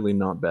 So really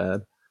not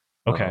bad.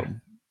 Okay.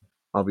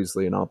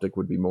 Obviously, an optic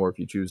would be more if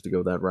you choose to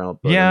go that route.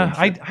 But yeah,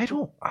 I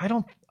don't.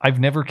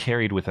 I've never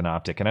carried with an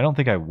optic, and I don't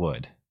think I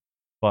would.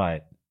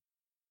 But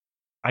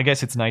I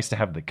guess it's nice to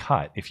have the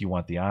cut if you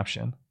want the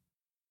option.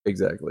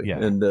 Exactly. Yeah.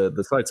 And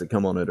the sights that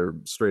come on it are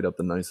straight up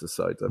the nicest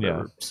sights I've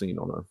ever seen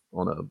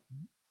on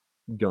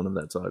a gun of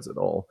that size at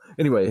all.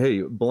 Anyway,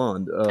 hey,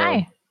 Blonde.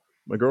 Hi.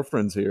 My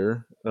girlfriend's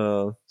here.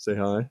 Say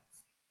hi.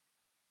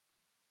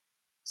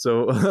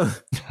 So a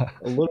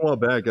little while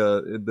back,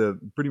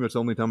 pretty much the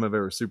only time I've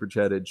ever super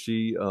chatted,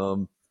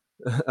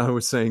 I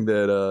was saying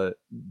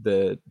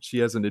that she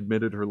hasn't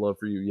admitted her love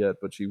for you yet,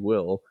 but she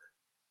will.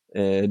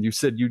 And you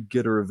said you'd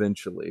get her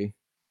eventually.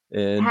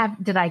 And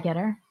did I get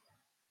her?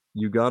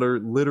 You got her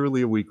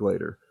literally a week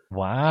later.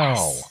 Wow.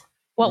 Yes.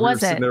 What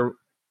was it?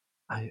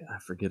 I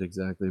forget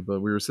exactly, but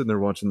we were sitting there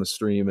watching the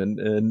stream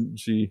and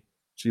she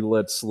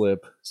let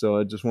slip. So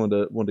I just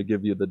wanted to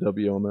give you the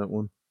W on that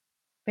one.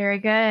 Very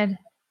good.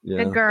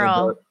 Yeah. Good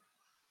girl. And,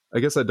 I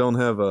guess I don't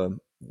have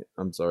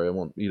I'm sorry, I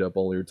won't eat up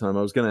all your time.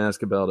 I was going to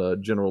ask about a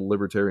general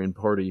Libertarian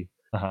Party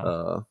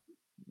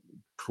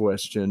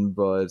question,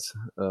 but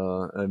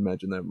I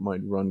imagine that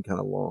might run kind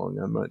of long.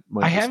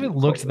 I haven't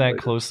looked that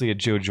closely at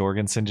Jo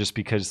Jorgensen just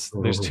because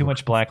there's too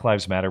much Black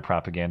Lives Matter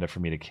propaganda for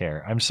me to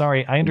care. I'm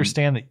sorry. I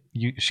understand that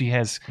she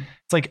has.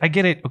 It's like I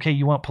get it. Okay,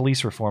 you want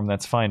police reform,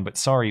 that's fine. But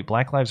sorry,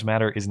 Black Lives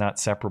Matter is not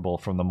separable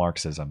from the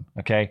Marxism.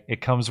 Okay,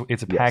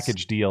 it's a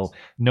package deal.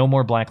 No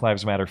more Black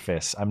Lives Matter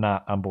fists. I'm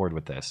not on board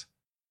with this.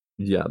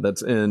 Yeah,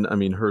 and I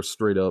mean her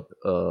straight up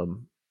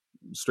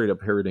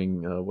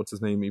parroting what's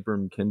his name,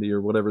 Ibram Kendi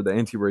or whatever, the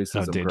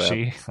anti-racism. Oh, did crap.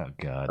 she? Oh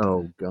god.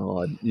 Oh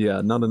god.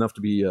 Yeah, not enough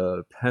to be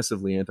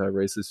passively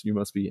anti-racist. You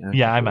must be actively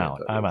Yeah, I'm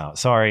out. anti-racist. I'm out.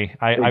 Sorry.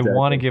 I Exactly.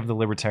 want to give the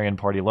Libertarian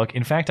Party a look.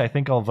 In fact, I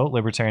think I'll vote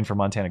Libertarian for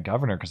Montana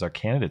governor because our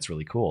candidate's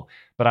really cool.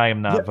 But I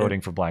am not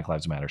voting for Black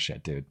Lives Matter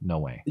shit, dude. No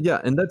way. Yeah,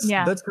 and that's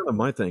kind of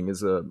my thing.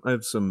 Is I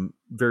have some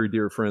very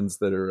dear friends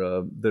that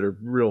are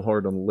real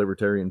hard on the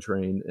libertarian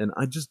train, and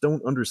I just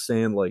don't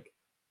understand. Like,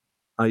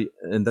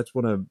 and that's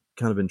what I've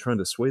kind of been trying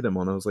to sway them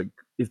on. I was like,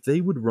 if they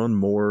would run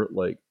more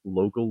like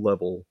local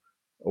level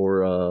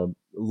or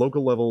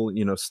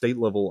state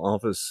level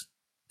office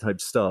type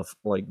stuff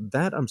like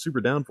that, I'm super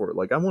down for it.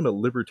 Like, I want a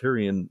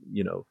libertarian,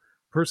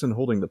 person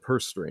holding the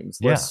purse strings.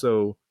 Less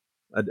so,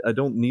 I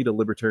don't need a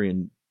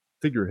libertarian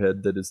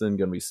figurehead that is then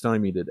going to be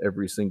stymied at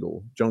every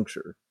single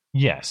juncture.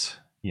 Yes.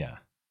 Yeah.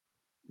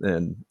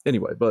 And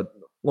anyway, but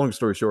long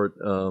story short,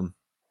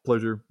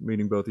 pleasure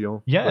meeting both of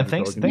y'all. Yeah, Pleasure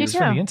thanks for the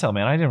intel,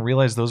 man. I didn't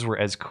realize those were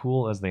as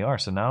cool as they are.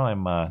 So now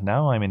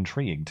I'm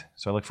intrigued.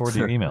 So I look forward to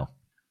your email.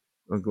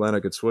 I'm glad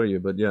I could sway you,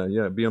 but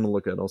yeah, be on the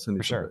lookout. I'll send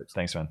you some pics.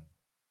 Thanks, man.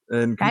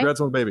 And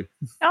congrats on the baby.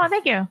 Oh,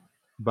 thank you.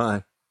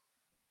 Bye.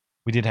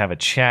 We did have a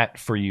chat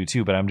for you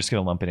too, but I'm just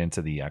going to lump it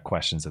into the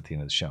questions at the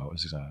end of the show. It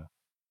was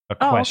a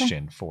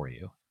question for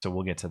you. So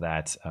we'll get to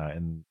that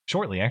and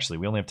shortly. Actually,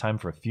 we only have time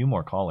for a few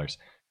more callers.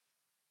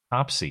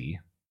 Topsy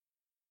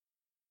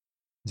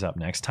is up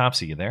next.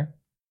 Topsy, you there?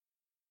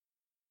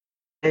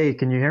 Hey,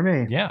 can you hear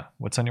me? Yeah.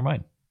 What's on your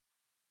mind?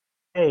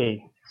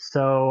 Hey,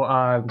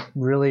 so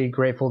really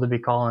grateful to be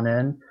calling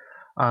in.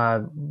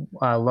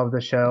 I love the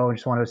show. I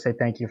just wanted to say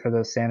thank you for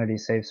the Sanity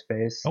Safe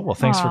Space. Oh, well,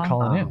 thanks for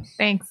calling in.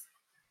 Thanks.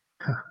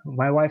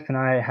 My wife and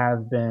I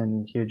have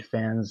been huge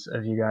fans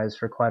of you guys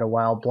for quite a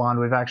while. Blonde,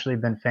 we've actually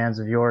been fans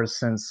of yours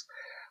since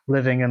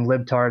living in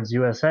Libtards,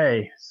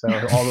 USA. So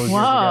all those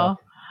years ago.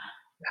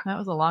 That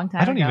was a long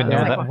time I don't even know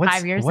like, that.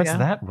 5 years what's ago.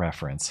 that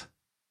reference?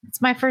 It's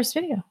my first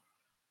video.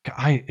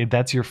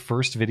 That's your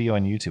first video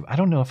on YouTube. I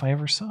don't know if I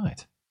ever saw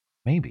it.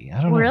 Maybe.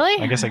 I don't know.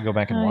 Really? I guess I can go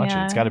back and watch it.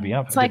 It's got to be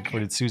up. It's like, or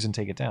did Susan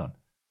take it down?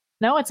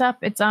 No, it's up.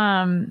 It's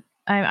I'm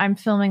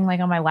filming like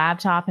on my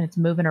laptop and it's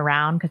moving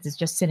around because it's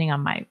just sitting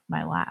on my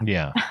lap.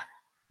 Yeah.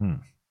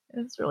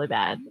 It's really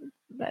bad.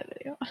 Bad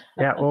video.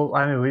 Yeah, well,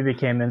 I mean, we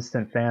became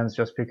instant fans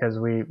just because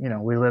we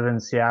live in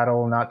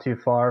Seattle, not too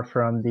far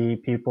from the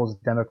People's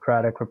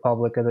Democratic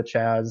Republic of the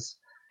Chaz,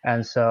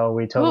 and so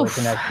we totally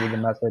connected with the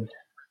message.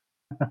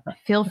 I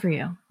feel for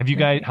you. Have you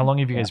guys? How long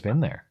have you guys been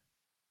there?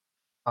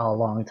 A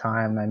long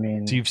time. I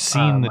mean, so you've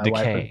seen the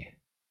decay.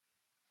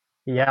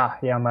 Yeah.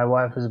 My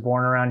wife was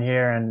born around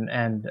here,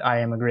 and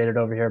I immigrated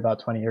over here about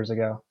 20 years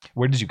ago.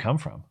 Where did you come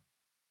from?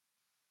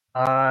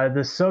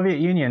 The Soviet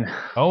Union.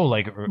 Oh,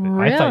 like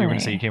really? I thought you were going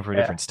to say you came from a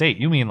different state.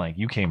 You mean like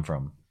you came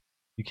from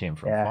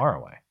far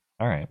away.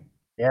 All right.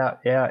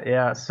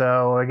 Yeah.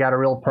 So I got a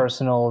real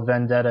personal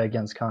vendetta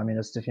against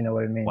communists, if you know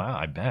what I mean. Wow,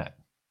 I bet.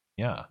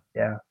 Yeah.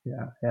 Yeah.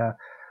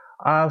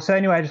 So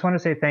anyway, I just want to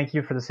say thank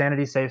you for the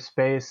Sanity Safe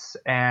Space,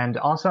 and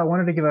also I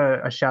wanted to give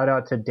a shout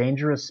out to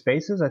Dangerous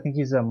Spaces. I think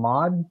he's a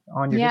mod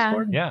on your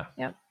Discord. Yeah.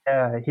 Yep.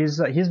 Yeah,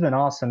 he's been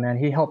awesome, man.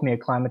 He helped me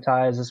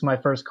acclimatize. This is my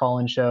first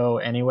call-in show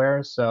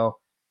anywhere, so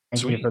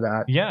thank you for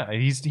that. Yeah,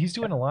 he's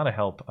doing a lot of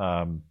help,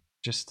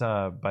 just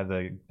out of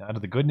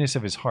the goodness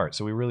of his heart.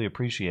 So we really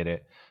appreciate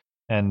it,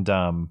 and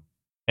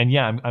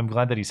yeah, I'm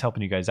glad that he's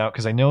helping you guys out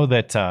because I know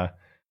that.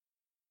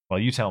 Well,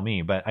 you tell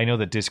me, but I know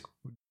that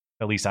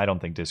at least I don't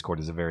think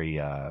Discord is a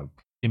very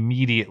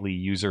immediately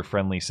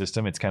user-friendly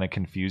system. It's kind of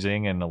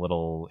confusing and a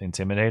little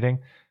intimidating.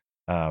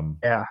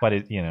 But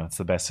it's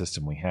the best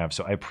system we have.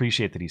 So I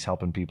appreciate that he's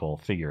helping people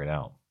figure it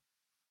out.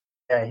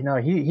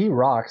 Yeah, he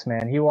rocks,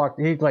 man. He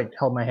like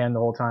held my hand the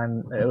whole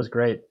time. It was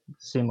great,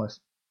 seamless.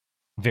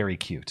 Very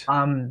cute.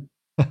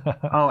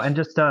 And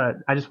just I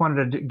just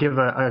wanted to give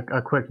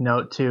a quick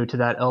note to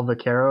that El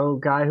Vaquero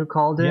guy who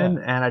called in,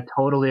 and I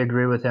totally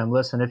agree with him.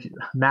 Listen,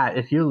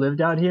 if you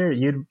lived out here,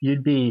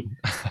 you'd be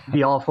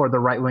all for the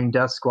right-wing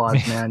death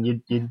squads, man.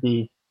 You'd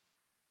be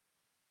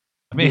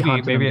maybe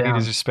I need to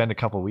just spend a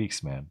couple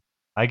weeks, man.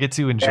 I get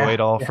to enjoy it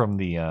all from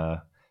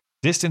the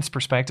distance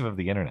perspective of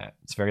the internet.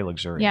 It's very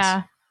luxurious.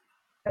 Yeah.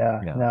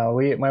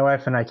 No, my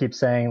wife and I keep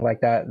saying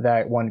like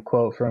that one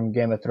quote from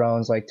Game of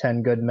Thrones, like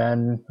 10 good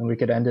men, and we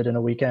could end it in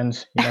a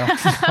weekend,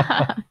 Yeah.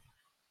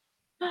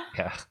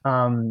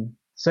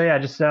 So yeah,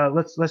 just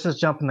let's just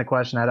jump in the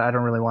question. I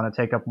don't really want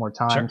to take up more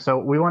time. Sure. So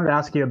we wanted to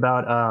ask you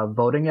about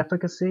voting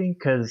efficacy,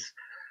 because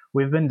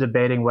we've been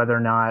debating whether or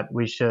not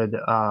we should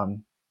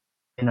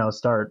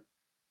start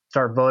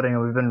voting,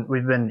 and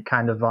we've been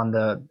kind of on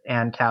the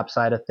ANCAP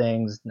side of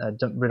things.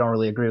 We don't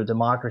really agree with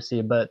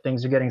democracy, but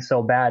things are getting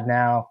so bad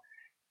now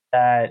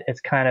that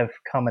it's kind of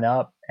coming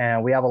up,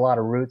 and we have a lot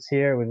of roots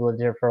here. We've lived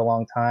here for a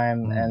long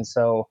time, and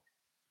so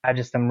I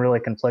just am really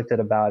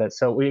conflicted about it.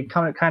 So we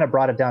kind of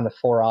brought it down to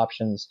 4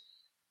 options.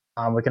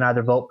 We can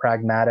either vote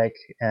pragmatic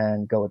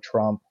and go with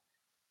Trump,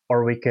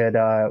 or we could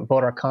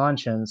vote our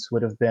conscience,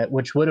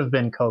 which would have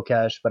been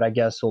Kokesh, but I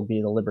guess will be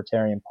the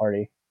Libertarian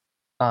Party.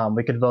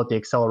 we could vote the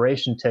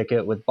acceleration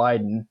ticket with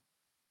Biden,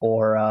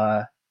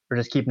 or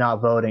just keep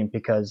not voting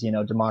because,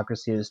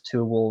 democracy is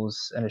two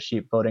wolves and a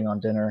sheep voting on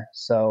dinner.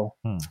 So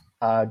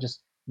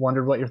just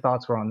wondered what your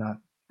thoughts were on that.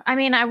 I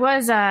mean, I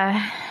was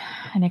an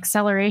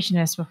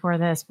accelerationist before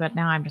this, but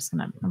now I'm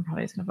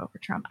probably just gonna vote for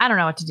Trump. I don't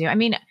know what to do. I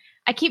mean,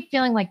 I keep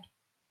feeling like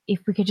if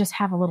we could just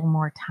have a little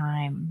more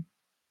time,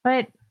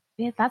 but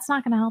that's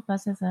not going to help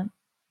us, is it?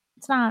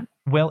 It's not.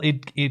 Well,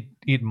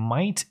 it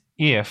might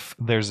if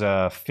there's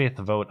a fifth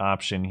vote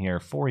option here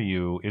for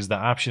you. Is the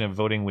option of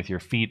voting with your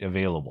feet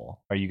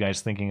available? Are you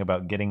guys thinking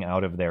about getting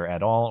out of there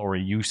at all, or are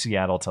you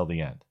Seattle till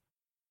the end?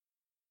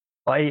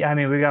 Well, I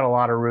mean, we got a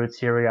lot of roots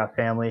here. We got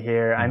family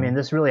here. I mean,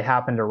 this really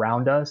happened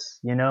around us,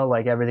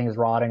 like everything's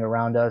rotting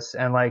around us.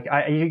 And like,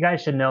 you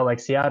guys should know, like,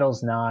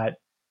 Seattle's not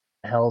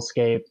a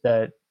hellscape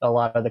that a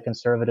lot of the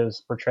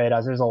conservatives portrayed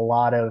as. There's a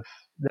lot of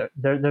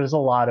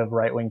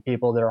right-wing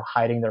people that are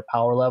hiding their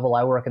power level.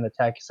 I work in the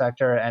tech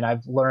sector, and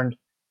I've learned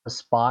to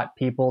spot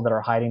people that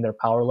are hiding their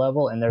power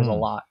level. And there's a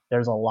lot.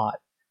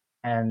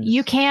 And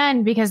you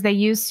can, because they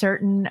use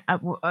certain,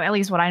 at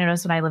least what I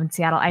noticed when I lived in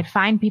Seattle, I'd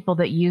find people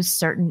that use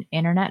certain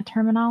internet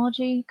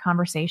terminology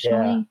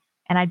conversationally.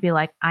 And I'd be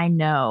like, I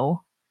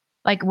know,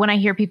 like when I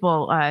hear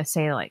people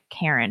say like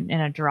Karen in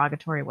a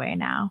derogatory way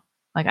now,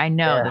 like I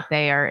know that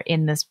they are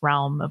in this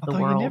realm of the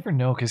world. You never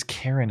know, because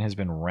Karen has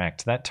been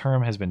wrecked. That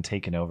term has been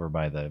taken over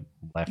by the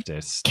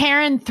leftists.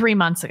 Karen 3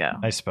 months ago,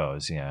 I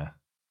suppose. Yeah.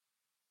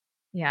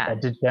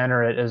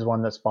 Degenerate is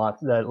one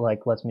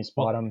that lets me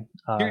spot them.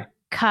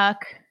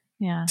 Cuck.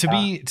 Yeah.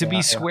 To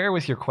be square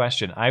with your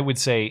question, I would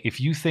say if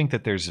you think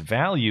that there's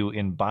value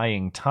in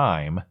buying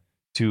time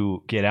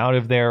to get out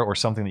of there, or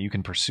something that you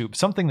can pursue,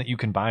 something that you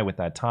can buy with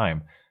that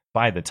time,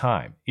 buy the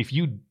time. If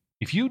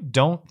you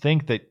don't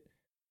think that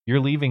you're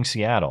leaving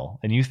Seattle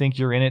and you think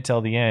you're in it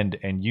till the end,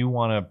 and you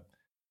want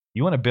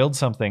to build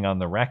something on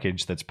the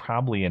wreckage that's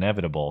probably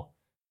inevitable,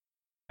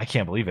 I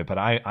can't believe it, but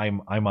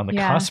I'm on the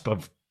cusp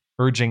of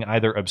urging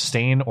either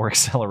abstain or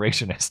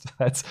accelerationist.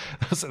 That's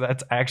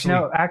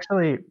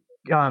actually.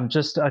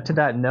 Just to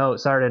that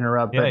note, sorry to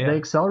interrupt, but the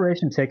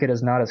acceleration ticket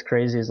is not as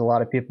crazy as a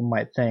lot of people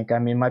might think. I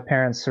mean, my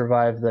parents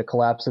survived the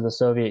collapse of the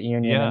Soviet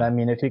Union, and I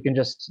mean, if you can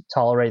just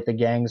tolerate the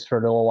gangs for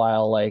a little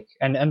while, like,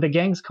 and the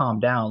gangs calm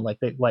down, like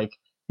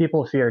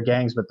people fear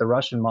gangs, but the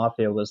Russian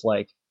mafia was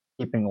like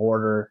keeping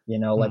order,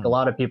 like a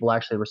lot of people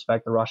actually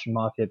respect the Russian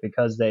mafia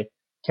because they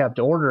kept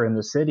order in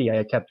the city.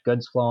 I kept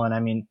goods flowing. I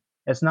mean,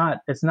 it's not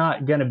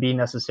going to be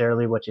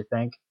necessarily what you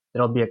think.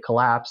 It'll be a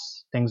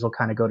collapse. Things will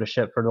kind of go to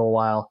shit for a little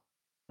while,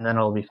 and then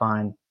it'll be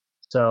fine.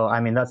 So, I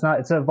mean,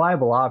 it's a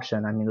viable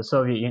option. I mean, the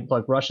Soviet Union,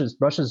 like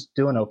Russia's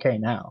doing okay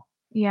now.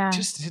 Yeah.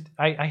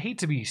 I hate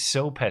to be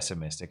so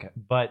pessimistic,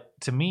 but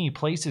to me,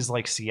 places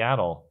like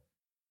Seattle,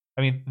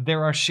 I mean,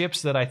 there are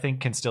ships that I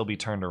think can still be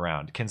turned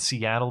around. Can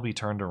Seattle be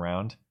turned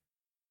around?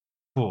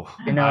 Ooh,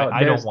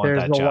 I don't want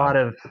that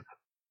job.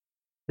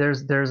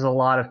 There's a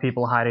lot of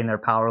people hiding their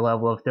power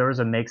level. If there was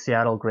a Make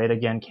Seattle Great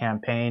Again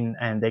campaign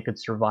and they could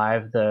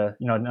survive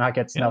not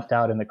get snuffed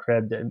out in the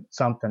crib,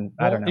 something,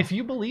 I don't know. If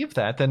you believe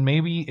that, then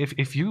maybe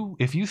if you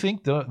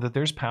think that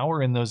there's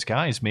power in those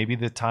guys, maybe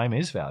the time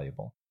is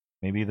valuable.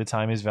 Maybe the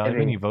time is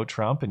valuable and you vote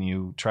Trump and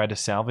you try to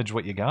salvage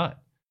what you got.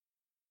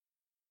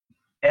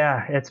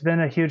 Yeah, it's been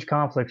a huge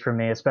conflict for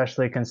me,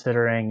 especially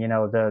considering,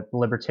 the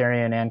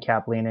libertarian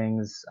ANCAP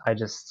leanings. I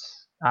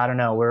don't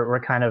know. We're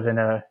kind of in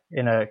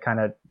a kind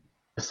of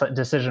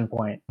decision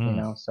point,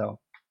 so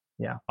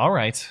yeah. All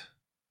right,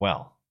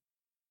 well,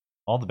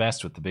 all the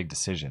best with the big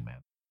decision,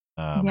 man.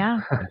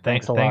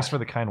 Thanks for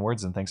the kind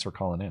words, and thanks for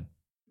calling in.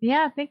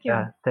 Thank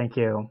you. Thank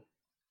you.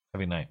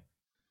 Have a good night.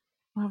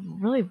 Well,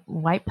 really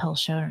white pill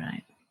show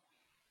tonight.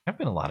 Have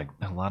been a lot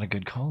of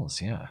good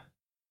calls.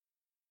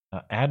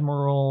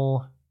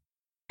 Admiral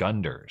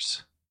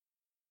Gunders,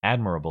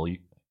 Admiral,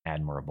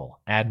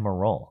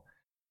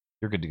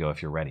 you're good to go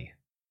if you're ready.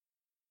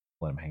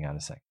 Let him hang out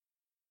a second.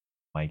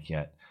 Mike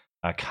yet.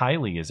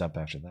 Kylie is up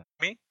after that.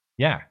 Me?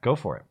 Yeah, go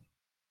for it.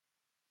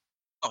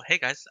 Oh, hey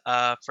guys.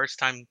 First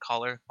time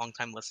caller, long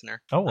time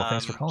listener. Oh, well,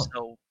 thanks for calling.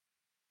 So,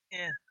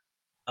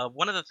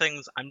 one of the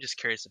things I'm just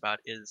curious about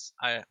is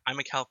I'm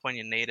a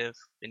California native,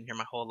 been here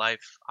my whole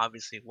life,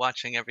 obviously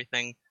watching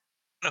everything.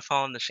 I'm going to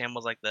fall in the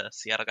shambles like the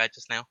Seattle guy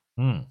just now.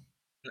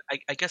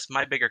 I guess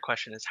my bigger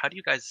question is, how do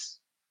you guys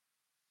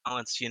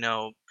balance,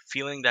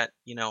 feeling that,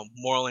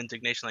 moral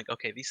indignation, like,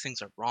 okay, these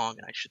things are wrong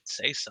and I should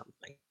say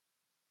something.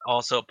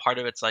 Also, part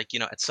of it's like,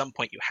 at some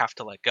point you have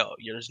to let go.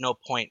 There's no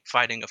point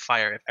fighting a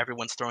fire if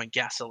everyone's throwing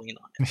gasoline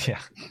on it.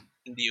 Yeah.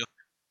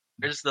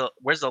 Where's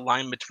the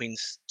line between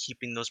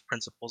keeping those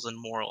principles and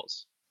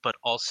morals, but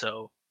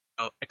also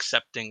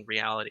accepting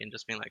reality and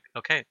just being like,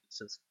 okay,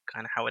 this is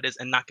kind of how it is,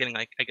 and not getting,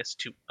 like, I guess,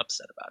 too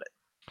upset about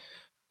it?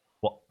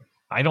 Well,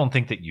 I don't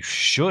think that you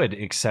should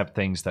accept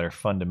things that are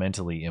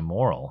fundamentally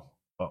immoral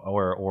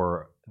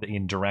or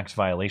in direct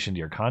violation to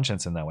your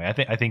conscience in that way.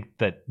 I think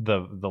that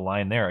the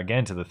line there,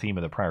 again, to the theme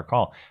of the prior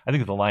call, I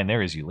think that the line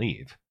there is you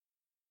leave.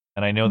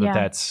 And I know that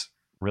that's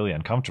really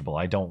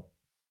uncomfortable.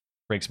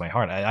 Breaks my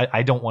heart.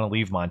 I don't want to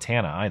leave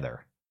Montana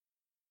either.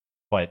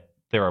 but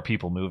there are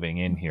people moving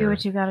in here do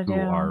what you gotta who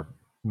do. are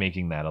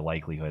making that a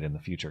likelihood in the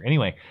future.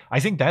 Anyway,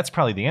 I think that's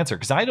probably the answer,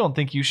 because I don't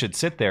think you should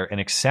sit there and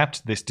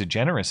accept this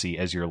degeneracy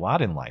as your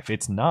lot in life.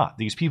 It's not.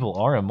 These people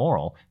are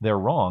immoral. They're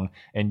wrong.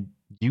 And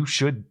you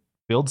should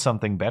build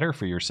something better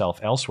for yourself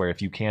elsewhere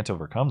if you can't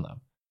overcome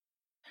them.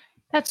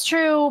 That's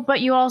true.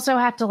 But you also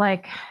have to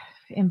like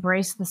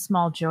embrace the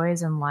small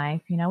joys in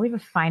life. You know, we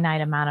have a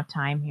finite amount of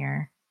time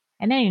here,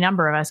 and any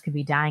number of us could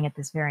be dying at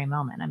this very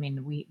moment. I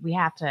mean, we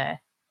have to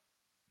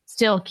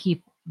still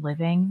keep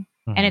living.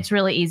 Mm-hmm. And it's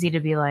really easy to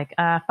be like,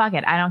 fuck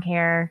it, I don't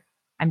care.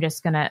 I'm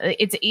just gonna.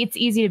 It's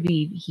easy to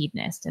be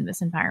hedonist in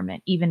this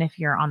environment, even if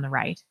you're on the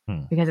right,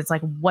 because it's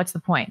like, what's the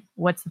point?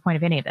 What's the point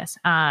of any of this?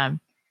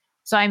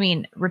 So I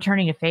mean,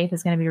 returning to faith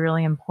is going to be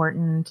really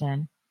important.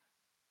 And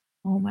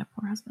oh, my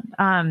poor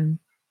husband.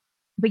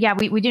 But yeah,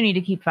 we do need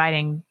to keep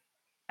fighting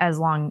as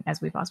long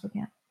as we possibly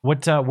can.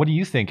 What are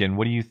you thinking?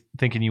 What are you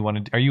thinking you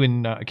want to? Are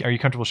you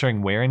comfortable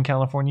sharing where in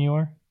California you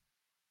are?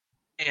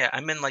 Yeah,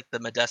 I'm in like the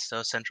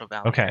Modesto Central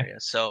Valley area.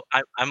 So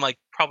I'm like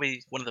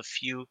probably one of the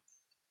few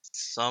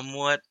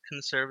somewhat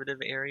conservative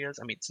areas.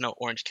 I mean, it's no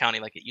Orange County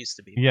like it used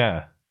to be.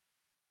 Yeah.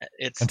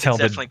 It's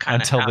definitely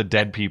until the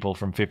dead people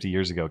from 50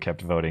 years ago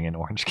kept voting in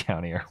Orange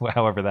County, or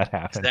however that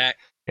happened.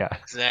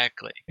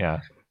 Exactly. Yeah.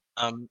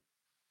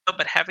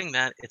 But having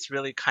that, it's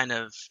really kind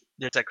of,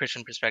 there's that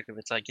Christian perspective.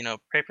 It's like, you know,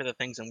 pray for the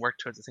things and work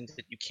towards the things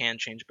that you can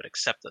change, but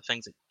accept the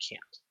things that you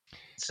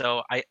can't.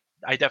 So I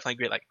definitely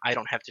agree. Like, I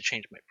don't have to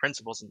change my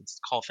principles and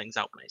call things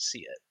out when I see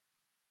it.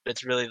 But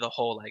it's really the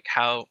whole, like,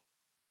 how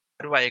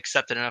do I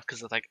accept it enough?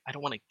 Because it's like, I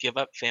don't want to give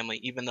up family,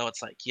 even though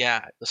it's like,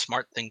 yeah, the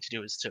smart thing to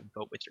do is to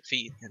vote with your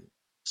feet, and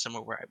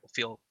somewhere where I will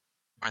feel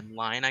more in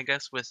line, I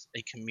guess, with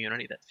a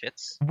community that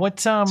fits.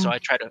 So I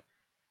try to.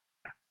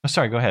 Oh,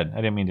 sorry, go ahead. I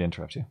didn't mean to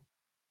interrupt you.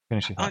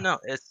 Finish your thought. Oh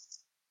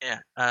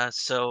no,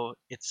 so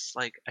it's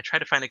like I try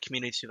to find a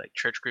community like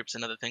church groups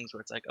and other things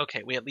where it's like,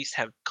 okay, we at least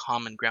have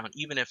common ground,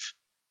 even if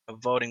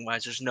voting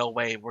wise, there's no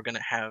way we're going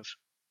to have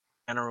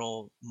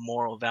general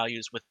moral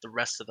values with the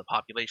rest of the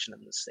population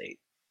in the state.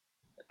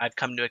 I've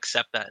come to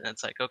accept that, and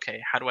it's like,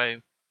 okay, how do I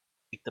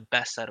make the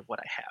best out of what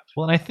I have?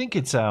 Well, and I think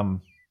it's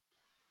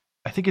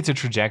a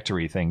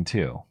trajectory thing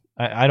too.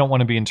 I don't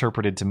want to be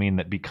interpreted to mean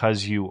that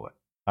because you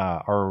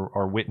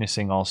are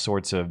witnessing all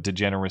sorts of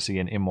degeneracy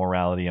and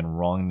immorality and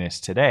wrongness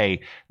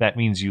today, that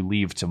means you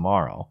leave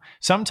tomorrow.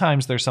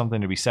 Sometimes there's something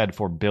to be said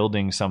for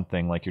building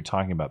something like you're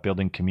talking about,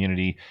 building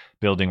community,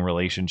 building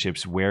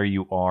relationships where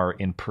you are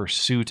in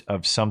pursuit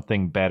of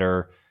something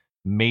better,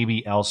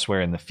 maybe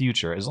elsewhere in the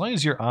future. As long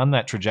as you're on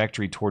that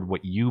trajectory toward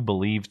what you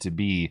believe to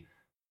be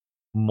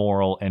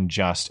moral and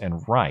just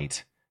and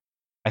right,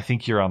 I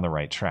think you're on the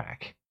right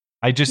track.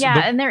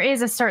 And there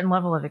is a certain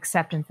level of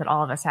acceptance that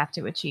all of us have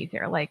to achieve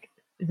here. Like,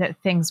 that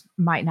things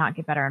might not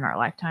get better in our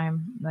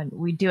lifetime, and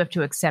we do have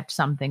to accept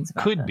some things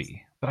about Could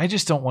be, but I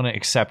just don't want to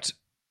accept.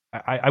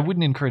 I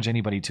wouldn't encourage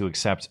anybody to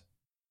accept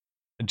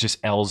just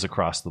L's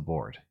across the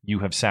board. You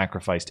have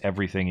sacrificed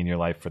everything in your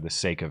life for the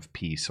sake of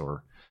peace,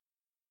 or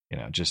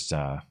just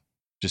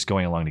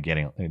going along to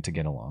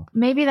get along.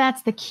 Maybe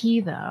that's the key,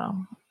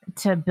 though,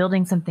 to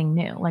building something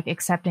new, like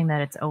accepting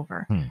that it's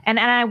over. And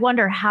I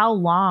wonder how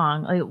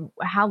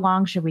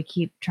long should we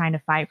keep trying to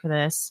fight for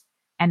this?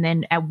 And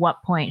then at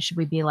what point should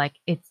we be like,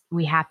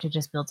 we have to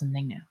just build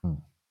something new?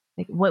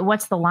 Like,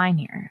 what's the line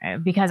here?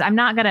 Because I'm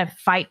not going to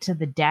fight to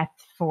the death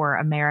for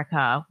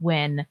America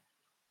when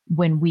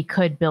we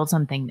could build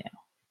something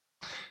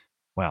new.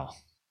 Well,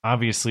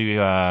 obviously,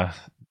 a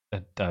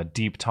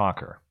deep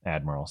talker,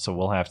 Admiral. So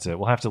we'll have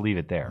to leave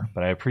it there.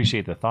 But I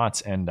appreciate the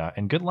thoughts, and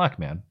good luck,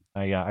 man.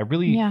 I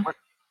really,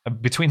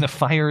 between the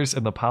fires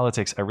and the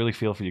politics, I really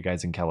feel for you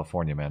guys in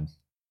California, man.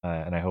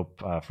 And I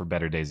hope for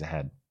better days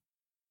ahead.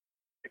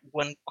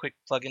 One quick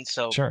plug-in.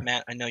 So, sure.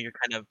 Matt, I know you're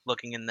kind of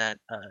looking in that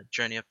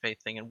journey of faith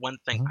thing. And one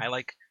thing I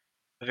like,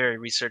 a very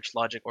research,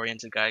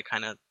 logic-oriented guy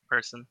kind of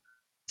person.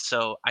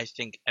 So I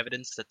think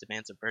Evidence That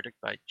Demands a Verdict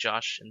by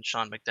Josh and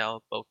Sean McDowell,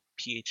 both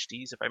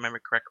PhDs, if I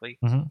remember correctly,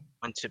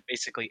 went to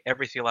basically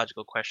every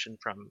theological question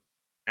from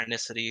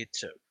canonicity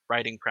to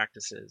writing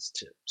practices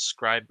to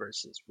scribe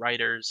versus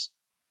writers,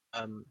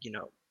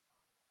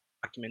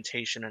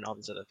 documentation and all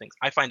these other things.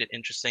 I find it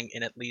interesting,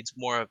 and it leads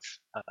more of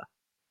the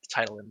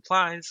title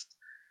implies.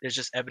 There's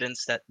just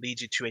evidence that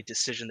leads you to a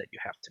decision that you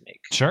have to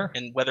make. Sure.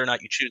 And whether or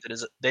not you choose it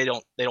is they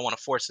don't want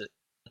to force it.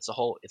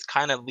 It's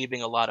kind of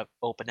leaving a lot of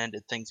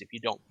open-ended things if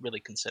you don't really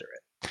consider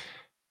it.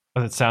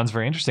 Well, that sounds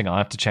very interesting. I'll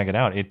have to check it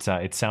out.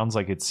 It sounds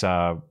like it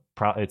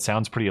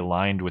sounds pretty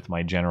aligned with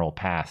my general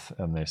path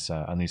on this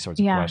on these sorts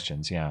of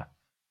questions. Yeah.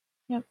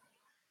 Yep.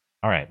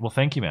 All right. Well,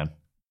 thank you, man.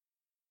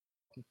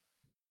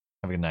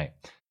 Have a good night.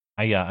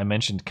 I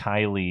mentioned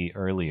Kylie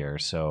earlier,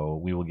 so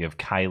we will give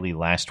Kylie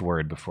last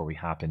word before we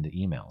hop into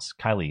emails.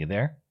 Kylie, you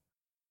there?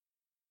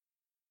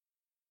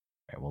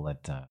 All right, we'll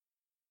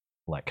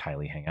let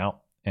Kylie hang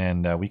out,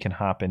 and we can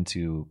hop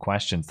into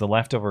questions. The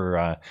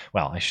leftover,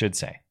 I should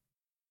say,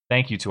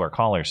 thank you to our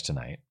callers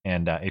tonight.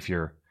 And if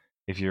you're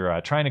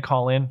trying to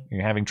call in,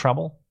 you're having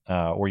trouble,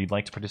 or you'd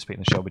like to participate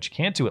in the show, but you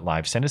can't do it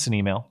live, send us an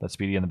email. That's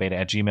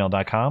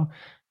beautyandthebeta@gmail.com.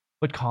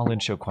 Put call-in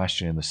show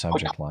question in the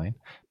subject line.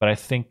 But I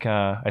think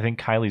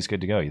Kylie's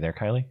good to go. You there,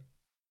 Kylie?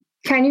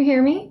 Can you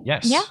hear me?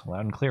 Yes. Yeah.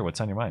 Loud and clear.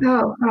 What's on your mind?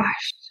 Oh,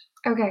 gosh.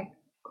 Okay,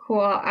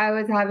 cool. I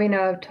was having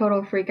a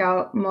total freak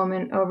out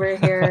moment over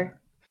here.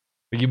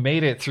 You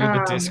made it through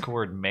the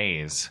Discord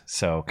maze,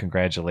 so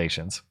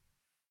congratulations.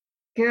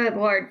 Good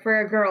Lord.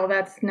 For a girl,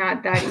 that's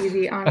not that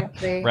easy,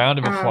 honestly. Round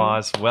of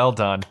applause. Well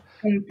done.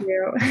 Thank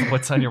you.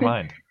 What's on your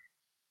mind?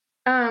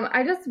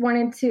 I just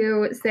wanted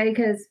to say,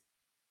 because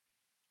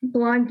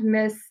Blonde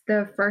missed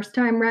the first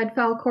time Red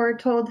Falcor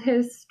told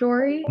his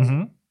story.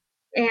 Mm-hmm.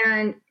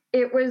 And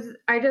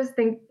I just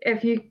think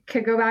if you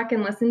could go back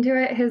and listen to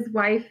it, his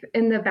wife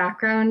in the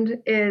background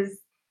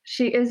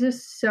she is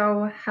just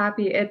so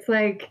happy. It's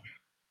like,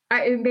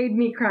 it made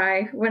me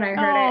cry when I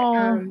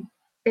heard it.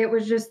 It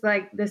was just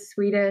like the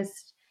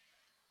sweetest.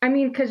 I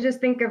mean, because just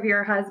think of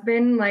your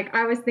husband. Like,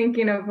 I was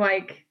thinking of,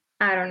 like,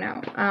 I don't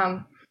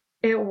know.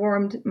 It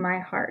warmed my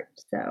heart.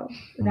 So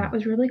that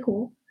was really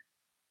cool.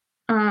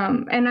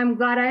 And I'm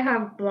glad I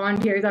have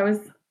Blonde here. I was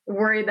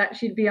worried that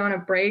she'd be on a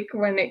break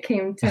when it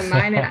came to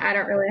mine, and I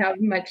don't really have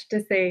much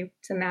to say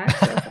to Matt.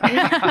 So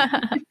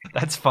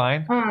That's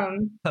fine.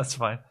 That's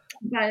fine.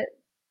 But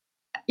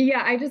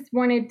yeah, I just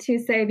wanted to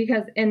say,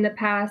 because in the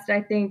past,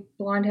 I think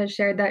Blonde has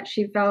shared that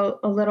she felt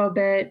a little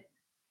bit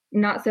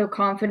not so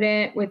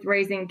confident with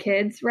raising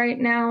kids right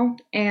now.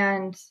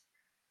 And,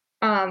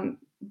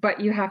 but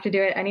you have to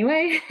do it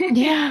anyway.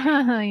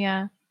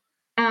 Yeah.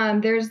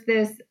 There's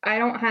this, I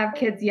don't have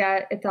kids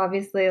yet. It's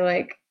obviously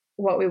like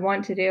what we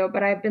want to do,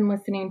 but I've been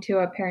listening to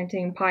a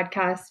parenting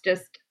podcast,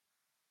 just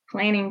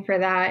planning for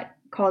that,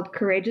 called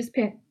Courageous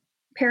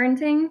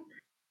Parenting.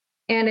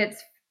 And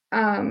it's,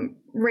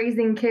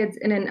 raising kids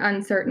in an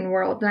uncertain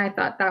world. And I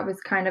thought that was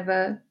kind of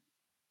the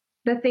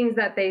things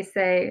that they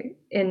say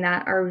in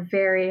that are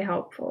very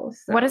helpful.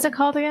 So, what is it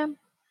called again?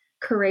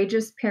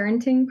 Courageous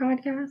Parenting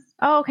Podcast.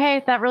 Oh,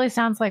 okay. That really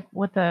sounds like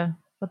what the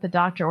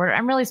doctor ordered.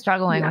 I'm really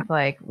struggling with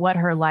like what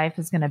her life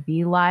is going to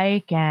be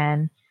like.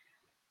 And,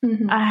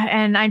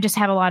 and I just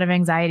have a lot of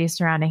anxiety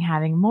surrounding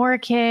having more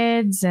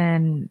kids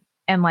and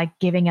like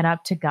giving it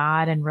up to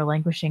God and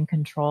relinquishing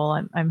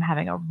control. I'm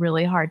having a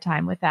really hard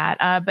time with that.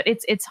 But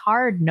it's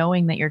hard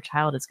knowing that your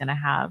child is going to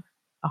have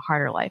a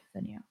harder life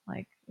than you.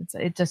 Like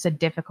it's just a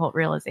difficult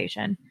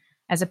realization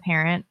as a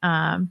parent.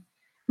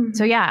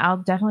 So yeah, I'll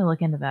definitely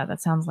look into that. That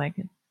sounds like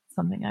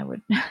something I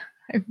would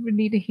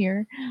need to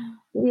hear.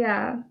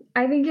 Yeah,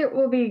 I think it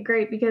will be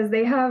great because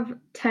they have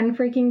 10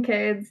 freaking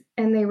kids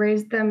and they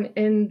raised them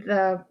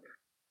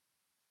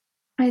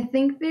I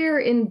think they're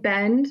in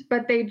Bend,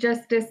 but they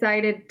just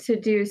decided to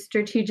do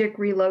strategic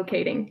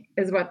relocating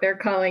is what they're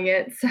calling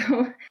it.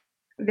 So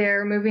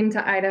they're moving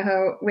to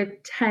Idaho with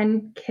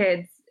 10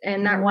 kids.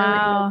 And that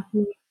really makes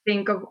me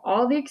think of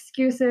all the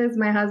excuses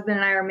my husband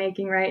and I are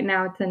making right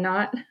now to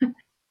not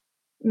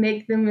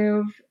make the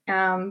move.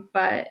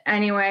 But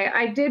anyway,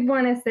 I did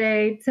want to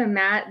say to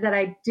Matt that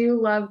I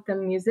do love the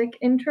music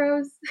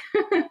intros.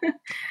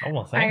 Oh,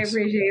 well, thanks. I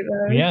appreciate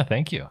those. Yeah,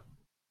 thank you.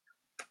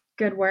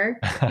 Good work.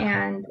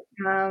 And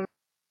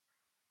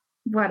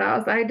what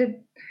else? I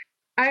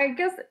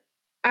guess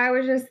I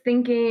was just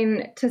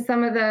thinking to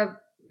some of the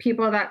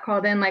people that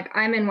called in, like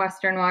I'm in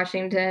Western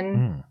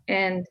Washington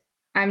and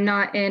I'm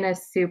not in a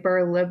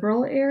super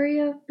liberal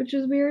area, which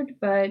is weird,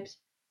 but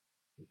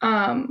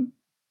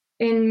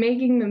in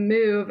making the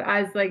move,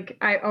 as like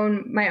I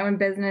own my own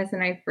business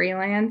and I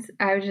freelance,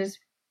 I was just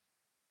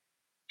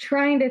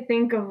trying to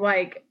think of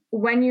like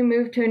when you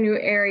move to a new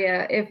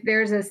area, if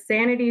there's a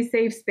sanity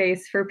safe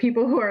space for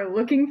people who are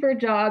looking for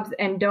jobs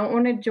and don't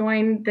want to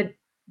join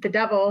the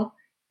devil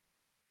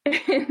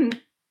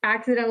and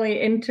accidentally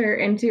enter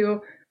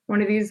into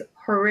one of these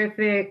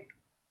horrific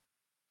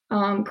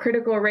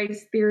critical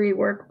race theory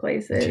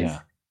workplaces. Yeah.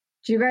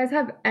 Do you guys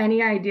have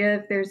any idea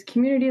if there's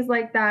communities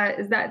like that?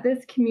 Is that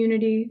this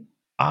community?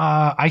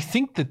 I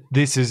think that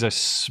this is a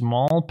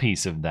small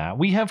piece of that.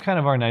 We have kind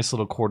of our nice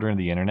little quarter of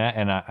the internet,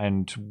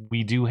 and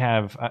we do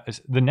have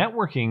the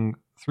networking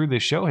through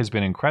this show has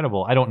been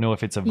incredible. I don't know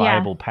if it's a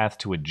viable path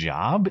to a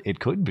job.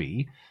 It could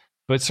be,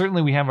 but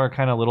certainly we have our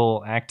kind of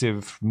little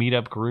active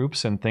meetup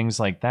groups and things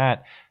like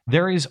that.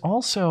 There is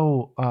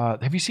also,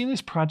 have you seen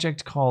this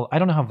project called, I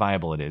don't know how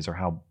viable it is or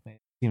how, it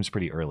seems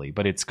pretty early,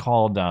 but it's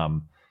called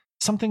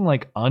something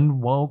like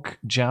Unwoke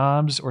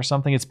Jobs or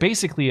something. It's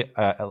basically,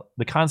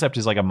 the concept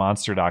is like a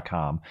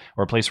monster.com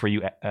or a place where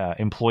you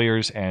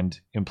employers and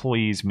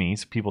employees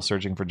meet, people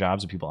searching for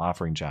jobs and people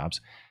offering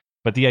jobs.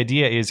 But the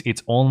idea is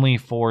it's only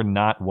for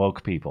not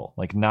woke people,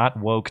 like not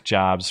woke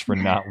jobs for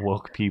not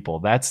woke people.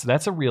 That's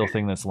a real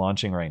thing that's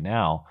launching right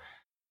now.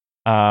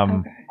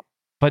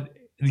 But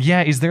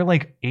yeah, is there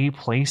like a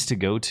place to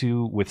go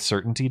to with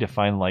certainty to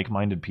find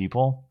like-minded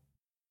people?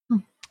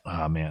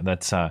 Oh man,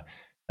 that's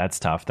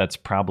tough. That's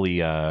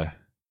probably I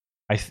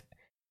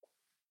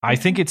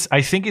think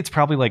it's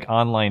probably like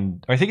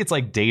online. I think it's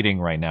like dating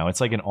right now.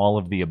 It's like an all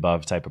of the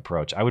above type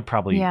approach. I would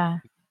probably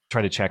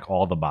try to check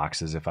all the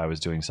boxes if I was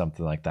doing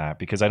something like that,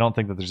 because I don't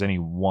think that there's any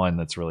one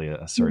that's really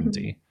a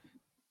certainty.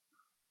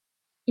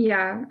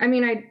 Yeah. I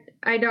mean,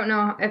 I don't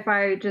know if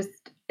I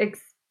just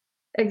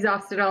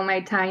exhausted all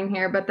my time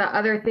here, but the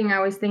other thing I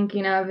was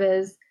thinking of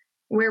is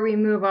where we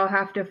move, I'll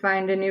have to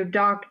find a new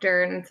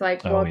doctor. And it's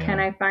like, well, can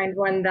I find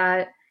one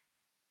that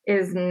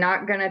is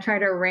not going to try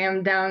to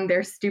ram down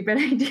their stupid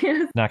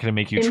ideas? Not going to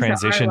make you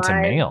transition to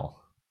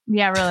male.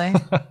 Yeah, really.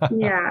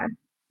 Yeah.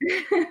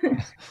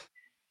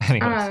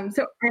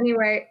 So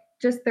anyway,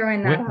 just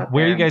throwing that out there.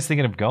 Where are you guys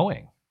thinking of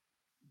going?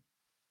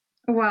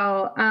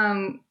 Well,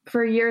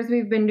 for years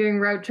we've been doing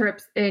road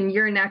trips in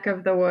your neck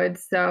of the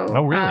woods. So,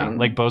 oh, really?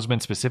 Like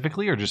Bozeman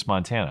specifically, or just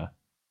Montana?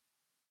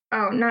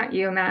 Oh, not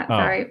you, Matt.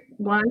 Sorry,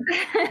 one.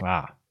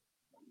 Wow.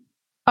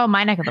 Oh,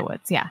 my neck of the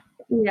woods. Yeah.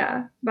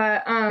 Yeah,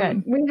 but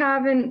we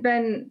haven't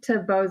been to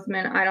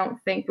Bozeman. I don't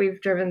think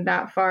we've driven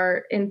that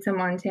far into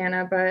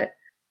Montana, but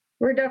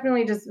we're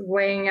definitely just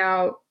weighing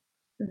out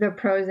the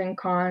pros and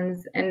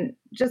cons, and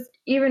just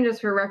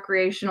for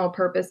recreational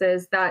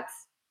purposes.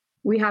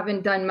 We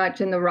haven't done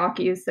much in the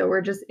Rockies, so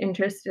we're just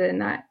interested in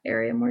that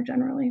area more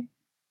generally.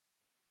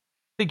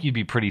 I think you'd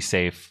be pretty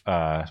safe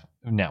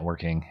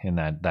networking in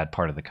that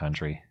part of the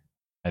country.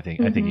 I think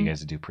you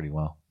guys would do pretty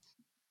well.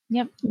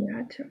 Yep.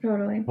 Yeah,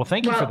 totally. Well,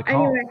 thank you for the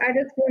call. Anyway, I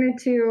just wanted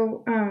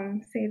to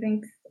say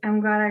thanks.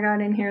 I'm glad I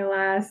got in here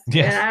last.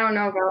 Yes. And I don't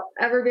know if I'll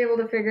ever be able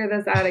to figure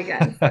this out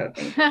again. So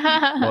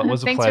well, it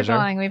was a thanks pleasure. For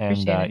calling. We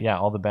appreciate it. Yeah,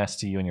 all the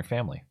best to you and your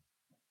family.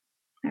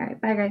 All right.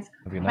 Bye, guys.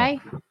 Have a good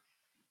night. Bye.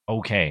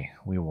 Okay,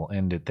 we will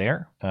end it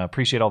there.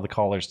 Appreciate all the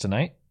callers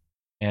tonight.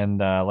 And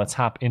let's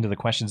hop into the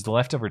questions. The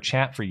leftover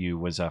chat for you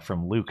was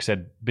from Luke.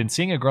 Said, been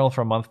seeing a girl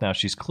for a month now.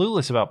 She's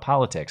clueless about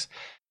politics.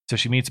 So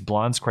she meets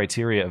Blonde's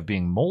criteria of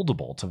being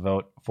moldable to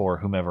vote for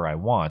whomever I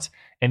want.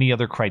 Any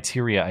other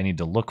criteria I need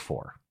to look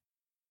for?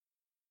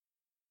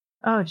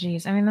 Oh,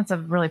 geez. I mean, that's a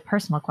really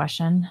personal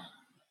question.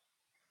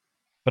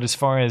 But as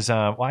far as,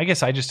 well, I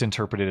guess I just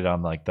interpreted it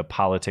on like the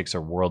politics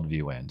or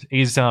worldview end.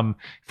 Is from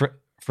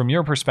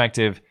your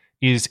perspective,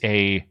 is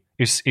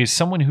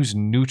someone who's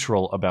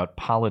neutral about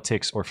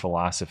politics or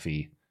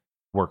philosophy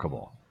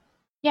workable?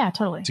 Yeah,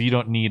 totally. So you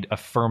don't need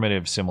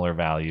affirmative similar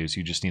values.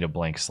 You just need a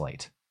blank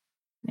slate.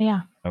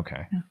 Yeah.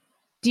 Okay. Yeah.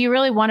 Do you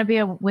really want to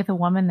be with a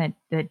woman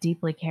that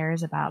deeply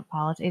cares about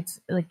politics?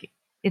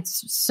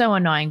 It's so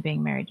annoying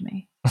being married to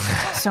me.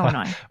 So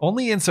annoying.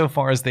 Only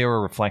insofar as they are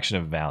a reflection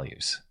of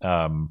values.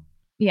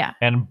 Yeah.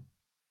 And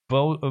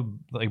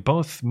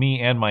both me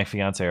and my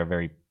fiance are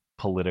very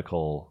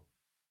politically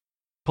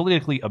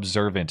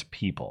observant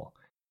people,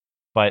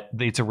 but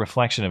it's a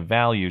reflection of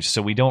values.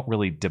 So we don't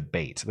really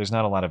debate. There's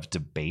not a lot of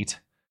debate.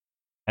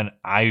 And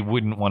I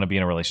wouldn't want to be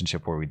in a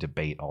relationship where we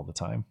debate all the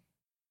time.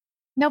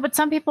 No, but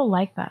some people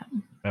like that.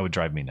 That would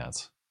drive me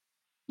nuts.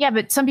 Yeah,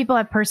 but some people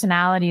have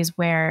personalities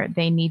where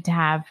they need to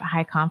have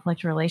high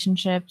conflict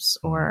relationships,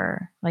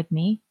 or like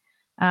me,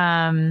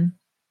 or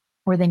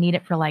they need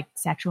it for like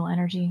sexual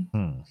energy.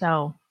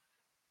 So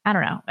I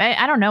don't know.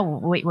 I don't know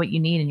what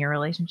you need in your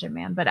relationship,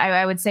 man. But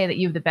I would say that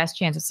you have the best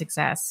chance of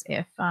success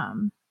if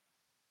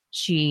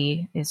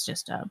she is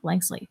just a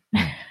blank slate.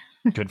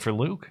 Good for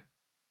Luke.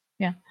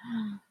 Yeah.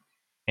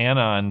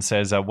 Anon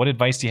says, what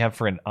advice do you have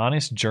for an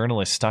honest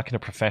journalist stuck in a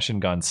profession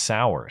gone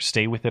sour?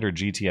 Stay with it or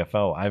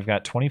GTFO? I've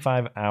got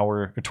 25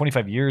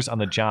 years on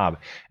the job,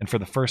 and for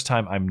the first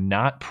time, I'm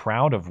not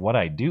proud of what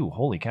I do.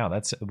 Holy cow,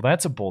 that's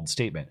a bold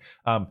statement.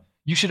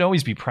 You should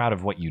always be proud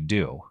of what you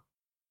do.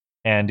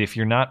 And if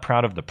you're not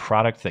proud of the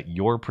product that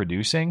you're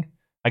producing,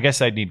 I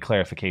guess I'd need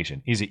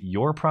clarification. Is it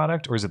your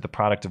product, or is it the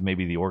product of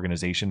maybe the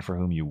organization for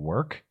whom you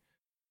work?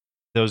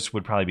 Those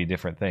would probably be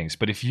different things.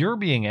 But if you're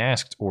being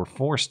asked or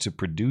forced to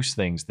produce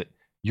things that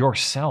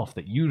yourself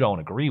that you don't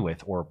agree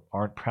with or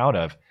aren't proud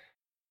of,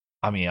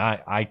 I mean,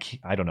 I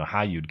don't know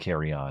how you'd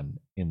carry on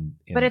in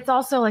But it's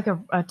also like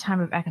a time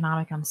of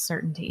economic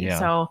uncertainty. Yeah.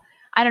 So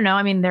I don't know.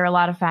 I mean, there are a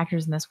lot of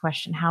factors in this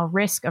question. How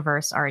risk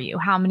averse are you?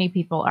 How many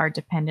people are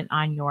dependent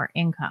on your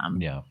income?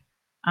 Yeah.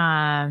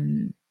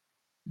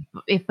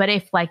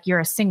 If like you're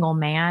a single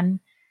man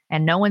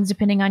and no one's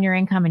depending on your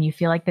income and you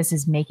feel like this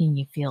is making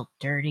you feel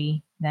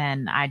dirty,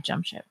 then I'd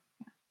jump ship.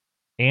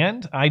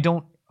 And I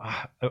don't,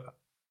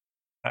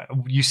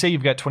 you say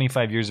you've got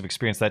 25 years of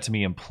experience. That to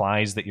me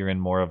implies that you're in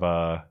more of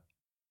a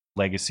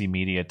legacy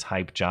media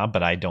type job,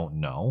 but I don't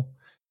know.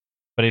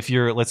 But if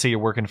let's say you're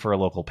working for a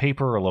local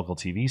paper or a local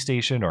TV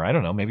station, or I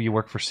don't know, maybe you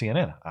work for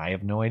CNN. I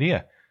have no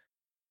idea.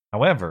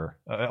 However,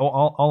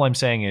 all I'm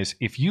saying is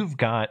if you've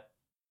got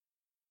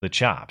the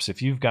chops,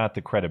 if you've got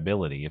the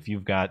credibility, if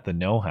you've got the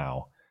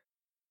know-how,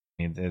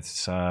 I mean,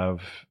 it's,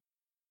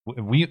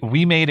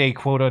 we made a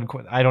quote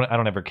unquote, I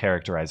don't ever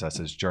characterize us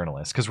as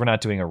journalists because we're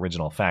not doing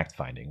original fact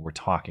finding. We're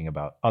talking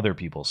about other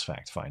people's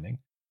fact finding.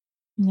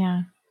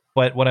 Yeah.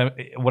 But what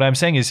I'm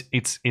saying is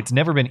it's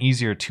never been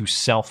easier to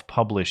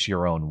self-publish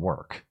your own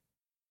work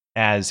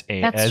as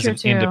an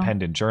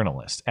independent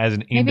journalist, as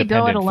an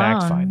independent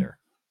fact finder.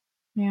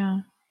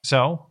 Yeah.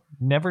 So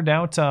never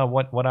doubt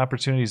what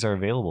opportunities are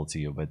available to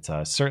you.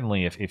 But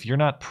certainly if you're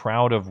not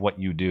proud of what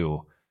you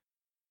do,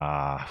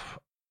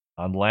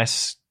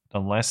 unless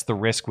the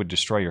risk would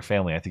destroy your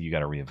family, I think you got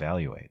to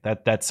reevaluate.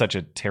 That's such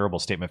a terrible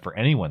statement for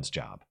anyone's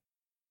job.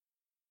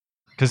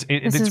 Because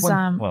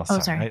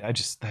sorry. I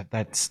just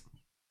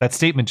that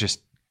statement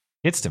just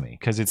gets to me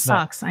because it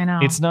sucks. I know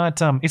it's not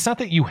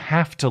that you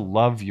have to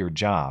love your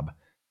job.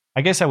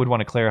 I guess I would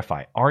want to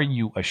clarify: are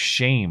you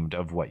ashamed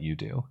of what you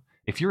do?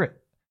 If you're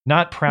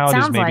not proud,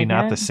 is maybe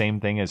not the same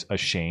thing as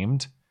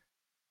ashamed.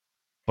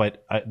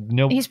 But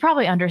no, he's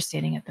probably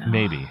understating it though.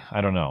 Maybe,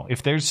 I don't know.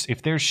 If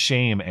there's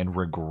shame and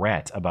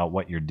regret about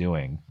what you're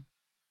doing,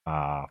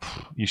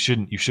 you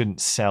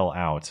shouldn't sell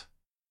out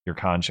your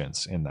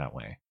conscience in that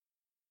way.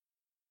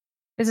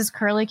 This is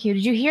Curly Q.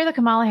 Did you hear the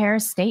Kamala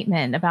Harris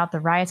statement about the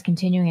riots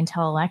continuing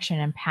until election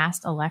and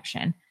past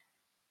election?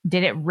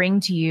 Did it ring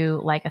to you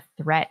like a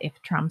threat if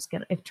Trump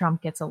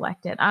gets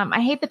elected?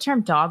 I hate the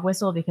term dog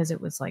whistle because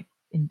it was like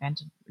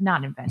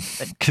not invented,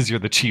 but because you're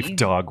the chief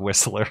dog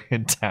whistler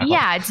in town.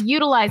 Yeah, it's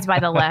utilized by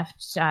the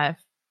left.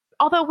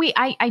 Although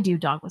I do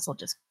dog whistle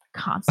just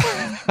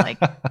constantly.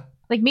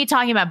 like me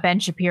talking about Ben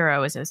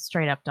Shapiro is a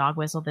straight up dog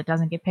whistle that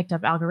doesn't get picked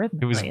up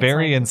algorithmically. It was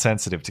very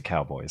insensitive to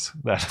cowboys,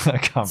 that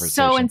conversation.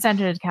 So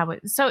insensitive to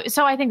cowboys.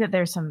 So I think that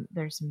there's some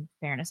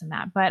fairness in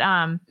that. But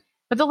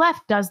the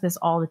left does this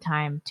all the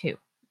time too.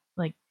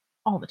 Like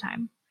all the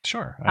time.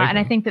 Sure. And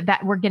I think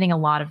that we're getting a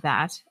lot of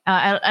that,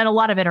 and a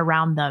lot of it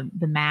around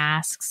the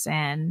masks,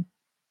 and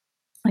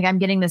like I'm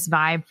getting this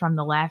vibe from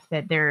the left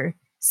that they're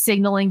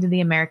signaling to the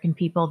American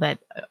people that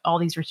all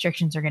these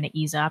restrictions are going to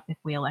ease up if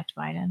we elect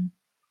Biden.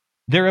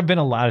 There have been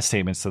a lot of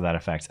statements to that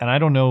effect, and I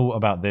don't know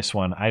about this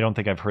one. I don't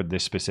think I've heard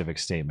this specific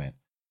statement,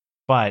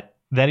 but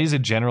that is a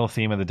general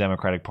theme of the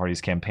Democratic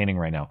Party's campaigning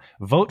right now.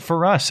 Vote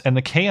for us and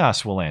the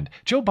chaos will end.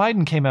 Joe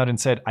Biden came out and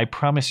said, I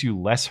promise you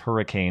less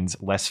hurricanes,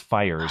 less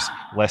fires,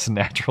 less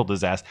natural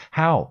disasters.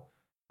 How?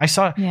 I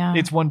saw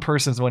It's one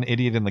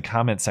idiot in the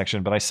comment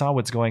section, but I saw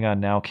what's going on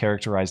now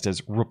characterized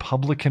as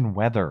Republican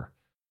weather.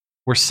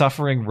 We're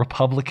suffering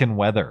Republican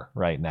weather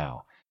right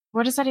now.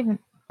 What does that even?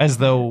 As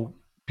though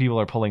people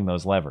are pulling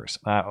those levers.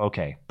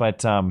 Okay.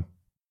 But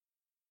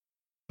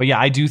yeah,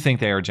 I do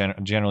think they are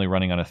generally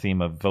running on a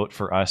theme of vote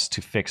for us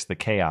to fix the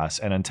chaos.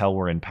 And until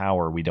we're in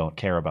power, we don't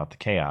care about the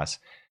chaos.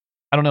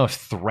 I don't know if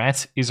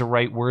threat is a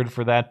right word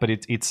for that, but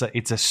it's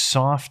a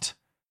soft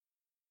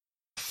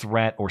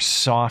threat or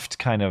soft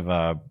kind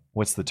of,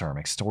 what's the term?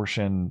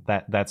 Extortion,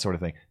 that sort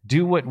of thing.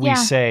 Do what we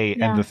say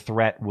and the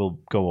threat will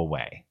go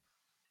away.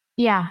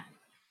 Yeah.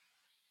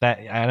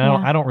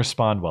 I don't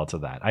respond well to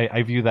that.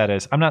 I view that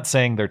as, I'm not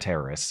saying they're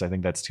terrorists. I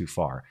think that's too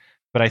far,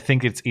 but I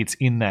think it's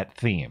in that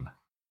theme.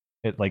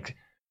 It like,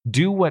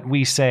 do what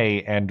we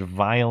say and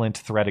violent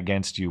threat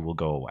against you will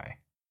go away.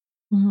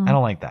 Mm-hmm. I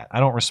don't like that. I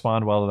don't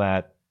respond well to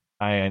that.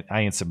 I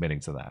ain't submitting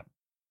to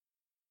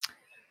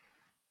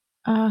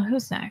that.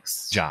 Who's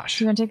next? Josh.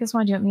 Do you want to take this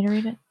one? Do you want me to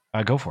read it?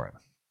 Go for it.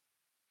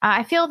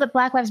 I feel that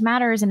Black Lives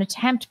Matter is an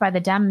attempt by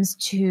the Dems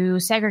to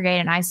segregate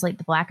and isolate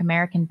the Black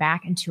American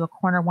back into a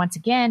corner once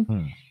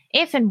again.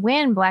 If and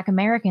when Black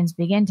Americans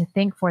begin to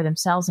think for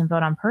themselves and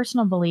vote on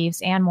personal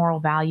beliefs and moral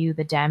value,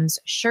 the Dems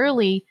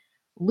surely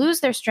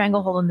lose their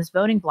stranglehold on this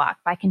voting bloc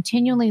by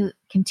continually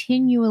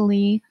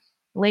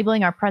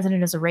labeling our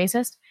president as a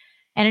racist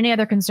and any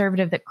other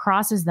conservative that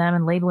crosses them,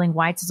 and labeling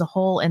whites as a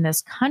whole in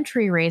this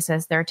country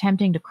racist. They're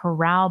attempting to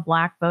corral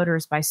Black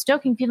voters by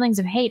stoking feelings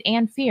of hate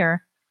and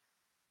fear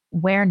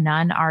where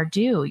none are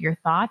due. Your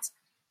thoughts?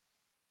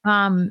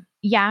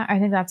 Yeah, I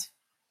think that's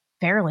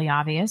fairly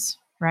obvious,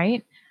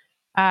 right?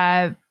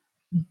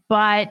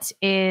 But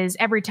is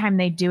every time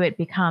they do it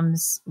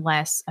becomes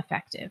less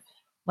effective.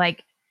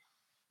 Like,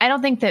 I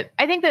think that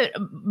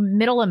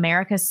middle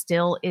America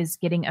still is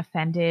getting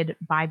offended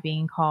by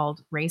being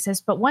called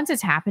racist, but once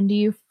it's happened to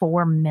you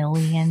 4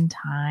 million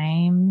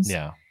times,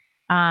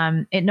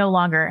 it no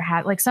longer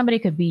has, like, somebody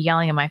could be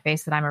yelling in my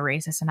face that I'm a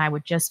racist and I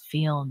would just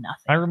feel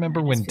nothing. I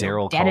remember when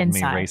Daryl called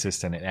me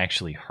racist and it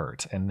actually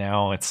hurt. And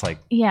now it's like,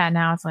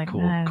 now it's like,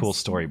 cool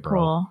story, bro.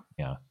 Cool.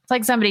 Yeah. It's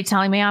like somebody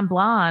telling me I'm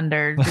blonde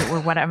or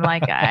whatever.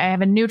 Like, I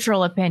have a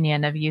neutral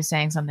opinion of you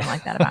saying something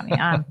like that about me.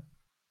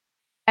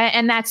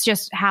 And that's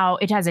just how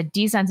it has a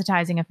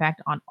desensitizing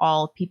effect on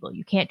all people.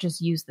 You can't just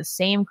use the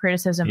same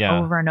criticism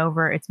over and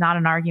over. It's not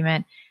an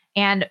argument.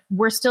 And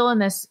we're still in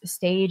this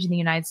stage in the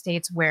United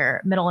States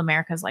where middle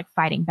America is like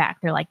fighting back.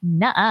 They're like,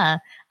 nuh-uh,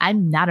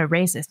 I'm not a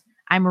racist.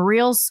 I'm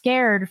real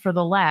scared for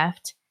the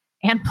left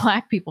and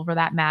Black people for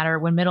that matter,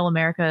 when middle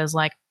America is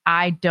like,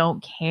 I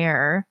don't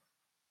care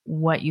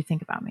what you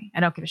think about me. I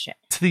don't give a shit.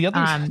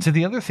 To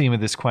the other theme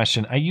of this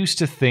question, I used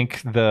to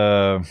think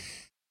the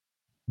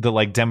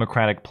like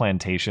Democratic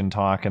plantation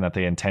talk and that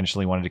they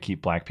intentionally wanted to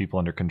keep Black people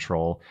under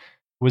control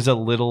was a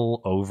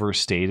little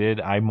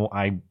overstated.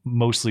 I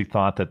mostly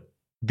thought that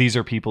these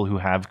are people who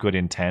have good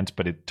intent,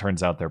 but it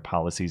turns out their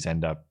policies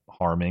end up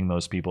harming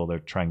those people they're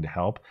trying to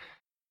help.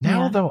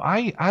 Now, though,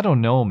 I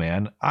don't know,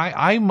 man.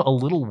 I'm a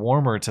little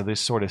warmer to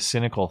this sort of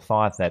cynical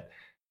thought that,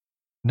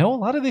 no, a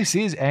lot of this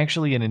is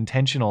actually an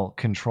intentional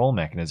control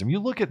mechanism. You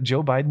look at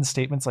Joe Biden's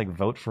statements like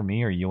vote for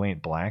me or you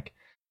ain't Black.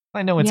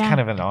 I know it's kind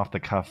of an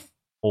off-the-cuff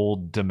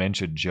old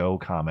dementia Joe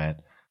comment,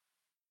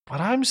 But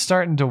I'm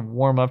starting to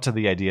warm up to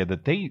the idea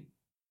that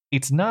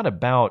it's not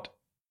about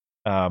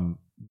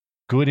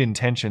good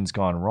intentions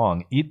gone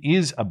wrong. It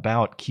is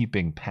about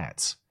keeping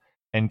pets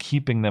and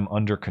keeping them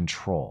under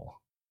control.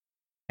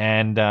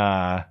 And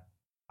I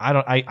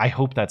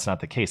hope that's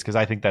not the case, because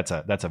I think that's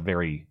a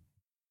very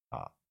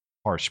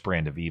harsh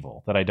brand of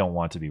evil that I don't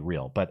want to be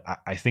real. But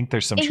I think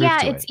there's some truth to it.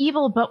 Yeah, it's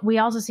evil, but we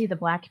also see the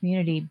Black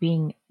community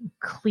being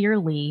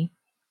clearly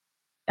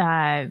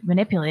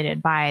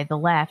manipulated by the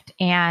left,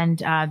 and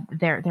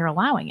they're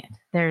allowing it.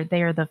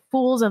 They're the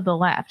fools of the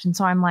left. And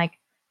so I'm like,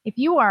 if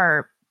you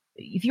are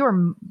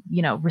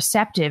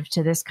receptive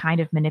to this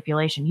kind of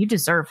manipulation, you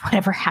deserve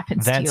whatever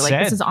happens to you. Like,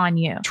 this is on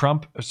you.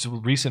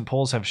 Recent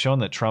polls have shown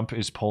that Trump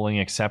is polling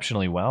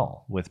exceptionally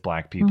well with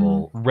Black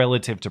people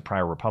relative to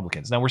prior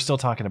Republicans. Now, we're still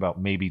talking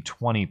about maybe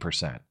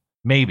 20%,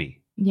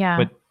 maybe. Yeah,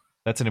 but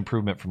that's an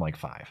improvement from like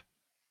 5.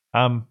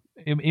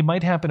 It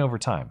might happen over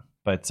time,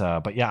 but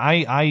yeah,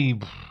 I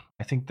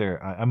think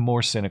I'm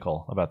more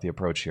cynical about the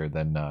approach here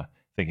than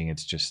thinking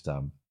it's just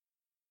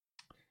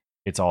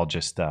it's all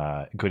just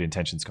good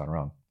intentions gone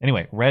wrong.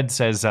 Anyway, Red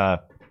says,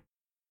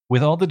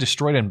 with all the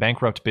destroyed and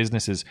bankrupt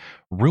businesses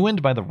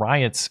ruined by the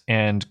riots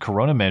and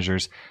corona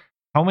measures,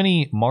 how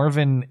many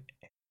Marvin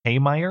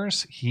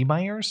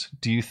Heemeyers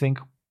do you think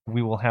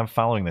we will have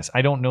following this?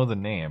 I don't know the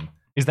name.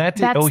 Is that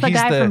that's the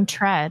guy from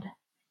Tread?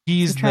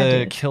 He's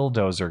the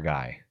Killdozer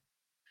guy.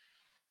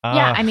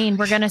 Yeah, I mean,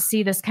 we're going to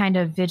see this kind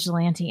of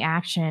vigilante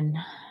action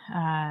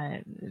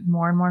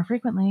more and more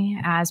frequently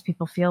as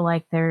people feel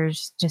like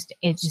it's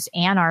just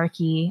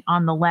anarchy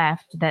on the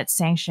left that's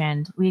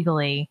sanctioned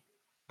legally.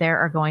 There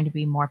are going to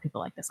be more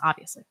people like this,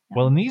 obviously.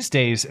 Well, in these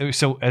days,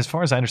 so as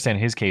far as I understand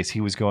his case,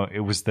 it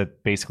was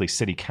that basically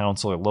city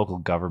council or local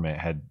government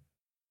had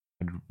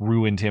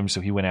ruined him, so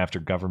he went after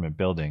government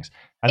buildings.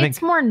 I think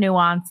it's more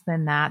nuanced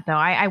than that, though.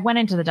 I went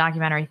into the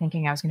documentary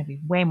thinking I was going to be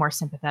way more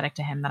sympathetic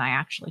to him than I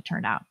actually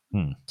turned out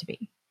to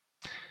be.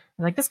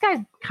 Like, this guy's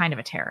kind of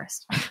a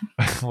terrorist.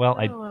 Well,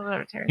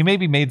 he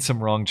maybe made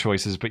some wrong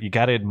choices, but you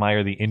got to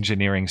admire the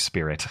engineering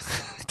spirit.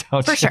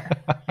 Don't For you? Sure.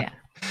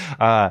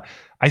 Yeah.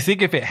 I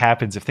think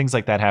if things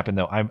like that happen,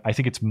 though, I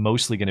think it's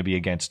mostly going to be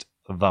against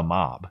the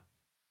mob.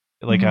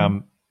 Like,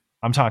 I'm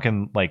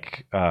talking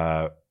like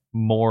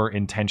more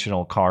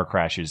intentional car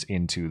crashes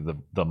into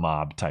the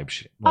mob type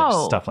shit,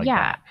 stuff like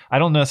that. I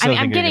don't necessarily.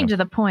 I'm getting to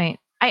the point.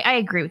 I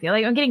agree with you.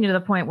 Like, I'm getting to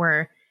the point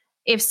where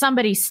if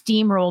somebody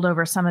steamrolled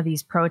over some of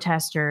these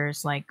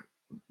protesters, like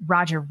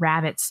Roger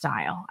Rabbit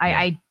style,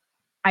 I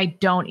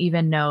don't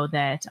even know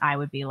that I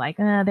would be like,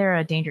 they're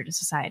a danger to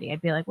society.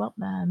 I'd be like, well,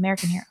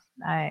 American hero.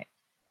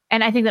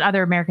 And I think that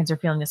other Americans are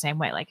feeling the same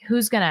way. Like,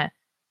 who's gonna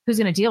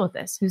deal with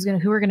this?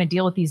 Who are gonna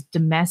deal with these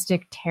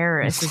domestic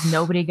terrorists? Is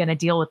nobody gonna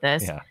deal with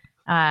this? Yeah.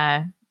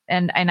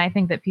 And I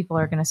think that people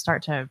are going to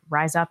start to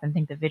rise up and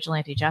think that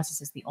vigilante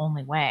justice is the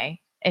only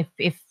way if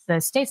the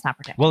state's not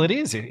protected. Well, it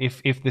is.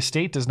 If the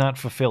state does not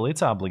fulfill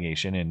its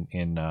obligation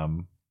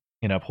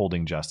in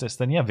upholding justice,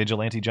 then yeah,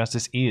 vigilante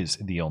justice is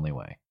the only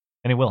way,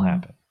 and it will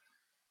happen.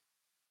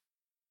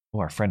 Oh,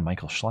 our friend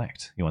Michael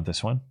Schlecht. You want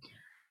this one?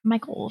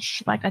 Michael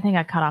Schlecht. I think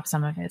I cut off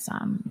some of his.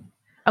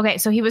 Okay,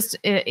 so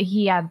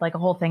he had like a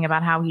whole thing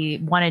about how he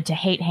wanted to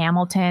hate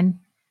Hamilton,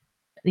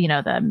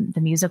 the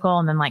musical,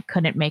 and then like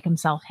couldn't make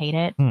himself hate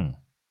it.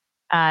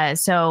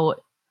 So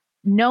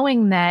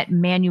knowing that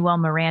Manuel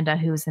Miranda,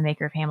 who is the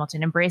maker of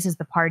Hamilton, embraces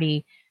the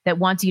party that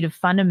wants you to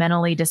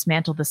fundamentally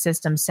dismantle the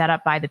system set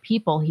up by the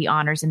people he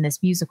honors in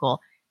this musical,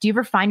 do you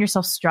ever find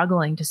yourself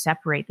struggling to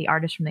separate the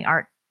artist from the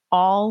art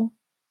all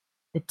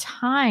the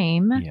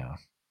time? Yeah.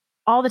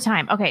 All the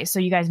time. Okay, so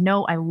you guys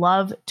know I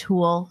love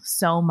Tool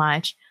so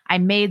much. I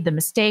made the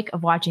mistake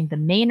of watching the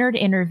Maynard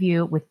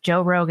interview with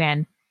Joe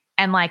Rogan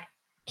and like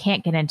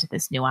can't get into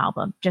this new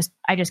album.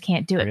 I just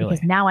can't do it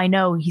because now I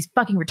know he's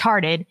fucking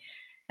retarded,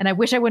 and I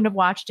wish I wouldn't have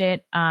watched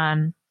it.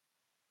 My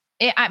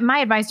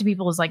advice to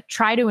people is like,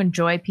 try to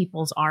enjoy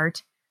people's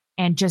art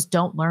and just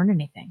don't learn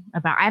anything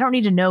about. I don't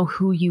need to know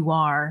who you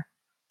are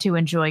to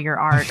enjoy your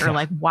art or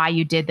like why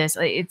you did this.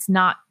 It's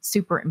not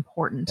super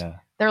important. Yeah.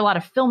 There are a lot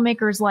of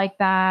filmmakers like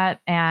that,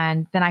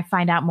 and then I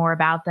find out more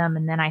about them,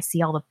 and then I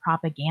see all the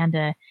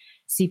propaganda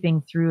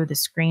seeping through the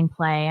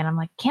screenplay, and I'm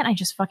like, can't I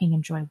just fucking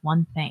enjoy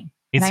one thing?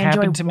 It's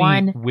happened to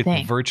me with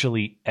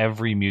virtually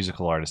every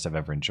musical artist I've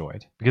ever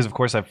enjoyed, because of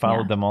course I've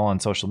followed them all on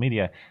social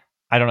media.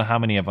 I don't know how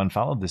many I've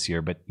unfollowed this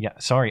year, but yeah,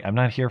 sorry, I'm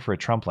not here for a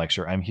Trump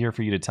lecture. I'm here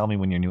for you to tell me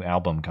when your new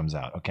album comes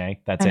out.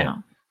 Okay, that's it.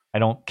 I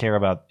don't care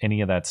about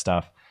any of that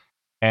stuff.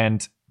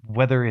 And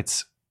whether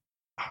it's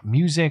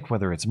music,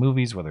 whether it's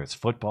movies, whether it's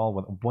football,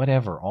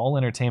 whatever, all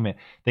entertainment,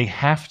 they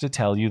have to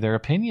tell you their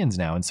opinions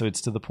now. And so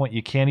it's to the point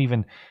you can't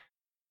even,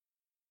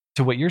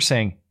 to what you're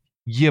saying,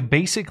 you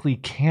basically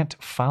can't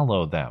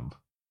follow them.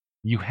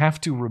 You have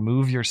to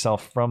remove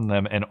yourself from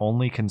them and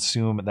only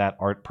consume that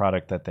art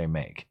product that they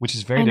make, which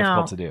is very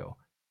difficult to do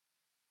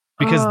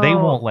because they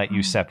won't let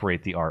you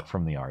separate the art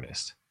from the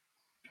artist.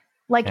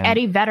 Like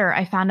Eddie Vedder,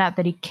 I found out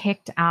that he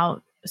kicked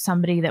out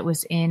somebody that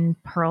was in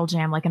Pearl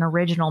Jam, like an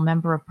original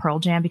member of Pearl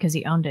Jam, because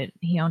he owned a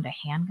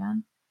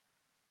handgun.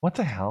 What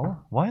the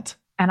hell? What?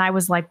 And I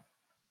was like,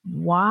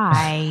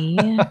 why?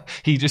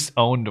 He just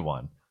owned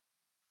one.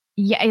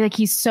 Yeah, like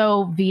he's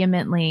so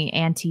vehemently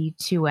anti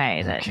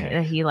 2A that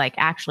he like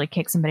actually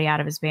kicked somebody out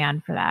of his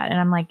band for that. And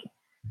I'm like,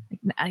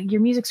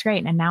 your music's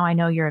great, and now I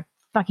know you're a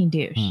fucking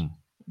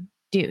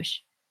douche.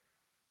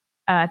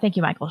 Thank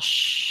you, Michael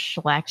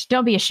Schlecht.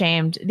 Don't be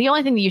ashamed. The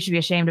only thing that you should be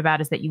ashamed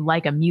about is that you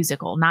like a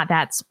musical, not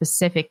that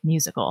specific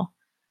musical.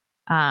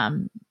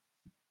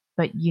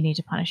 But you need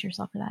to punish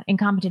yourself for that.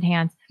 Incompetent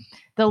hands.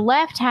 The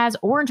left has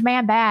Orange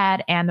Man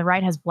bad, and the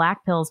right has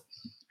black pills.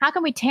 How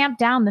can we tamp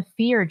down the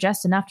fear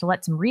just enough to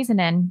let some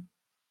reason in?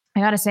 I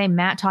got to say,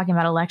 Matt talking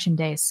about election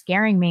day is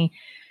scaring me.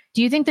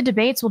 Do you think the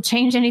debates will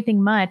change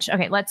anything much?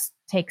 Okay, let's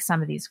take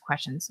some of these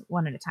questions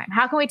one at a time.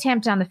 How can we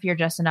tamp down the fear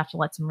just enough to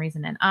let some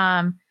reason in?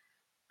 I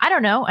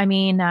don't know. I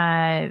mean,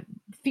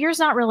 fear's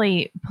not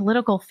really,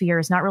 political fear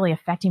is not really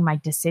affecting my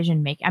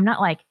decision making. I'm not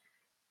like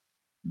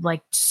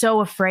so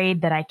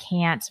afraid that I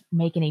can't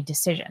make any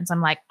decisions. I'm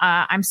like,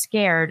 I'm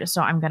scared,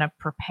 so I'm going to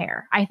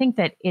prepare. I think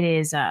that it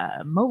is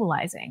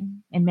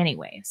mobilizing in many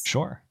ways.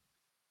 Sure.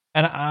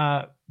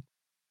 And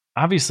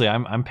obviously,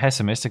 I'm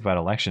pessimistic about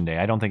Election Day.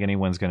 I don't think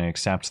anyone's going to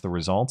accept the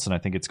results, and I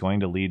think it's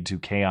going to lead to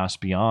chaos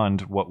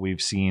beyond what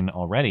we've seen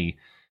already.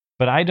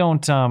 But I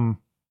don't.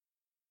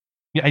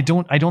 I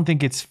don't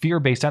think it's fear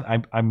based.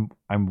 I'm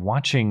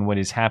watching what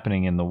is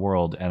happening in the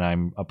world, and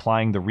I'm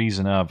applying the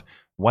reason of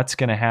what's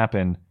going to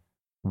happen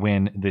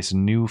when this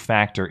new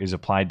factor is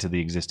applied to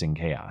the existing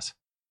chaos.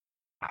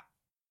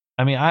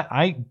 I mean,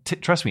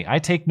 trust me, I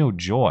take no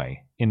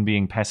joy in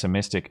being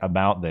pessimistic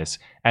about this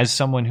as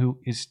someone who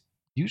is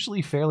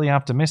usually fairly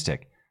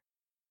optimistic.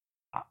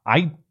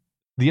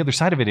 The other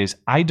side of it is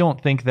I don't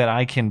think that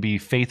I can be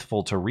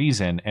faithful to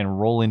reason and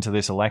roll into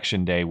this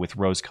election day with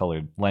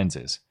rose-colored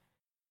lenses.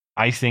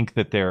 I think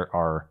that there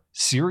are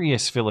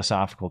serious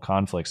philosophical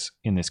conflicts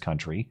in this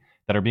country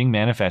that are being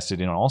manifested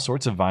in all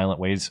sorts of violent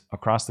ways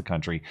across the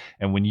country.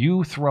 And when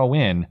you throw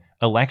in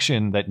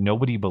election that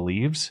nobody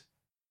believes,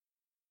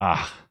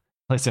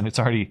 listen, this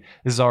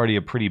is already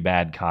a pretty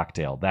bad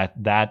cocktail.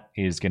 That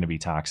is going to be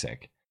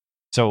toxic.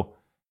 So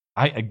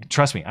I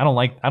trust me, I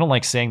don't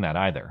like saying that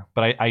either.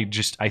 But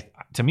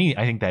to me,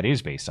 I think that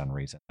is based on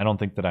reason. I don't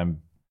think that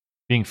I'm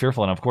being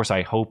fearful. And of course,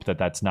 I hope that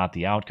that's not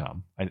the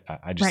outcome.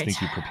 I just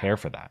think you prepare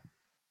for that.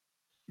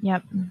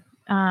 Yep.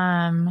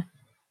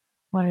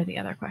 What are the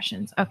other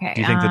questions? Okay.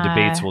 Do you think the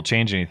debates will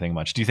change anything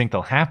much? Do you think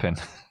they'll happen?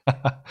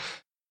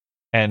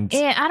 And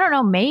I don't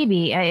know.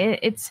 Maybe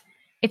it's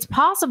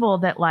possible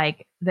that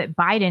that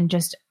Biden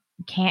just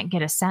can't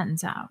get a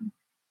sentence out.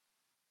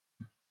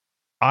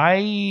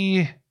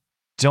 I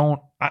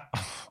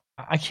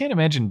can't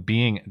imagine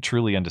being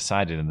truly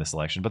undecided in this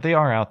election, but they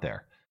are out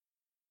there.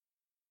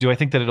 Do I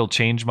think that it'll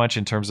change much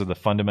in terms of the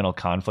fundamental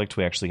conflict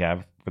we actually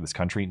have for this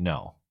country?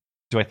 No.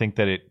 Do I think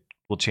that it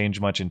will change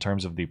much in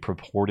terms of the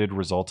purported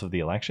result of the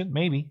election?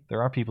 Maybe.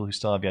 There are people who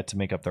still have yet to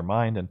make up their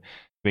mind, and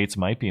debates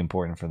might be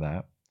important for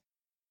that.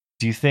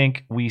 Do you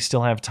think we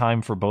still have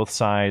time for both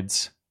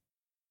sides,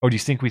 or do you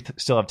think we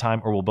still have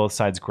time, or will both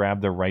sides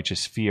grab their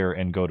righteous fear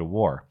and go to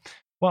war?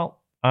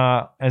 Well,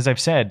 as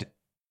I've said,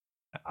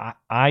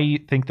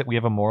 I think that we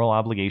have a moral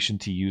obligation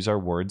to use our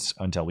words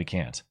until we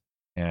can't,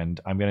 and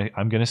I'm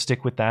gonna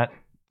stick with that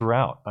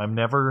throughout. I'm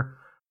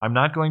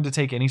not going to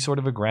take any sort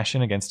of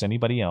aggression against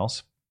anybody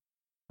else.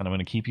 And I'm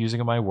going to keep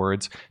using my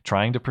words,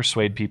 trying to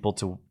persuade people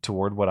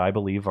toward what I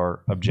believe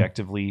are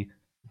objectively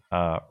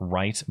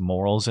right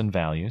morals and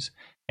values.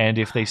 And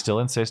if they still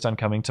insist on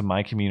coming to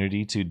my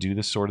community to do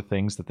the sort of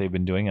things that they've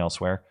been doing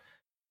elsewhere,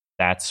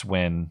 that's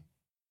when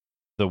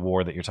the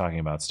war that you're talking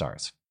about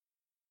starts.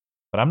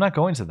 But I'm not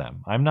going to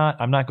them. I'm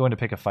not going to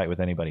pick a fight with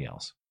anybody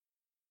else.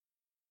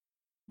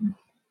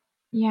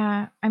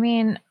 Yeah, I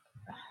mean,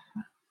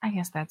 I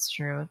guess that's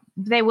true.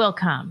 They will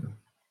come.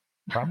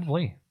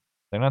 Probably.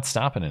 They're not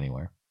stopping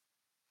anywhere.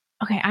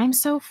 Okay, I'm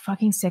so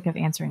fucking sick of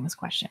answering this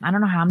question. I don't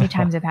know how many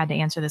times I've had to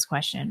answer this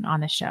question on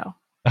this show.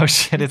 Oh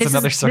shit, it's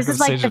another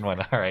circumcision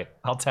one. All right,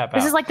 I'll tap out.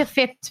 This is like the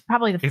fifth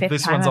time.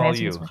 This one's all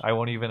you. I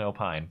won't even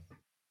opine.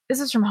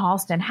 This is from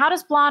Halston. How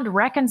does Blonde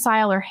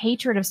reconcile her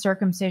hatred of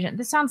circumcision?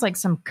 This sounds like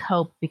some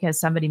cope because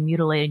somebody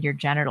mutilated your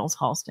genitals,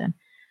 Halston.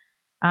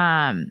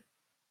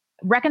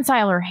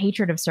 Reconcile her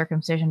hatred of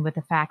circumcision with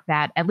the fact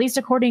that, at least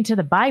according to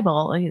the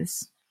Bible,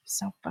 is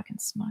so fucking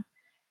smart.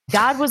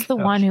 God was the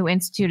one who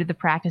instituted the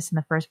practice in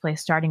the first place,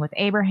 starting with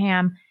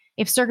Abraham.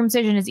 If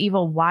circumcision is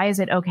evil, why is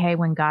it okay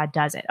when God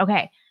does it?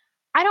 Okay,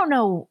 I don't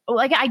know.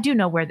 Like, I do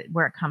know where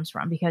it comes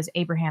from because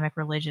Abrahamic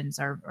religions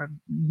are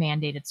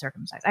mandated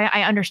circumcised.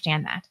 I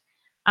understand that.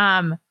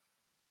 I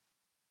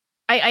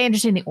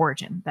understand the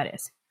origin, that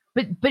is.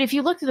 But if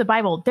you look through the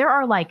Bible, there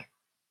are like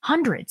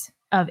hundreds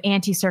of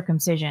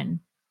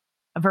anti-circumcision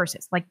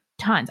verses, like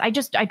tons. I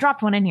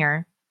dropped one in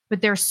here,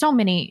 but there's so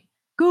many.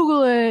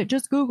 Google it.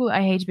 Just Google it.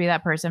 I hate to be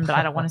that person, but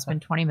I don't want to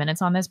spend 20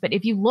 minutes on this. But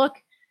if you look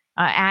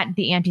at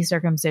the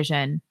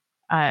anti-circumcision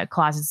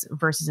clauses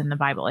verses in the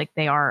Bible, like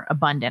they are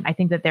abundant. I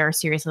think that there are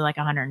seriously like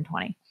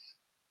 120.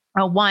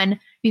 1,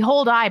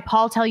 behold, I,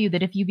 Paul, tell you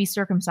that if you be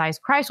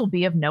circumcised, Christ will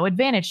be of no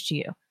advantage to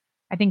you.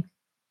 I think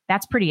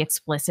That's pretty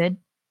explicit.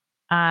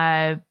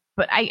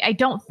 But I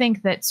don't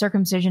think that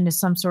circumcision is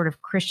some sort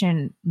of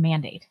Christian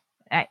mandate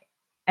at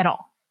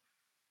all.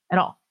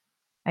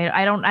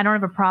 I don't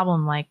have a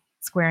problem like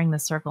squaring the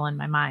circle in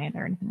my mind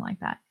or anything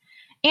like that.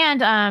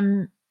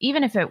 And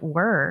even if it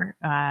were,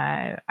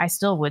 I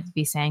still would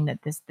be saying that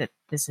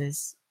this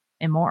is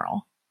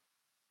immoral.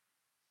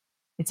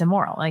 It's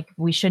immoral. Like,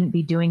 we shouldn't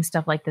be doing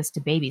stuff like this to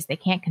babies. They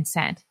can't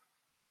consent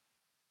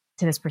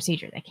to this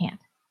procedure. They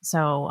can't.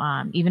 So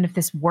even if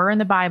this were in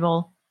the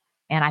Bible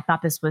and I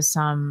thought this was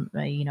something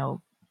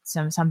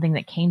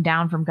that came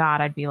down from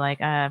God, I'd be like,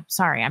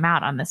 sorry, I'm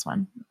out on this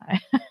one.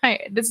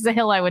 This is a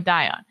hill I would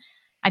die on.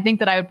 I think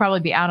that I would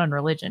probably be out on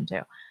religion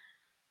too.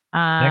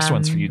 Next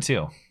one's for you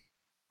too.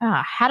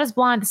 How does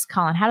Blonde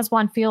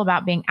feel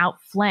about being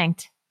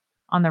outflanked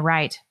on the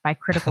right by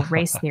critical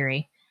race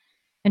theory?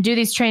 And do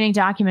these training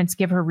documents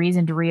give her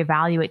reason to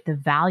reevaluate the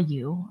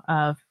value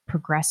of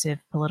progressive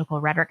political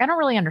rhetoric? I don't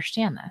really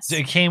understand this.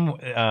 It came,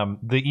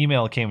 the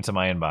email came to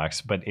my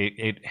inbox, but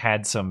it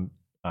had some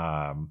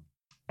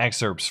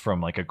excerpts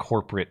from like a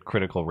corporate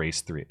critical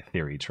race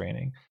theory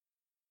training.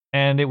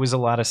 And it was a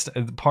lot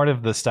of part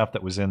of the stuff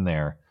that was in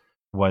there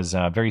was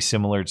very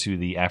similar to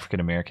the African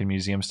American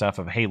Museum stuff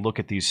of, hey, look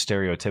at these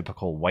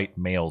stereotypical white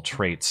male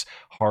traits,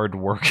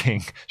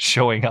 hardworking,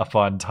 showing up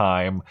on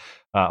time,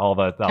 all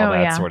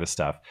that sort of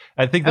stuff.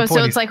 I think the point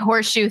so it's like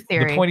horseshoe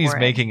theory. The point he's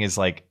making is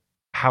like,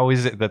 how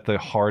is it that the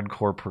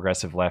hardcore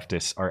progressive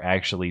leftists are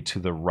actually to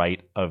the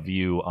right of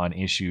you on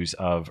issues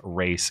of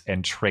race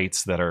and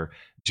traits that are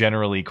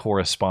generally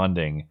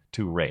corresponding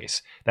to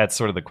race? That's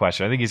sort of the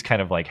question. I think he's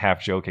kind of like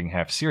half joking,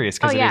 half serious,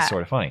 because it is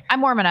sort of funny.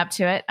 I'm warming up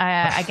to it,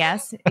 I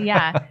guess.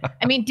 Yeah.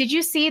 I mean, did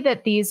you see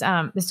that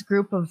this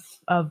group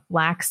of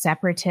black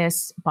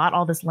separatists bought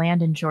all this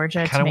land in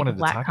Georgia? I kind of wanted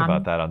to talk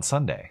about that on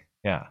Sunday.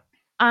 Yeah.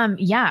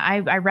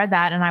 I read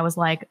that and I was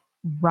like,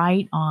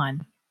 right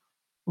on.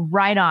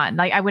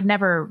 Like, I would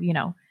never,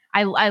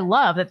 I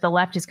love that the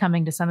left is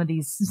coming to some of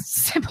these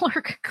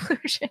similar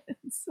conclusions.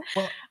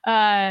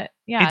 Well,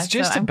 it's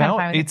just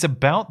it's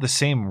about the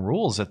same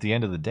rules at the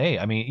end of the day.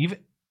 I mean, even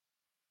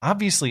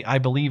obviously I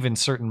believe in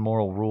certain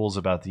moral rules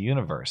about the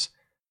universe.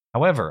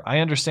 However, I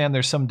understand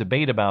there's some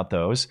debate about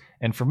those.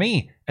 And for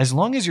me, as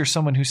long as you're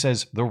someone who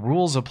says the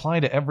rules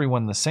apply to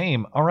everyone the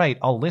same, all right,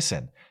 I'll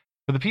listen.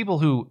 For the people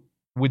who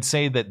would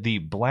say that the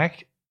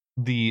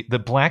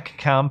black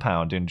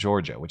compound in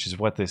Georgia, which is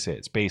what this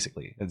is,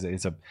 basically,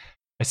 it's a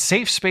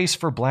safe space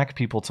for black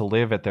people to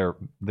live at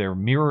their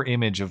mirror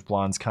image of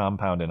Blonde's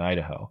compound in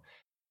Idaho.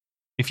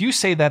 If you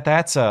say that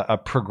that's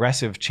a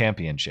progressive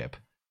championship,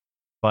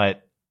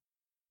 but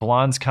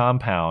Blonde's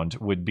compound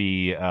would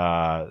be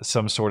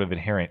some sort of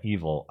inherent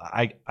evil,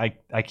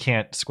 I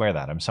can't square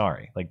that. I'm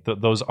sorry. Like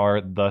those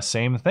are the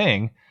same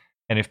thing.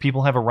 And if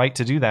people have a right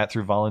to do that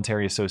through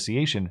voluntary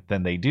association,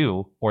 then they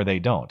do or they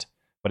don't.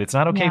 But it's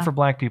not okay for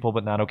black people,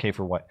 but not okay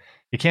for white.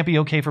 It can't be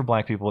okay for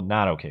black people,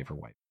 not okay for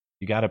white.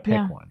 You got to pick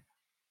one.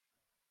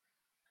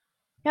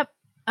 Yep.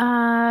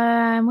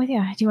 I'm with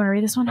you. Do you want to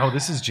read this one? Oh,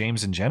 this is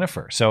James and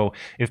Jennifer. So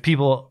if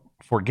people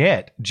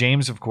forget,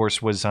 James, of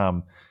course, was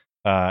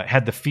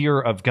had the fear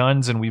of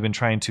guns, and we've been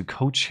trying to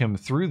coach him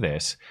through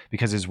this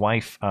because his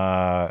wife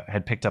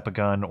had picked up a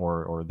gun,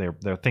 or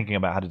they're thinking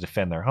about how to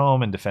defend their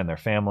home and defend their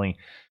family.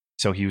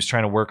 So he was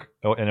trying to work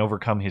and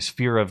overcome his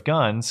fear of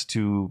guns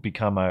to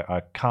become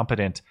a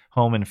competent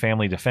home and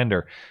family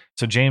defender.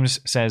 So James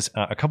says,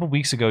 a couple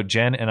weeks ago,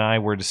 Jen and I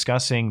were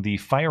discussing the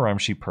firearm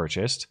she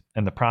purchased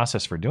and the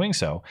process for doing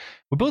so.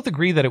 We both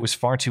agreed that it was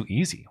far too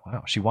easy.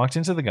 Wow. She walked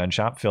into the gun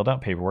shop, filled out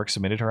paperwork,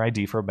 submitted her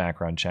ID for a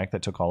background check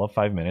that took all of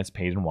 5 minutes,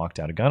 paid, and walked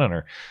out a gun on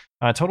her.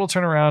 Total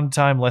turnaround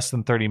time, less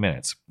than 30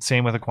 minutes.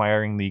 Same with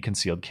acquiring the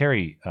concealed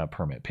carry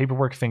permit.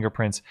 Paperwork,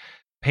 fingerprints,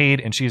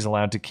 paid, and she is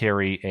allowed to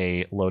carry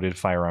a loaded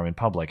firearm in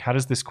public. How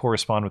does this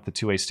correspond with the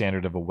 2A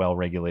standard of a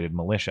well-regulated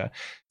militia?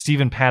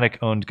 Stephen Paddock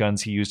owned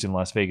guns he used in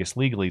Las Vegas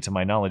legally. To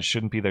my knowledge,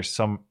 shouldn't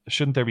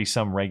there be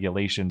some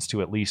regulations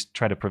to at least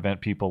try to prevent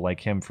people like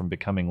him from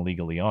becoming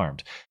legally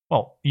armed?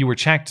 Well, you were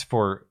checked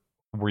for,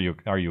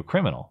 are you a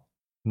criminal?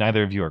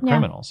 Neither of you are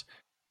criminals.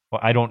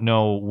 Well, I don't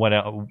know what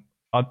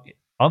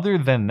other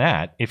than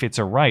that. If it's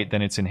a right,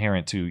 then it's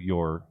inherent to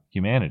your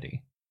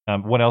humanity.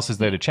 What else is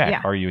there to check?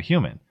 Yeah. Are you a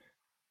human?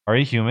 Are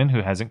a human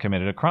who hasn't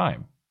committed a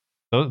crime?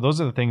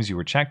 Those are the things you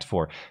were checked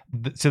for.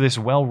 To this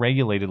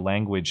well-regulated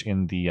language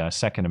in the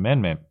Second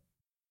Amendment,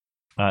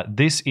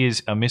 this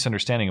is a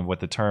misunderstanding of what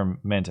the term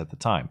meant at the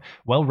time.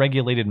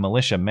 Well-regulated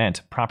militia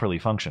meant properly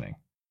functioning.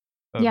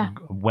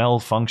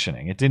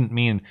 Well-functioning. It didn't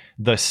mean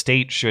the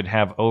state should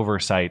have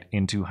oversight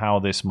into how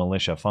this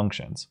militia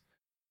functions.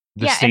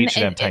 The state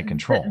should have tight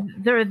control.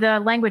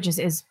 The language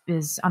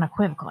is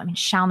unequivocal. I mean,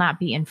 shall not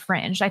be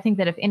infringed. I think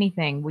that if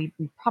anything, we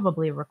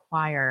probably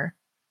require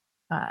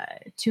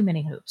too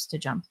many hoops to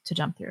jump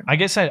through. I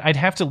guess I'd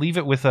have to leave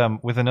it with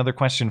another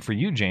question for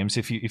you, James.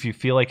 If you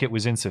feel like it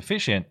was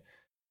insufficient,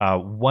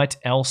 what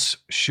else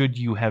should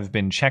you have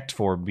been checked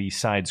for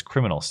besides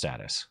criminal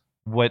status?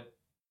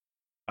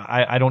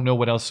 I don't know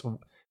what else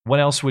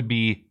would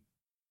be.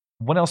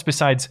 What else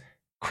besides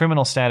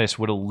criminal status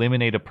would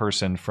eliminate a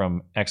person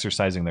from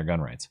exercising their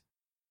gun rights.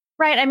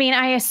 Right. I mean,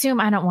 I assume,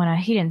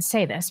 he didn't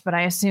say this, but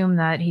I assume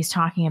that he's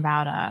talking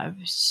about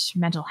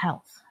mental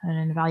health and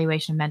an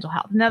evaluation of mental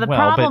health. Now, the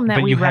problem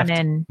that we run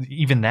in...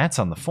 Even that's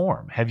on the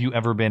form. Have you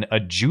ever been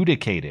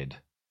adjudicated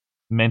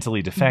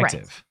mentally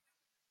defective?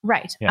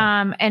 Right.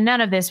 Yeah. And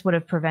none of this would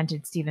have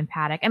prevented Stephen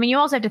Paddock. I mean, you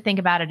also have to think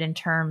about it in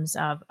terms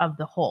of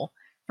the whole.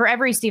 For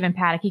every Stephen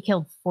Paddock, he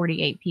killed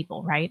 48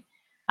 people, right?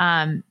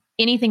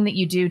 Anything that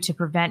you do to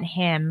prevent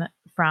him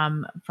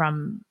from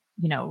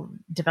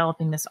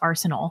developing this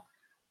arsenal,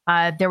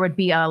 there would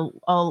be a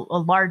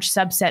large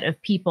subset of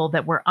people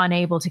that were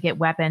unable to get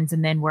weapons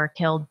and then were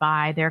killed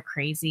by their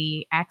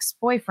crazy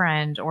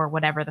ex-boyfriend or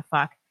whatever the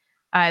fuck.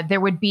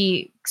 There would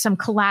be some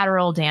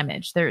collateral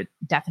damage there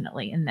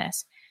definitely in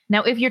this.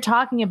 Now, if you're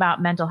talking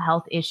about mental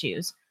health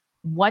issues,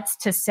 what's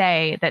to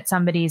say that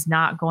somebody's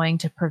not going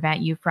to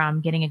prevent you from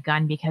getting a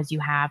gun because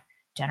you have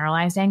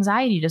generalized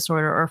anxiety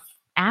disorder or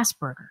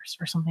Asperger's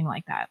or something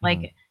like that,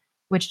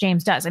 which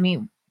James does. I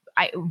mean,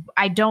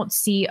 I don't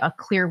see a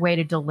clear way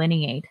to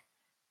delineate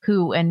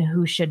who and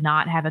who should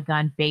not have a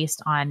gun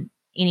based on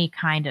any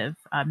kind of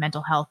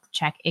mental health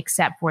check,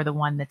 except for the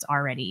one that's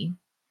already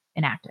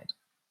enacted.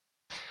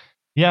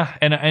 Yeah,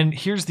 and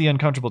here's the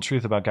uncomfortable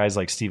truth about guys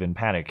like Stephen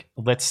Paddock.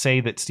 Let's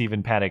say that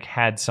Stephen Paddock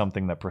had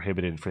something that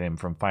prohibited him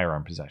from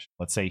firearm possession.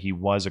 Let's say he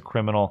was a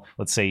criminal.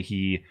 Let's say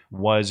he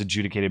was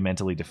adjudicated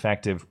mentally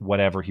defective,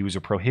 whatever. He was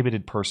a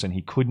prohibited person.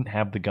 He couldn't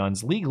have the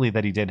guns legally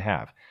that he did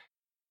have.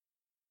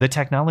 The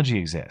technology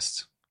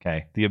exists,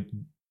 okay?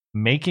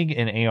 Making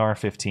an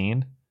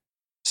AR-15,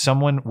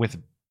 someone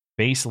with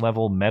base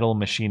level metal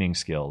machining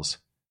skills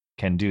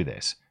can do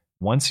this.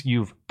 Once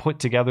you've put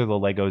together the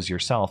Legos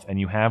yourself and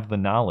you have the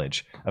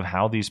knowledge of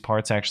how these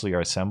parts actually are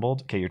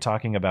assembled, okay, you're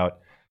talking about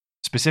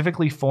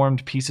specifically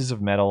formed pieces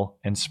of metal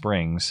and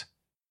springs,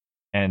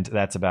 and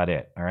that's about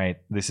it, all right?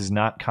 This is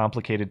not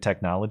complicated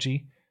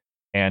technology,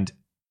 and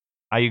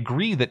I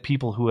agree that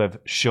people who have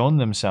shown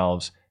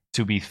themselves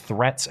to be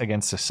threats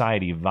against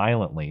society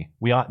violently,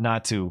 we ought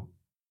not to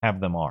have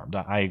them armed.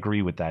 I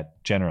agree with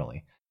that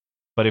generally.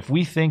 But if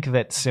we think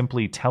that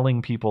simply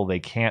telling people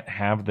they can't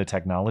have the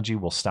technology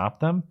will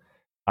stop them,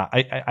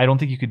 I don't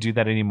think you could do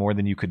that any more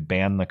than you could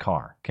ban the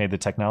car. Okay, the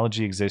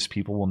technology exists.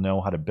 People will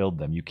know how to build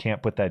them. You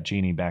can't put that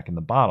genie back in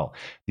the bottle.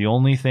 The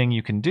only thing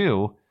you can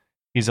do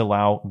is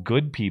allow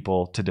good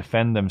people to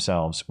defend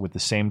themselves with the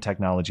same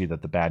technology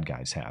that the bad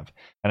guys have.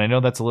 And I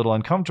know that's a little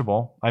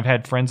uncomfortable. I've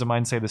had friends of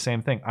mine say the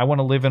same thing. I want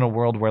to live in a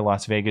world where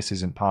Las Vegas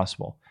isn't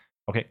possible.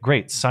 Okay,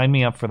 great. Sign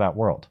me up for that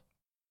world.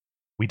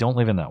 We don't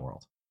live in that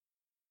world.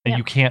 And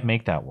you can't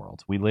make that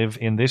world. We live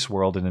in this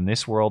world, and in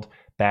this world,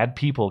 bad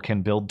people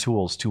can build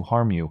tools to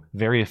harm you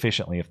very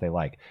efficiently if they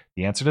like.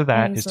 The answer to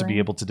that is to be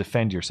able to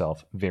defend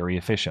yourself very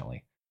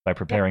efficiently by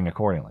preparing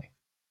accordingly.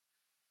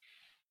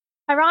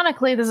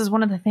 Ironically, this is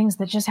one of the things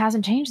that just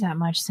hasn't changed that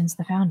much since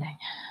the founding.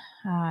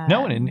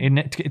 No, and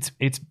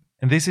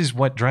and this is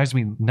what drives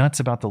me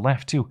nuts about the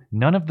left too.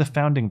 None of the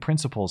founding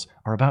principles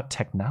are about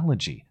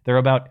technology. They're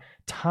about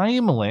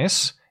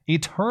timeless,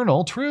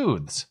 eternal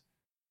truths.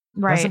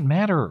 Right. It doesn't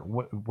matter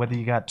whether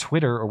you got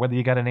Twitter or whether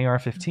you got an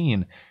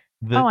AR-15.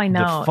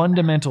 The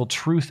fundamental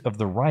truth of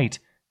the right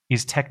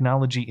is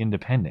technology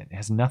independent. It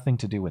has nothing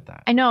to do with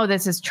that. I know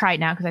this is trite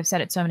now because I've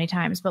said it so many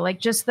times, but like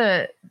just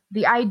the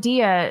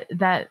idea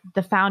that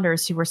the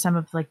founders, who were some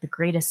of like the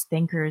greatest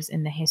thinkers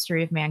in the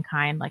history of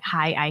mankind, like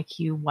high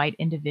IQ white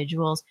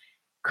individuals,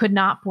 could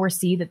not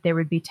foresee that there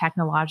would be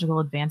technological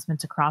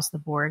advancements across the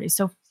board is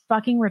so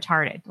fucking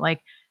retarded. Like,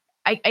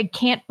 I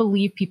can't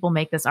believe people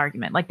make this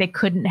argument. Like they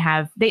couldn't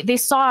have, they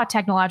saw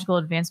technological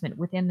advancement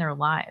within their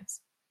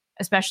lives,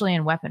 especially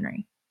in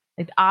weaponry.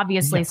 Like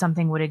obviously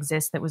something would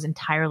exist that was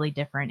entirely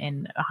different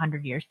in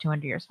 100 years,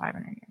 200 years,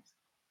 500 years.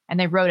 And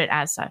they wrote it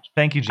as such.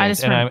 Thank you,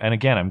 James. And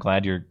again, I'm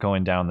glad you're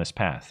going down this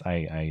path.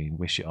 I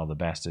wish you all the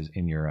best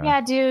in your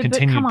continued but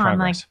come on,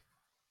 progress.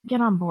 Like,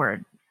 get on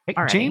board. Hey,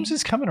 James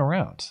is coming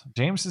around.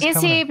 Is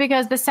he?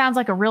 Because this sounds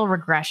like a real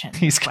regression.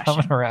 He's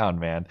coming around,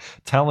 man.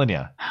 Telling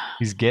you,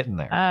 he's getting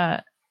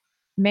there.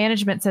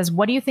 Management says,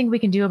 what do you think we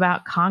can do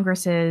about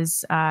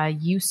Congress's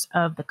use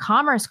of the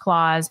Commerce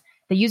Clause?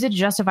 They use it to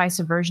justify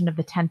subversion of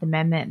the 10th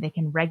Amendment. They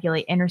can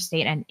regulate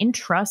interstate and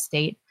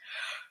intrastate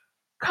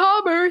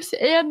commerce,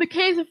 and in the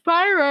case of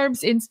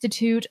firearms,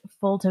 institute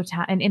full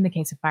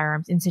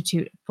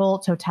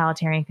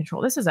totalitarian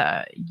control. This is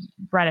a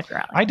right up your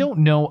alley. I don't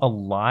know a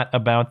lot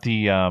about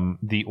the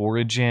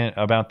origin,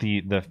 about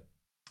the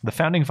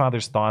founding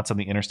fathers' thoughts on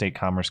the Interstate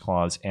Commerce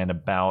Clause and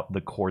about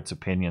the court's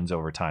opinions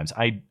over time.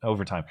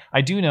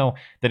 I do know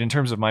that in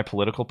terms of my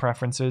political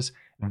preferences,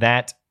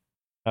 that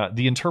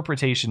the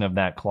interpretation of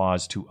that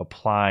clause to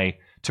apply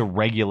to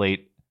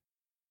regulate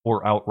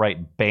or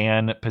outright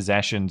ban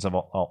possessions of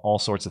all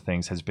sorts of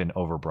things has been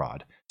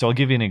overbroad. So I'll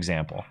give you an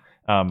example.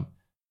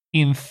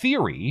 In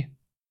theory,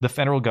 the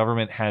federal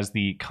government has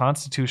the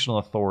constitutional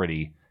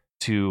authority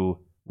to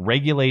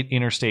regulate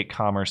interstate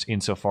commerce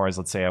insofar as,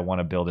 let's say, I want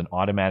to build an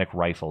automatic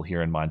rifle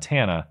here in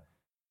Montana.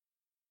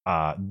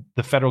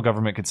 the federal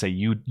government could say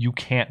you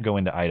can't go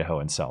into Idaho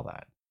and sell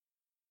that.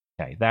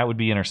 Okay, that would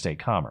be interstate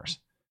commerce.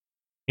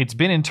 It's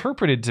been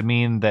interpreted to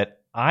mean that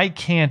I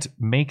can't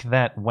make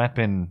that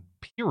weapon,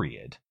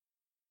 period,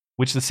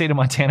 which the state of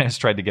Montana has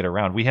tried to get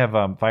around. We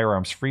have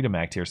Firearms Freedom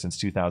Act here since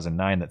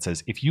 2009 that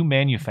says if you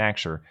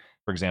manufacture,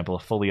 for example, a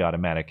fully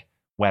automatic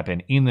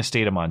weapon in the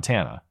state of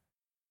Montana,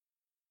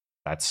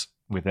 that's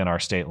within our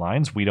state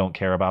lines. We don't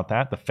care about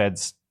that. The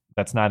feds,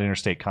 that's not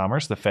interstate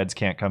commerce. The feds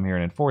can't come here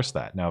and enforce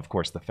that. Now, of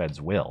course, the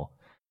feds will.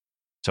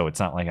 So it's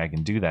not like I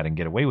can do that and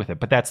get away with it.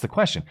 But that's the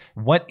question.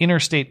 What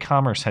interstate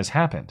commerce has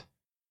happened?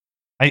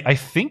 I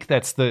think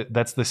that's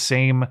the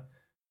same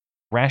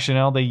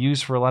rationale they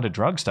use for a lot of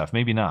drug stuff.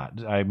 Maybe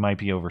not. I might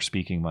be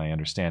overspeaking my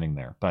understanding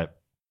there. But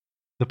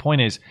the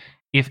point is,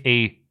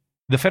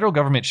 the federal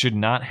government should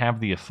not have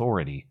the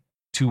authority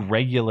to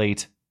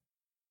regulate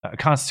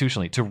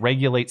constitutionally, to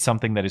regulate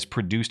something that is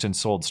produced and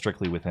sold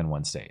strictly within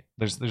one state.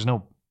 There's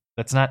no,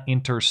 that's not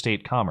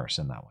interstate commerce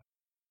in that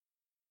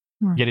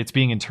way. Yet it's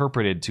being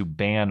interpreted to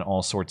ban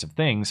all sorts of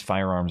things,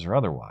 firearms or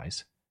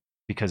otherwise,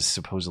 because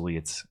supposedly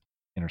it's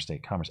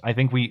interstate commerce. I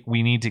think we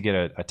need to get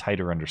a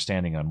tighter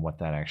understanding on what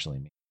that actually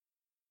means.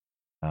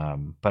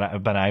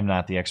 But I'm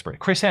not the expert.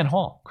 Chris Ann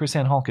Hall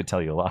could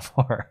tell you a lot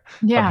more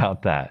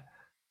about that.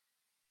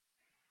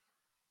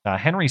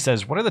 Henry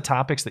says, what are the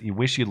topics that you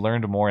wish you'd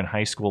learned more in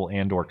high school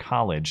and or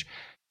college,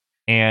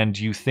 and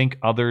you think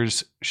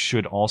others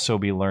should also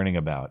be learning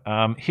about?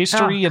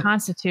 History and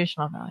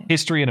constitutional values.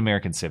 History and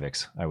American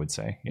civics, I would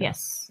say. Yeah.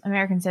 Yes,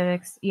 American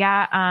civics.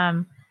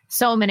 Yeah,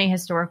 so many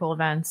historical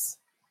events.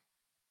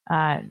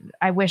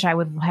 I wish I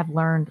would have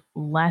learned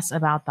less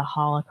about the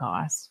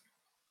Holocaust,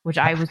 which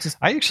I was just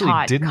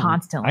taught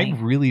constantly. I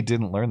really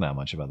didn't learn that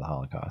much about the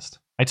Holocaust.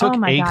 I took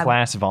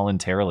class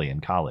voluntarily in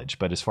college,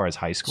 but as far as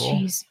high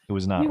school, it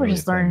was not. We were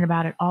just learning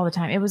about it all the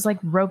time. It was like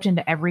roped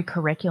into every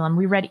curriculum.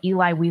 We read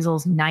Elie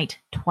Wiesel's Night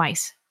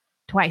twice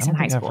in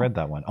high school. I've read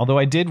that one. Although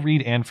I did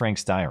read Anne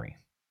Frank's diary.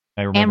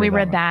 I remember. And we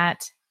read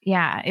that.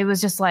 Yeah, it was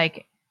just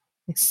like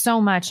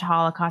so much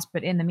Holocaust.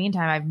 But in the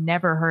meantime, I've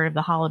never heard of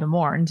the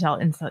Holodomor until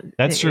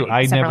that's true.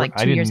 I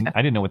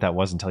didn't know what that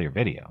was until your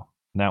video.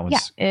 And that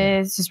was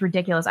it's just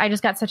ridiculous. I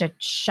just got such a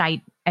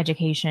shite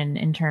education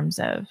in terms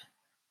of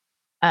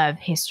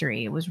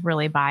history. It was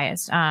really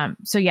biased.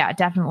 So yeah,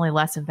 definitely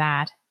less of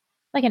that.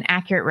 Like an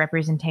accurate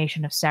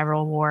representation of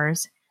several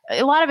wars.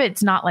 A lot of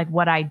it's not like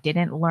what I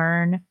didn't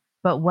learn,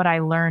 but what I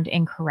learned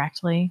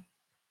incorrectly.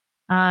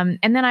 And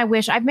then I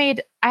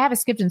have a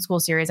Skipped in School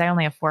series. I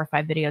only have 4 or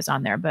 5 videos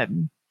on there, but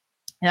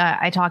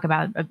I talk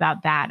about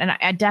that. And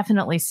I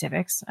definitely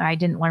civics. I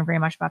didn't learn very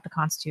much about the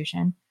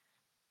Constitution.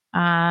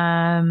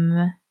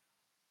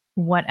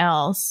 What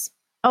else?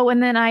 Oh,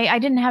 and then I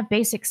didn't have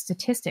basic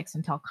statistics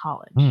until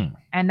college.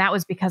 And that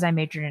was because I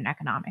majored in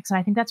economics. And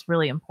I think that's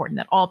really important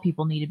that all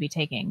people need to be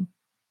taking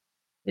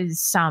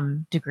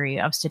some degree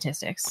of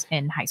statistics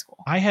in high school.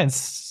 I had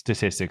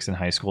statistics in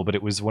high school, but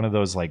it was one of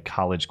those like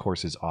college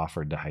courses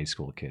offered to high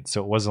school kids.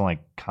 So it wasn't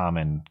like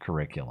common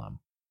curriculum.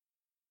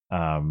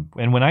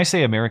 And when I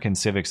say American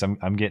civics,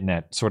 I'm getting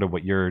at sort of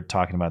what you're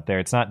talking about there.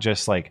 It's not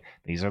just like,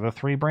 these are the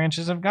 3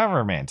 branches of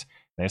government.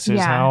 This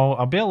is how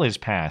a bill is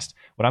passed.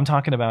 What I'm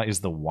talking about is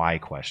the why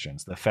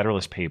questions, the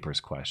Federalist Papers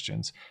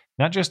questions,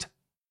 not just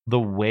the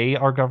way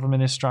our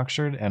government is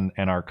structured and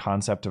our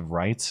concept of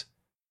rights,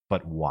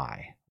 but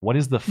why. What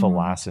is the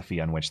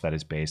philosophy on which that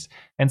is based?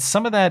 And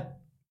some of that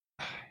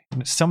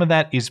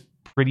is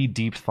pretty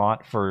deep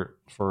thought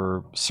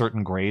for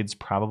certain grades,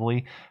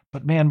 probably.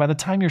 But man, by the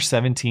time you're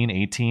 17,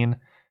 18,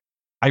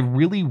 I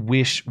really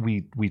wish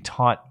we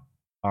taught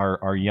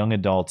our young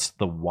adults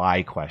the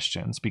why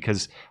questions,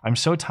 because I'm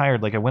so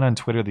tired. Like I went on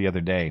Twitter the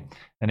other day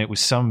and it was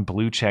some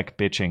blue check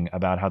bitching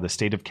about how the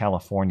state of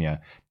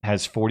California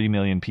has 40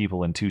 million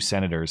people and 2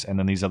 senators. And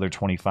then these other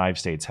 25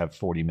 states have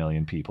 40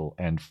 million people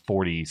and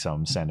 40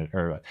 some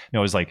it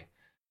was like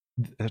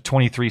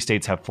 23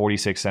 states have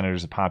 46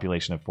 senators, a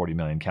population of 40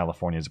 million.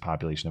 California has a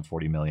population of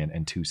 40 million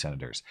and 2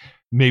 senators.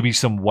 Maybe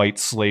some white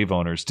slave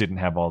owners didn't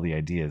have all the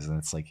ideas. And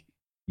it's like,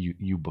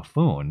 you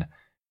buffoon.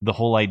 The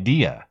whole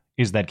idea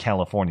is that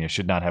California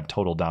should not have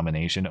total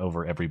domination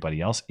over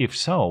everybody else. If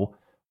so,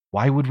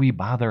 why would we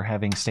bother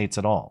having states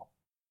at all?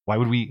 Why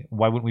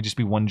wouldn't we just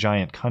be one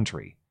giant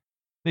country?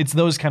 It's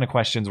those kind of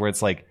questions where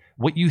it's like,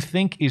 what you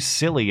think is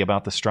silly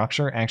about the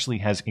structure actually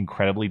has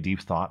incredibly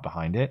deep thought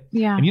behind it.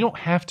 Yeah. And you don't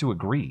have to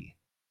agree.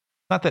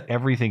 Not that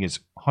everything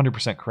is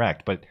 100%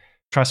 correct, but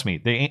trust me,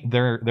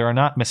 there are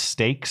not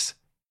mistakes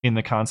in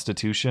the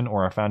Constitution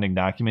or our founding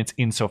documents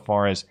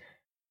insofar as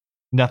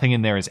nothing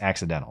in there is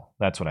accidental.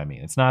 That's what I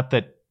mean. It's not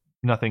that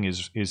nothing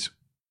is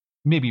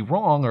maybe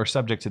wrong or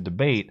subject to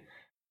debate,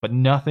 but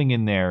nothing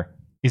in there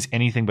is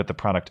anything but the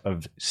product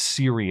of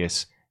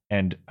serious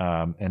and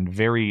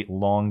very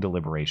long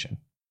deliberation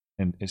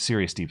and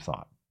serious deep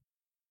thought.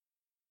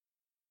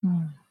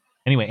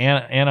 Anyway,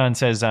 Anon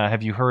says,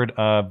 have you heard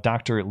of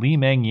Dr. Li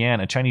Meng Yan,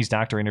 a Chinese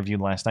doctor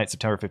interviewed last night,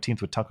 September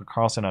 15th, with Tucker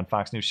Carlson on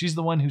Fox News? She's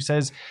the one who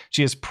says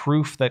she has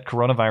proof that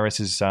coronavirus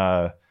is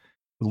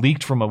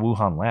leaked from a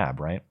Wuhan lab,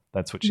 right?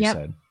 That's what she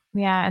said.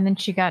 Yeah, and then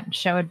she got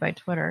showed by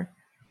Twitter.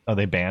 Oh,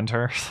 they banned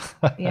her?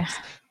 Yeah.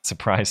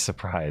 Surprise,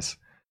 surprise.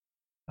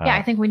 Yeah,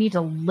 I think we need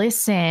to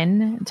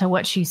listen to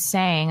what she's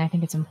saying. I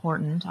think it's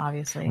important,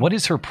 obviously. What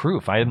is her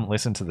proof? I didn't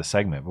listen to the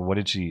segment, but what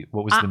was the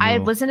I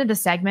listened to the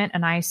segment,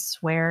 and I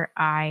swear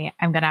I'm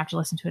going to have to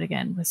listen to it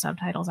again with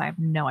subtitles. I have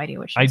no idea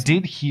what she's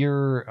saying. did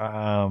hear,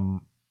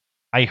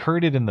 I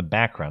heard it in the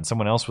background.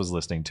 Someone else was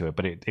listening to it,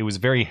 but it was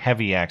very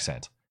heavy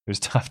accent. It was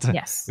tough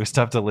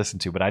to listen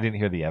to, but I didn't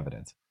hear the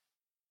evidence.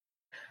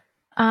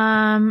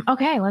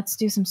 Okay, let's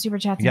do some super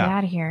chats and get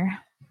out of here.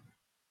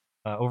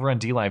 Over on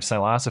DLive,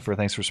 Philosopher,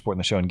 thanks for supporting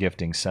the show and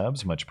gifting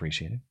subs. Much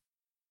appreciated.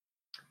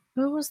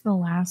 Who was the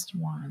last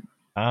one?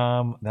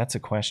 That's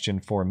a question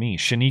for me.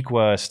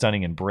 Shaniqua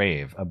Stunning and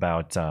Brave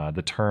about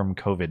the term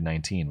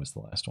COVID-19 was the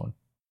last one.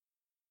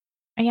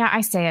 Yeah, I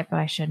say it, but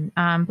I shouldn't.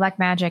 Black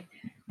Magic.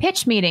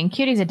 Pitch meeting,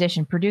 Cuties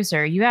Edition.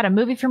 Producer, you had a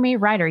movie for me?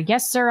 Writer,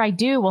 yes, sir, I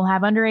do. We'll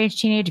have underage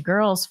teenage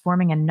girls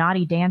forming a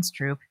naughty dance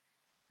troupe.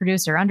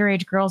 Producer,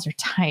 underage girls are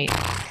tight.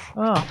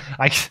 Oh,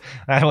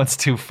 that one's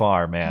too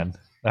far, man.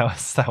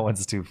 That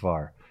one's too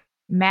far.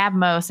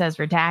 Mabmo says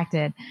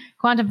redacted.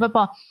 Quantum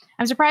Football.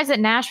 I'm surprised that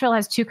Nashville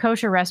has 2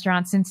 kosher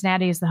restaurants.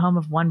 Cincinnati is the home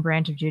of one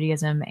branch of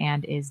Judaism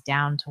and is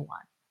down to 1.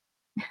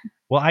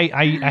 Well,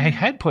 I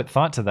had put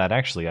thought to that,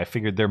 actually. I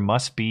figured there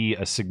must be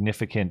a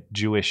significant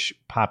Jewish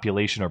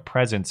population or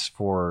presence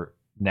for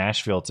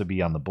Nashville to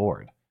be on the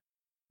board.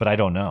 But I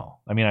don't know.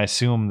 I mean, I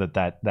assume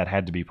that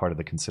had to be part of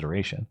the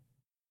consideration.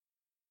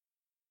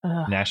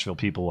 Nashville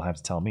people will have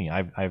to tell me.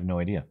 I have no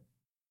idea.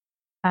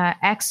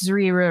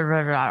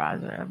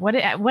 X3.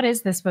 What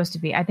is this supposed to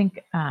be? I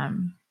think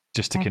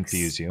just to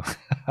confuse you.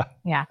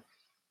 Yeah.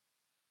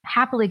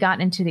 Happily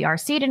gotten into the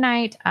RC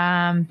tonight.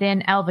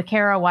 Then El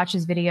Vaquero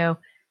watches video.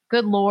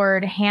 Good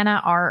Lord,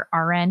 Hannah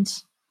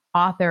Arendt,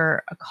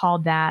 author,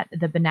 called that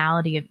the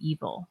banality of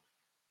evil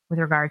with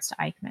regards to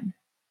Eichmann.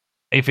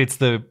 If it's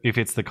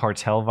the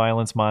cartel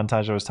violence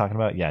montage I was talking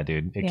about, yeah,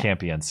 dude, it can't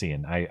be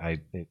unseen.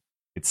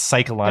 It's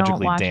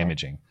psychologically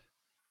damaging.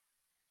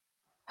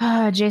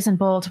 Jason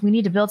Bolt, we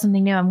need to build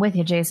something new. I'm with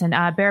you, Jason.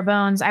 Bare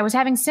Bones, I was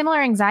having similar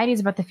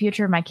anxieties about the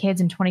future of my kids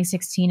in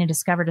 2016 and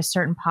discovered a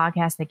certain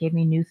podcast that gave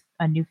me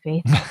a new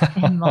faith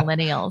in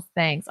millennials.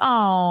 Thanks.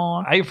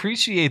 Oh, I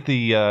appreciate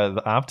the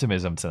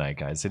optimism tonight,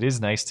 guys. It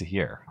is nice to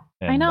hear.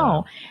 And, I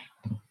know.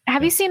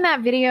 Have you seen that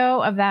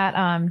video of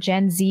that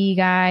Gen Z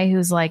guy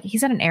who's like,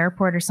 he's at an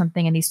airport or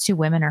something, and these 2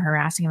 women are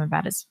harassing him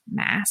about his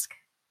mask?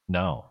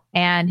 No.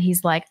 And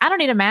he's like, I don't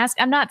need a mask.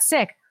 I'm not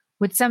sick.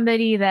 Would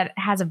somebody that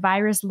has a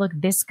virus look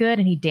this good?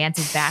 And he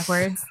dances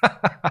backwards.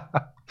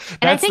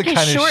 And I think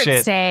his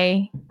shorts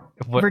say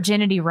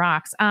virginity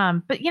rocks.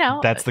 But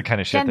that's the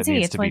kind of shit Gen that Z,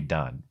 needs to be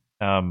done.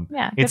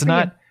 Yeah, it's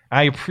not.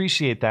 I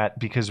appreciate that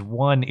because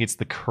one, it's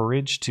the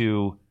courage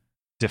to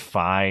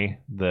defy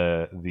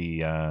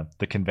the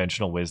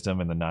conventional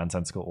wisdom and the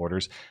nonsensical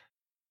orders.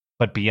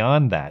 But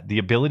beyond that, the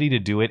ability to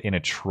do it in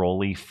a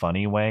trolly,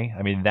 funny way.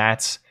 I mean,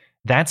 that's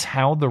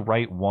how the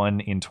right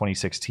won in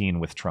 2016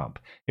 with Trump.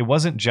 It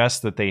wasn't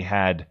just that they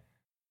had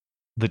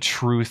the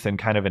truth and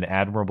kind of an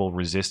admirable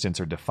resistance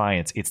or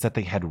defiance. It's that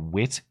they had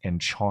wit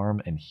and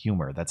charm and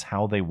humor. That's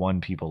how they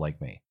won people like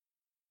me.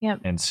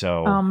 Yep. And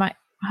so... my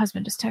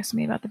husband just texted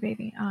me about the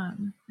baby.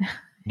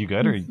 You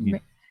good? Or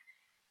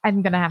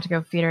I'm going to have to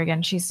go feed her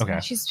again. She's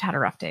had a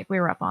rough day.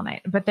 We were up all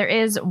night. But there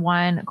is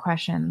one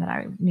question that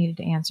I needed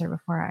to answer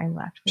before I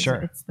left.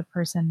 Sure. It's the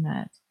person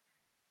that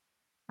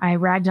I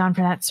ragged on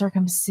for that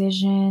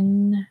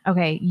circumcision.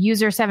 Okay,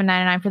 user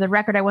 799. For the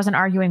record, I wasn't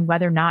arguing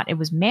whether or not it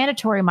was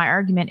mandatory. My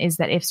argument is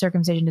that if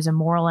circumcision is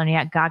immoral and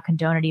yet God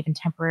condoned it even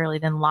temporarily,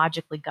 then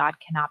logically God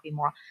cannot be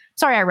moral.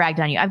 Sorry, I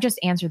ragged on you. I've just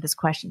answered this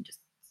question.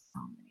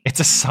 It's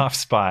a soft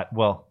spot.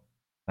 Well,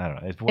 I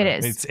don't know.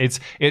 It is. It's.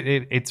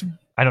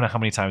 I don't know how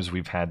many times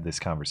we've had this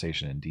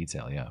conversation in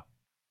detail. Yeah.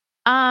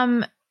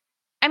 I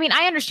mean,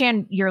 I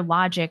understand your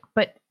logic,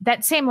 but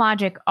that same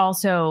logic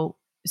also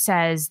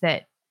says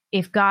that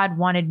if God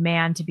wanted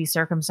man to be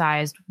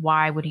circumcised,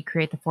 why would he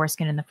create the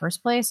foreskin in the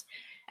first place?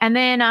 And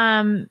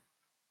then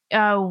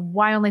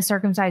why only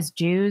circumcise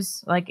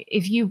Jews? Like,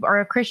 if you are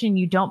a Christian,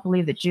 you don't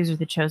believe that Jews are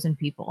the chosen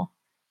people,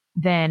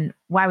 then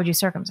why would you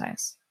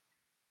circumcise?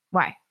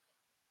 Why?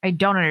 I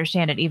don't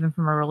understand it, even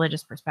from a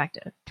religious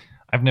perspective.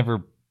 I've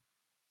never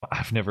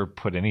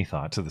put any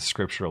thought to the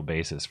scriptural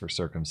basis for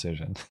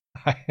circumcision.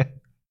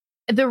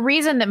 The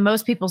reason that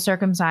most people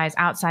circumcise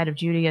outside of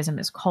Judaism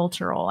is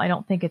cultural. I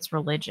don't think it's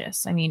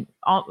religious. I mean,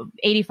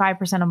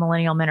 85% of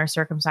millennial men are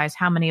circumcised.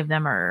 How many of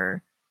them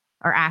are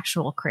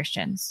actual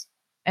Christians?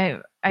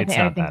 I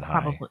think that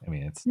probably. High. I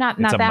mean, it's not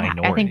that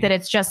minority. high. I think that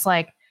it's just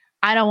like,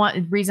 I don't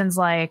want reasons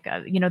like,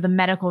 the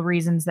medical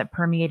reasons that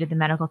permeated the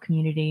medical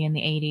community in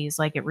the 80s,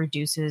 like it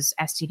reduces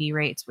STD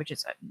rates, which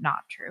is not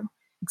true,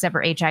 except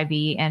for HIV.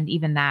 And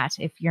even that,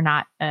 if you're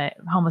not a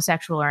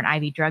homosexual or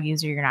an IV drug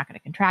user, you're not going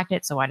to contract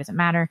it. So why does it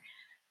matter?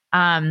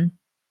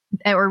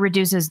 Or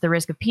reduces the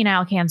risk of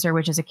penile cancer,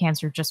 which is a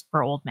cancer just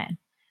for old men.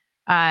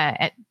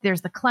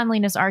 there's the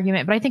cleanliness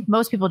argument, but I think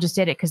most people just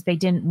did it because they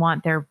didn't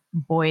want their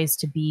boys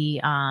to be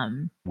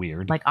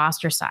weird, like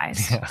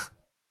ostracized.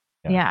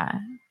 Yeah.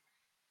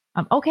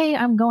 Okay,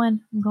 I'm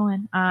going.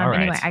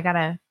 Anyway, I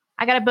gotta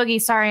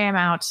boogie. Sorry, I'm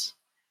out.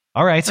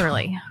 All right.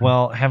 Early.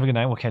 Well, have a good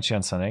night. We'll catch you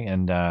on Sunday,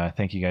 and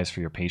thank you guys for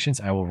your patience.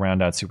 I will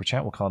round out Super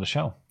Chat. We'll call it a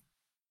show.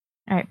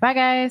 All right. Bye,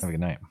 guys. Have a good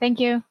night. Thank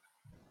you.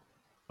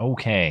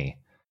 Okay.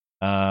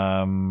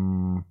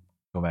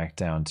 Go back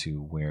down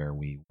to where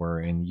we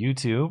were in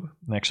YouTube.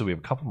 Actually, we have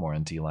a couple more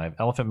on DLive.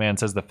 Elephant Man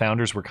says the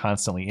founders were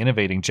constantly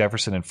innovating.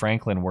 Jefferson and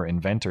Franklin were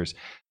inventors.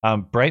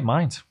 Bright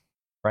minds.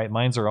 Bright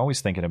minds are always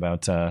thinking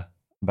about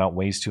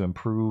ways to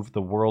improve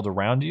the world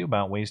around you,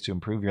 about ways to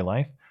improve your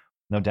life.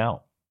 No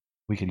doubt.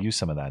 We could use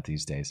some of that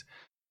these days.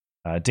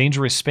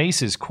 Dangerous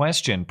Spaces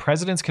question.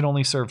 Presidents can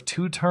only serve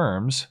 2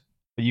 terms,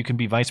 but you can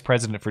be vice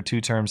president for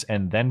 2 terms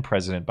and then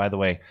president. By the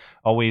way,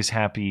 always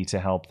happy to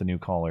help the new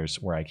callers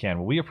where I can.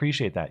 Well, we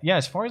appreciate that. Yeah,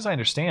 as far as I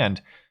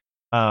understand,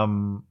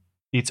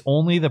 it's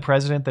only the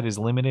president that is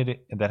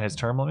limited, that has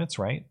term limits,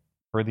 right?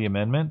 For the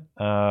amendment.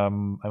 I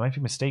might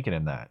be mistaken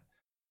in that.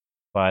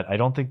 But I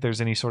don't think there's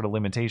any sort of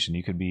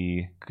limitation.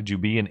 Could you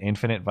be an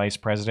infinite vice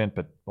president,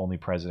 but only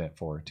president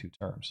for 2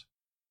 terms?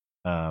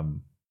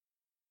 Admittedly,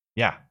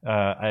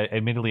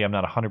 I'm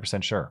not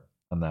 100% sure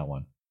on that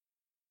one.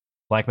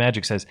 Black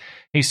Magic says,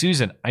 hey,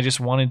 Susan, I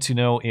just wanted to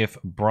know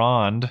if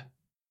Brand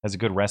has a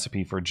good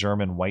recipe for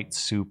German white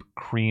soup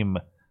cream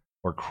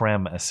or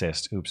creme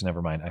assist. Oops,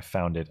 never mind. I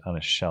found it on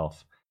a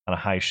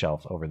high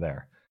shelf over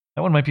there.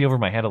 That one might be over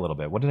my head a little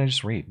bit. What did I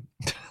just read?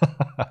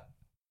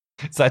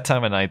 It's that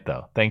time of night,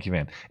 though. Thank you,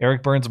 man.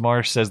 Eric Burns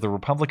Marsh says the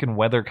Republican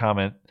weather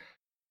comment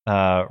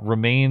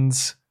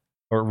reminds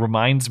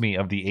me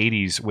of the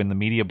 80s when the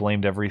media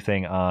blamed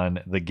everything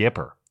on the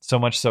Gipper. So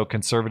much so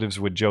conservatives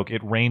would joke,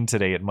 it rained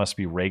today, it must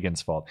be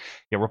Reagan's fault.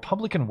 Yeah,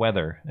 Republican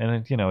weather,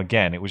 and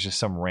again, it was just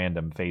some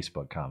random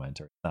Facebook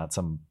commenter, not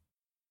some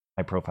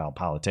high-profile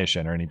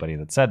politician or anybody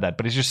that said that,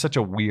 but it's just such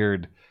a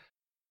weird...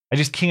 I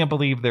just can't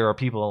believe there are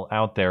people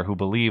out there who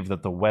believe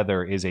that the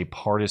weather is a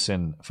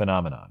partisan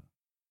phenomenon.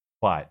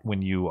 But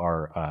when you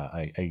are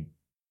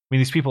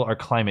these people are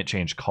climate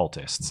change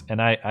cultists,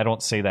 and I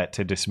don't say that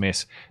to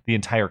dismiss the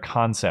entire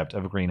concept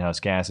of greenhouse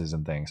gases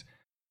and things.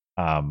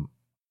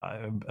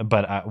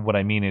 But what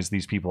I mean is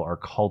these people are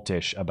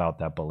cultish about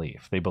that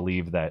belief. They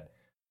believe that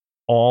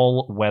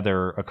all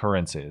weather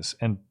occurrences,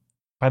 and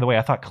by the way,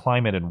 I thought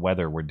climate and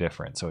weather were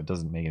different, so it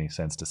doesn't make any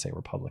sense to say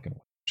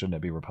Republican. Shouldn't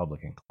it be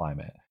Republican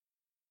climate?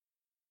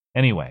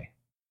 Anyway,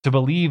 to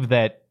believe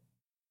that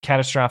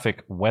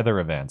catastrophic weather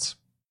events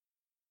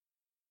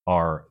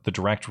are the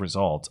direct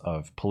result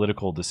of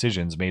political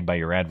decisions made by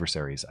your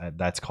adversaries,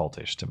 that's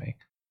cultish to me.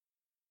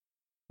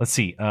 Let's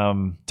see.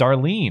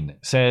 Darlene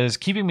says,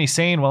 keeping me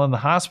sane while in the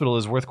hospital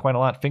is worth quite a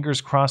lot.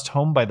 Fingers crossed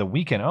home by the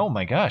weekend. Oh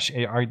my gosh.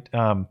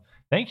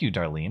 Thank you,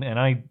 Darlene. And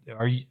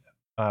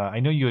I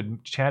know you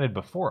had chatted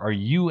before. Are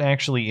you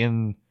actually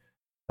in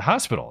the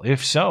hospital?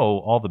 If so,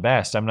 all the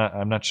best. I'm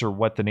not sure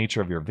what the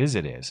nature of your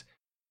visit is,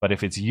 but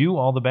if it's you,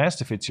 all the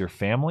best. If it's your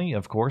family,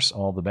 of course,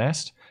 all the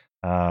best.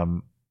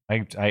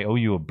 I owe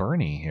you a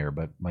Bernie here,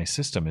 but my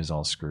system is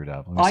all screwed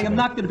up.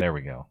 There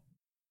we go.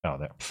 Oh,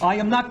 there. I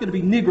am not going to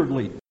be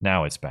niggardly.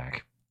 Now it's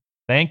back.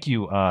 Thank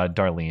you,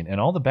 Darlene,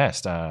 and all the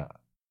best.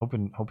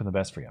 Hoping the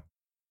best for you.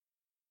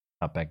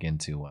 Hop back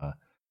into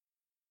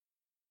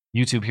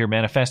YouTube here.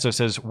 Manifesto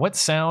says, what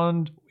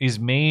sound is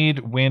made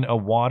when a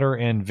water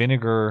and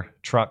vinegar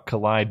truck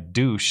collide?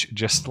 Douche,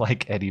 just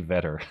like Eddie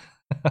Vedder.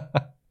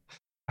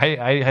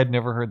 I had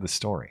never heard the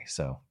story,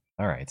 so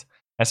all right.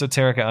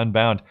 Esoterica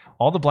Unbound.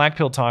 All the black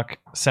pill talk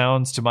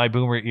sounds to my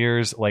boomer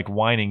ears like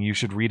whining. You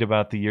should read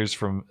about the years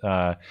from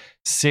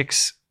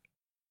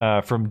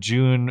from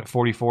June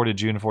 44 to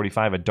June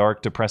 45, a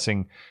dark,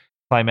 depressing,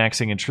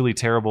 climaxing, and truly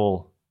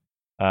terrible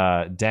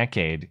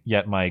decade.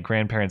 Yet my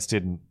grandparents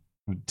didn't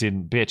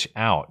bitch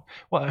out.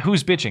 Well,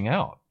 who's bitching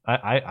out?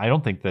 I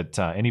don't think that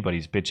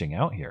anybody's bitching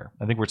out here.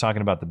 I think we're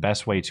talking about the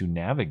best way to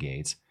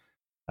navigate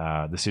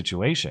the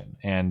situation.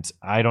 And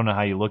I don't know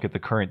how you look at the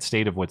current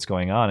state of what's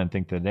going on and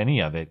think that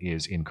any of it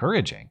is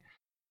encouraging.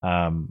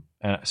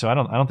 So I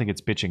don't think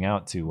it's bitching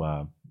out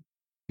to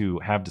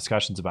have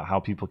discussions about how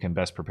people can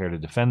best prepare to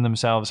defend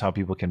themselves, how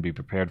people can be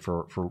prepared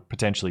for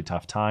potentially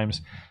tough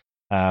times.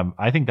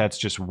 I think that's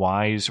just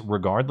wise,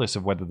 regardless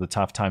of whether the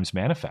tough times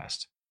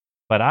manifest.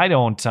 But I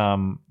don't.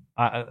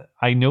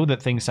 I know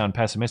that things sound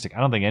pessimistic. I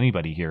don't think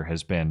anybody here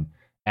has been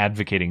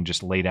advocating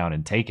just lay down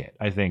and take it.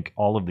 I think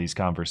all of these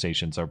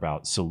conversations are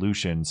about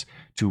solutions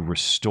to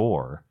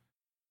restore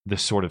the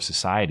sort of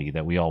society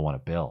that we all want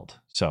to build.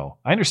 So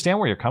I understand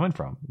where you're coming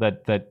from,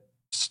 that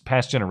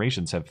past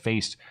generations have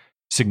faced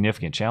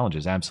significant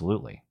challenges,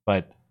 absolutely.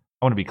 But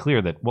I want to be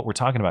clear that what we're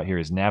talking about here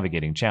is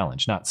navigating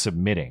challenge, not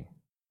submitting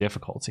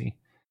difficulty.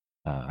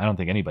 I don't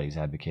think anybody's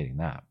advocating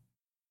that.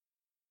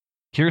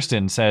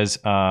 Kirsten says,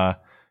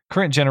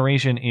 current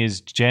generation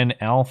is Gen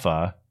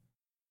Alpha.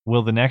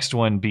 Will the next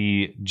one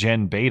be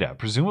Gen Beta?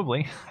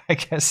 Presumably. I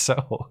guess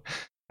so.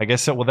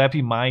 Will that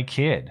be my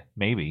kid?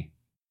 Maybe.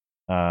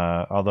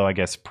 Although I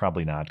guess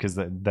probably not, because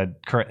the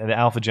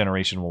alpha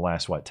generation will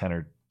last, 10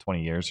 or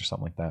 20 years or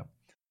something like that.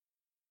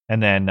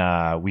 And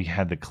then we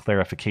had the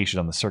clarification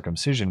on the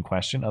circumcision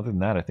question. Other than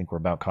that, I think we're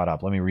about caught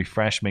up. Let me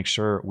refresh, make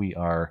sure we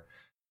are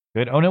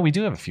good. Oh, no, we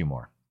do have a few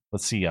more.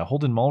 Let's see.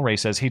 Holden Mulray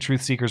says, hey,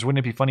 Truth Seekers,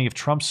 wouldn't it be funny if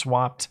Trump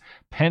swapped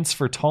Pence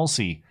for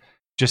Tulsi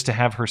just to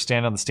have her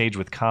stand on the stage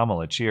with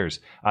Kamala? Cheers.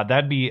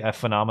 That'd be a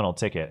phenomenal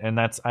ticket. And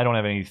I don't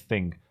have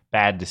anything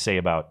bad to say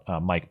about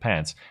Mike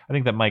Pence. I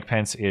think that Mike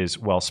Pence is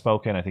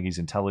well-spoken. I think he's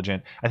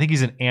intelligent. I think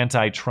he's an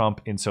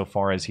anti-Trump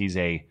insofar as he's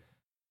a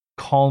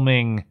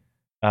calming...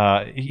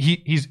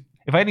 he's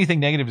if I had anything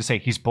negative to say,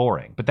 he's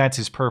boring. But that's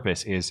his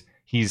purpose, is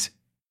he's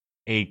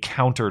a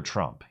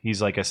counter-Trump.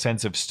 He's like a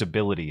sense of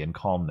stability and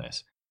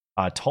calmness.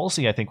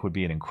 Tulsi, I think, would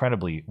be an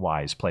incredibly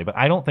wise play. But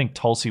I don't think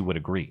Tulsi would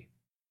agree.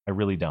 I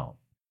really don't.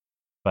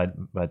 But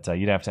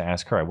you'd have to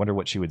ask her. I wonder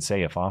what she would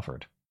say if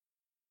offered.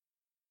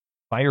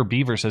 Fire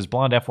Beaver says,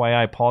 Blonde,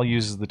 FYI, Paul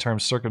uses the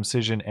terms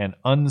circumcision and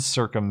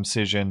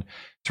uncircumcision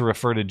to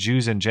refer to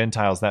Jews and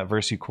Gentiles. That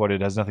verse you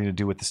quoted has nothing to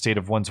do with the state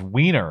of one's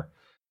wiener.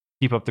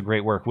 Keep up the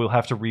great work. We'll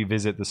have to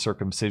revisit the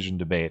circumcision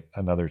debate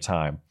another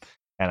time.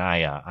 And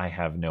I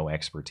have no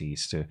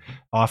expertise to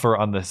offer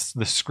on the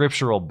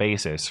scriptural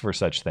basis for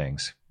such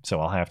things. So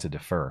I'll have to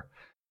defer.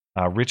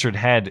 Richard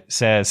Head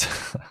says...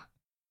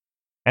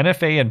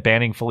 NFA and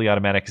banning fully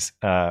automatic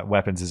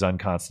weapons is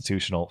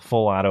unconstitutional.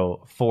 Full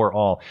auto for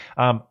all.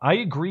 I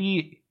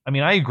agree. I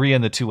mean, I agree on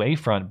the 2A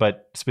front,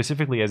 but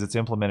specifically as it's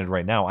implemented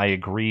right now, I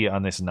agree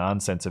on this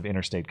nonsense of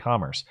interstate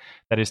commerce.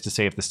 That is to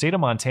say, if the state of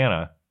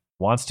Montana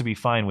wants to be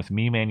fine with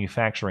me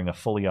manufacturing a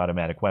fully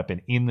automatic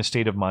weapon in the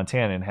state of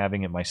Montana and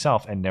having it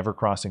myself and never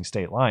crossing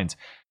state lines,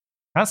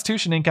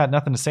 Constitution ain't got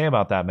nothing to say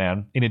about that,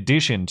 man, in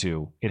addition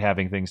to it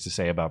having things to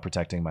say about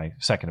protecting my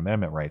Second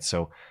Amendment rights.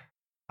 So,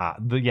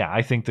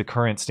 I think the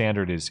current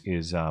standard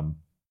is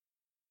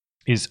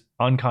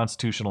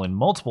unconstitutional in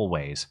multiple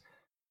ways.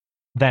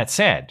 That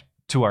said,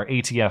 to our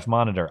ATF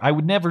monitor, I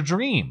would never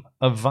dream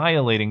of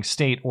violating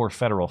state or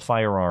federal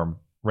firearm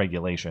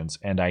regulations,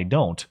 and I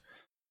don't.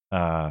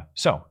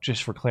 So,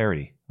 just for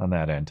clarity on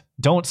that end,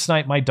 don't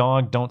snipe my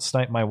dog, don't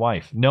snipe my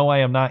wife. No, I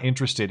am not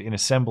interested in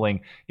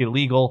assembling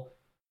illegal,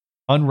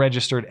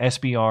 unregistered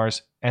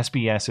SBRs,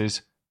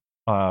 SBSs,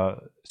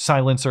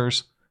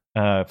 silencers,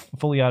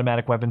 fully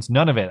automatic weapons,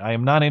 none of it. I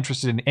am not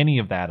interested in any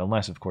of that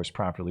unless, of course,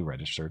 properly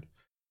registered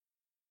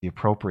the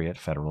appropriate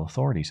federal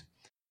authorities.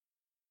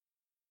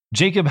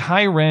 Jacob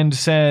Hirend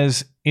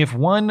says, if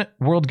one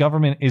world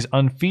government is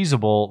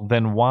unfeasible,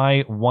 then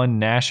why one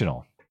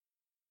national?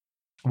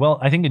 Well,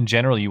 I think in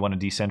general you want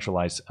to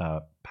decentralize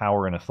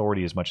power and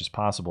authority as much as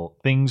possible.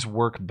 Things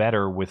work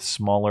better with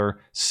smaller,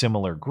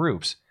 similar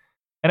groups.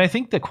 And I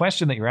think the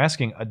question that you're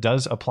asking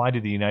does apply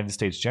to the United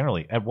States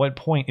generally. At what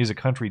point is a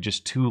country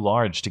just too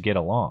large to get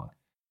along?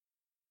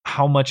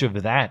 How much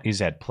of that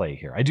is at play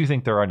here? I do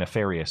think there are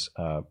nefarious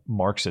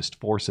Marxist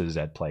forces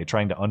at play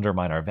trying to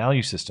undermine our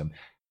value system.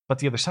 But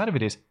the other side of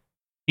it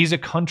is a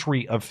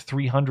country of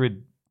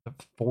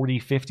 340,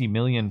 50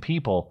 million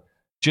people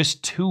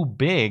just too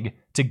big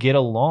to get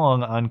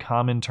along on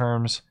common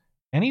terms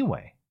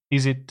anyway?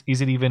 Is it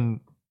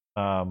even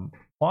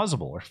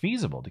plausible or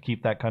feasible to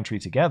keep that country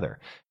together?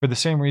 For the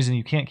same reason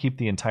you can't keep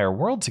the entire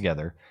world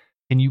together,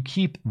 can you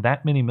keep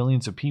that many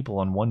millions of people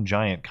on one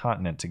giant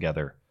continent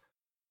together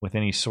with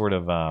any sort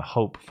of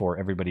hope for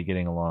everybody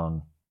getting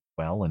along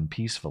well and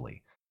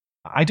peacefully?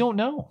 I don't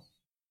know.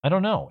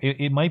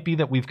 It might be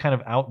that we've kind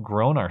of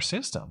outgrown our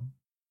system.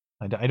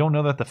 I don't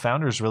know that the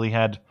founders really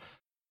had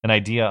an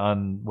idea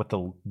on what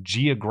the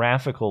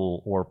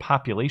geographical or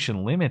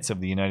population limits of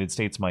the United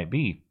States might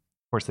be.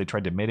 Of course, they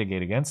tried to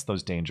mitigate against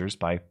those dangers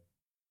by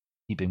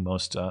keeping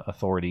most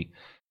authority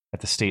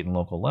at the state and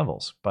local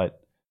levels. But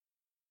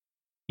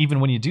even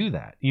when you do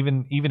that,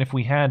 even if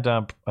we had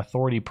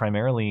authority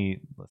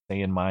primarily, let's say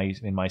in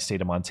my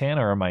state of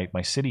Montana or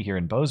my city here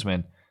in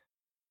Bozeman,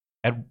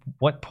 at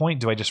what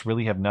point do I just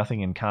really have nothing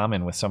in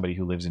common with somebody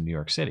who lives in New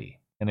York City?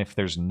 And if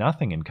there's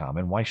nothing in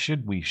common, why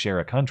should we share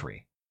a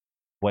country?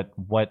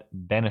 What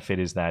benefit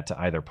is that to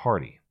either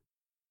party?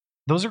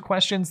 Those are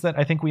questions that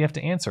I think we have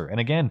to answer. And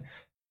again,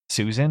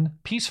 Susan,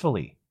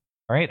 peacefully.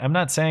 All right, I'm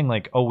not saying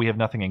like, oh, we have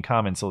nothing in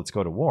common, so let's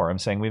go to war. I'm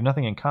saying we have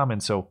nothing in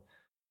common, so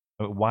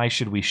why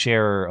should we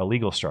share a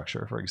legal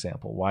structure, for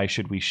example? Why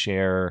should we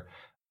share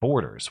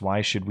borders?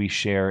 Why should we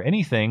share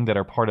anything that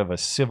are part of a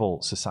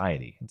civil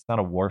society? It's not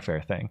a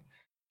warfare thing.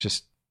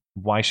 Just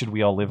why should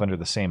we all live under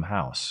the same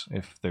house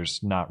if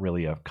there's not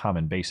really a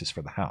common basis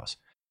for the house?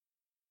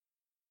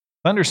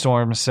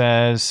 Thunderstorm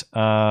says,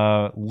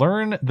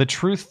 learn the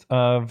truth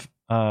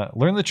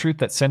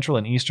that Central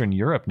and Eastern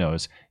Europe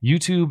knows.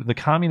 YouTube, the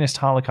communist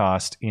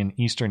Holocaust in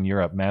Eastern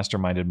Europe,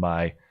 masterminded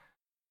by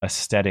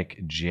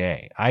Aesthetic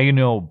J. I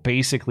know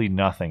basically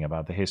nothing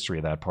about the history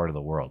of that part of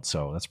the world,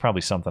 so that's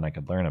probably something I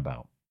could learn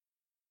about.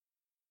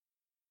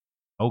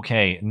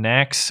 Okay,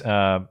 next,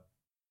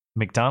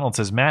 McDonald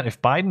says, Matt,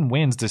 if Biden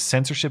wins, does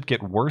censorship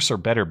get worse or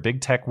better?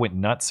 Big tech went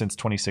nuts since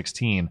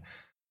 2016.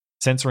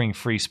 censoring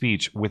free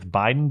speech. With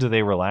Biden, do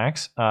they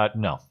relax?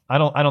 No, I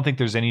don't think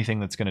there's anything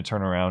that's going to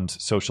turn around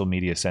social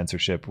media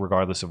censorship,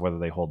 regardless of whether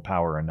they hold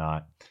power or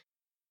not.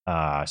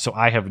 So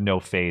I have no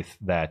faith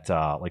that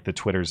like the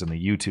Twitters and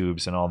the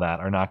YouTubes and all that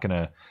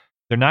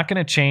they're not going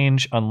to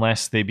change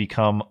unless they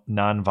become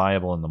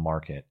non-viable in the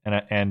market.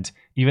 And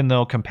even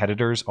though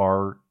competitors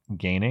are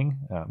gaining,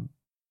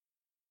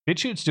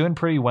 BitChute's doing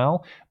pretty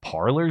well.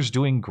 Parler's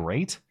doing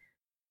great.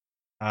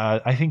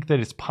 I think that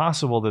it's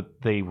possible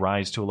that they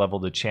rise to a level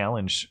to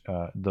challenge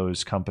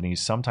those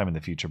companies sometime in the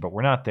future, but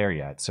we're not there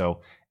yet.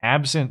 So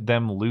absent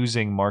them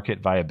losing market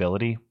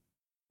viability,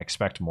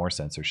 expect more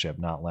censorship,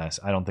 not less.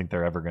 I don't think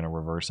they're ever going to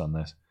reverse on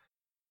this.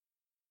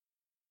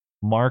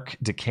 Mark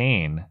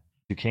Duquesne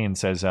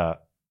says,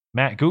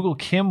 Matt, Google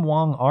Kim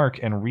Wong-Ark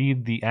and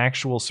read the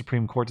actual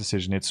Supreme Court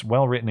decision. It's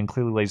well written and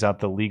clearly lays out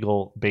the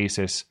legal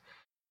basis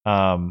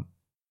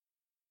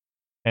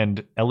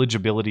and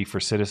eligibility for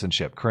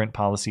citizenship. Current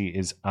policy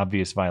is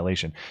obvious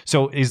violation.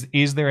 So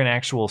is there an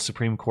actual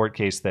Supreme Court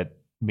case that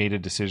made a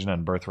decision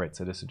on birthright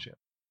citizenship?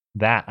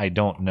 That I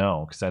don't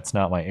know, because that's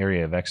not my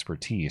area of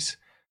expertise.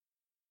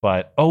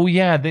 But, oh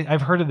yeah,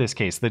 I've heard of this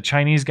case. The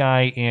Chinese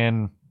guy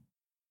in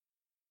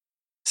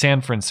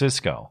San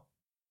Francisco.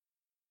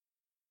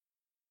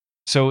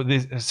 So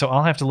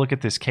I'll have to look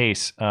at this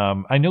case.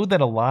 I know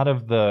that a lot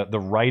of the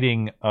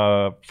writing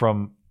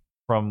from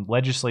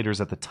legislators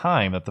at the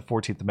time that the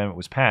 14th Amendment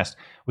was passed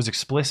was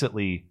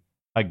explicitly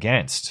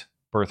against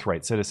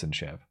birthright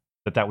citizenship.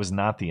 That was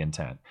not the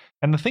intent.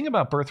 And the thing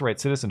about birthright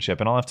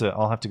citizenship, and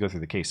I'll have to go through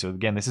the case. So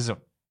again, this isn't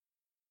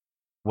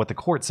what the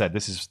court said.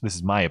 This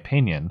is my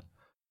opinion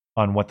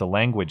on what the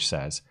language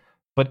says.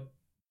 But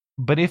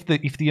if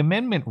the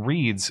amendment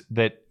reads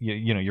that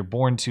you're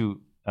born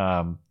to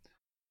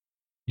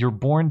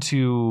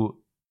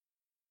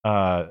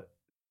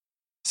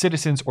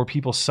citizens or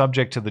people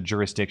subject to the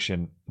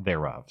jurisdiction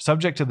thereof.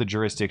 Subject to the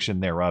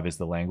jurisdiction thereof is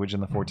the language in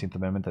the 14th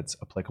Amendment that's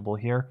applicable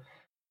here.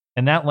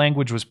 And that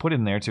language was put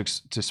in there to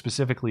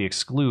specifically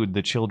exclude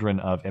the children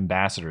of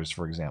ambassadors,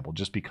 for example,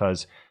 just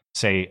because,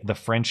 say, the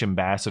French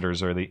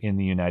ambassadors are in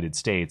the United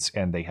States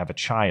and they have a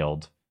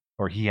child,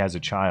 or he has a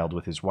child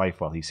with his wife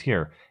while he's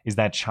here. Is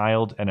that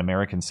child an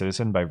American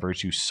citizen by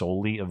virtue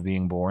solely of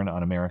being born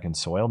on American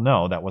soil?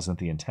 No, that wasn't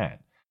the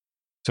intent.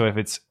 So if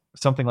it's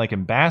something like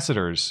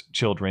ambassadors'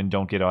 children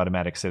don't get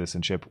automatic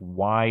citizenship,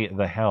 why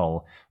the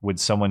hell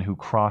would someone who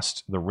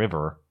crossed the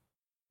river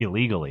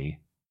illegally,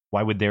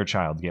 why would their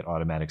child get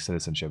automatic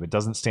citizenship? It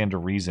doesn't stand to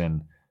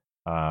reason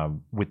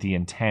with the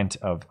intent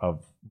of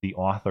the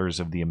authors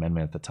of the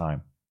amendment at the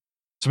time.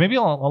 So maybe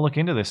I'll look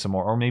into this some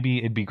more, or maybe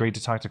it'd be great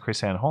to talk to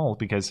KrisAnne Hall,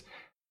 because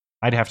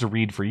I'd have to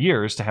read for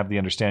years to have the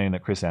understanding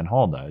that KrisAnne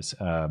Hall does.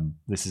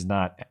 This is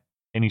not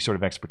any sort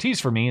of expertise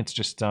for me. It's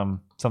just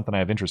something I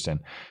have interest in.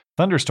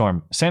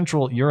 Thunderstorm,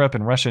 Central Europe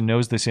and Russia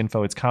knows this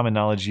info. It's common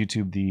knowledge.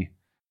 YouTube, the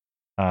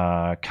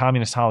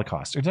communist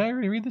Holocaust. Or did I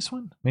already read this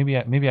one? Maybe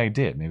I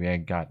did. Maybe I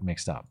got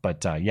mixed up.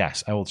 But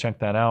yes, I will check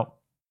that out.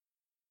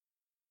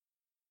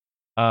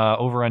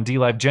 Over on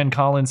DLive, Jen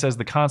Collins says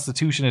the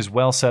Constitution is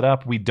well set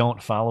up. We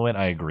don't follow it.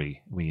 I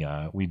agree.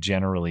 We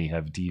generally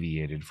have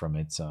deviated from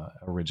its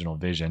original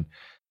vision.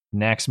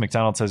 Nax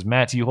McDonald says,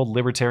 Matt, do you hold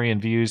libertarian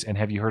views, and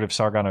have you heard of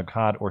Sargon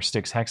Akkad or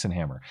Styx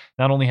Hexenhammer?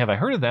 Not only have I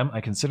heard of them, I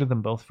consider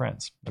them both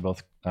friends. They're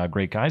both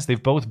great guys.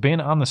 They've both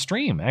been on the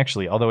stream,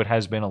 actually, although it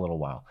has been a little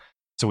while.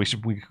 So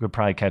we could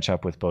probably catch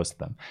up with both of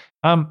them.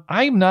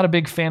 I'm not a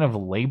big fan of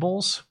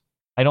labels.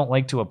 I don't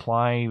like to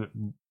claim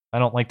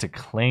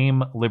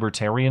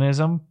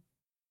libertarianism.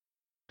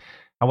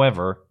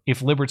 However,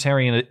 if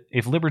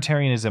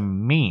libertarianism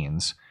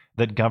means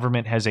that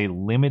government has a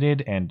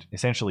limited and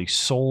essentially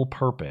sole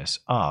purpose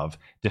of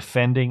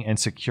defending and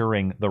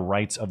securing the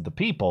rights of the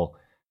people,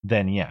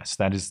 then yes,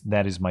 that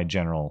is my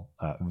general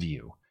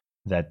view.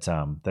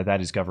 That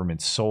is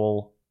government's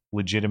sole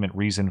legitimate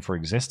reason for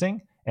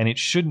existing, and it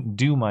shouldn't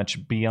do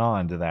much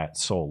beyond that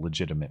sole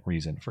legitimate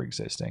reason for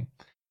existing.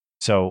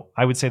 So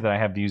I would say that I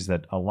have views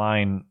that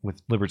align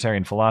with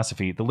libertarian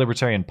philosophy. The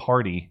Libertarian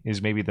Party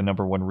is maybe the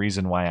number one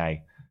reason why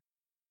I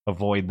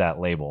avoid that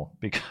label,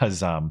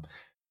 because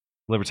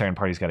Libertarian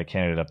Party's got a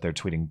candidate up there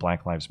tweeting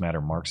Black Lives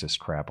Matter Marxist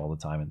crap all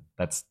the time, and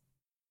that's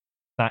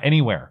not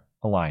anywhere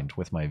aligned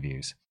with my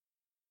views.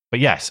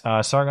 But yes,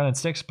 Sargon and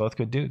Styx, both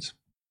good dudes,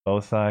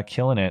 both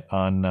killing it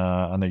on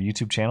their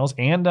YouTube channels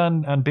and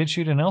on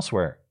BitChute and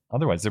elsewhere.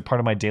 Otherwise, they're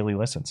part of my daily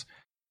listens.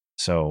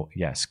 So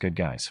yes, good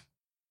guys.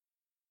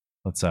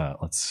 Let's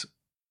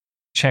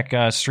check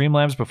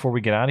Streamlabs before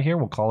we get out of here.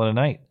 We'll call it a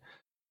night.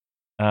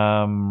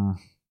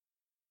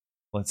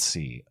 Let's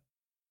see.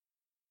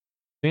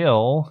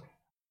 Bill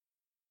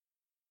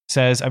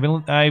says,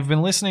 I've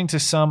been listening to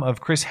some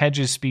of Chris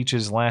Hedges'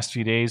 speeches last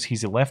few days.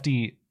 He's a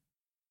lefty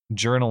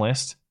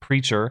journalist,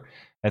 preacher,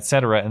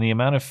 etc., and the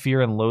amount of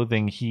fear and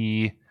loathing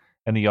he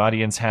and the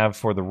audience have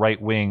for the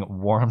right wing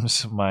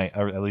warms my,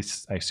 or at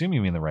least I assume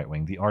you mean the right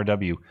wing, the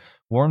RW,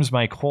 warms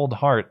my cold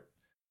heart.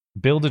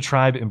 Build a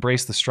tribe,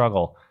 embrace the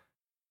struggle.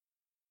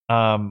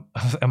 Am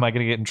I going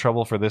to get in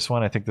trouble for this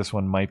one? I think this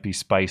one might be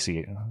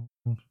spicy.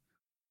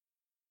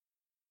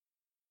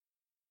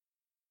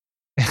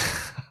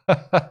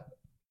 I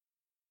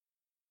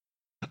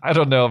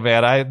don't know,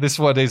 man. This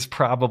one is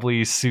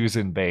probably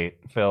Susan bait,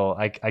 Phil.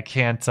 I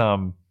can't.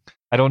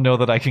 I don't know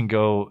that I can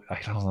go. I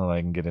don't know that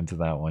I can get into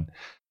that one.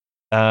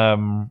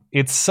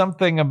 It's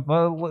something.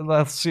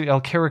 Let's see.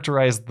 I'll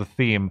characterize the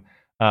theme.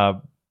 I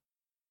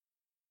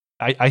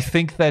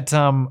think that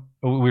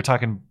we were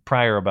talking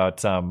prior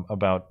about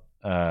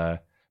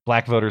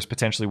black voters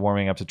potentially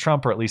warming up to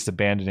Trump, or at least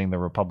abandoning the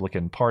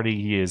Republican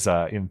Party. He is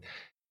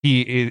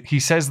he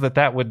says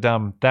that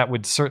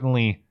would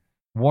certainly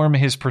warm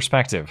his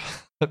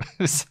perspective.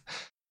 And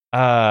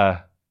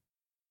I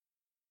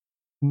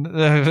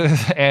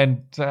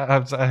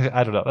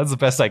don't know. That's the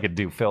best I could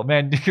do, Phil.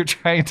 Man, you're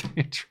trying to.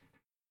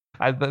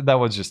 That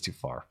was just too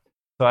far,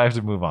 so I have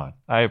to move on.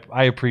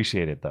 I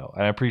appreciate it though.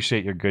 I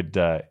appreciate your good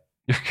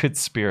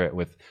spirit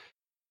with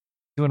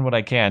doing what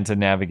I can to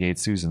navigate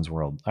Susan's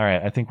world. All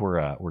right, I think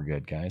we're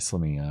good, guys.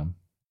 Let me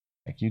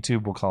check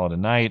YouTube. We'll call it a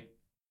night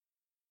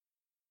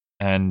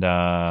and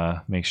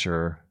make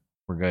sure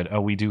we're good. Oh,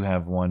 we do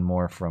have one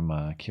more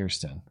from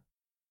Kirsten.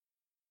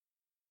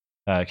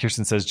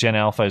 Kirsten says Gen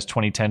Alpha is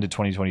 2010 to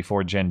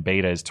 2024. Gen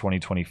Beta is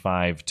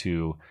 2025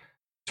 to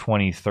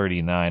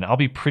 2039. I'll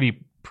be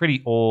pretty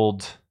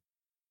old.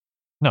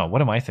 No,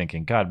 what am I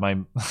thinking? God, my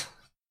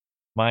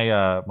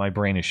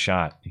brain is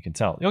shot. You can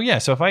tell. Oh yeah,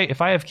 so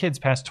if I have kids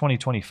past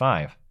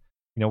 2025,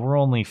 we're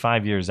only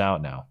 5 years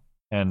out now,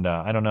 and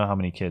I don't know how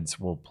many kids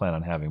we'll plan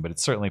on having, but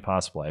it's certainly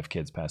possible I have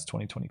kids past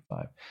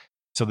 2025.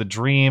 So the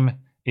dream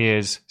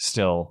is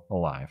still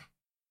alive.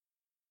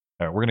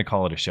 All right, we're gonna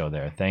call it a show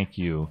there. Thank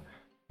you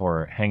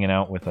for hanging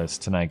out with us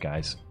tonight,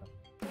 guys.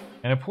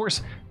 And of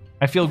course,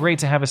 I feel great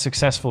to have a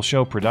successful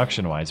show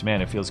production-wise.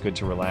 Man, it feels good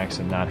to relax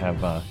and not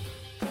have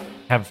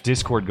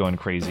Discord going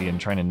crazy and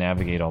trying to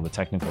navigate all the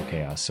technical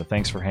chaos. So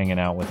thanks for hanging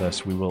out with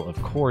us. We will,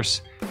 of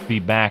course, be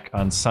back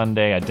on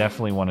Sunday. I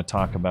definitely want to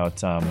talk about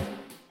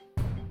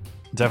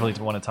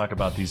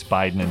these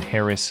Biden and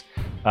Harris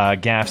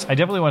gaffes. I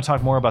definitely want to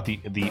talk more about the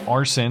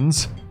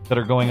arsons that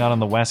are going on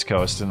the West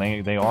Coast, and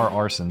they are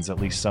arsons,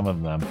 at least some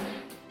of them.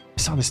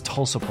 I saw this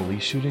Tulsa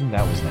police shooting.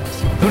 That was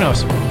nasty. Who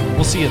knows?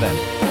 We'll see you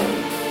then.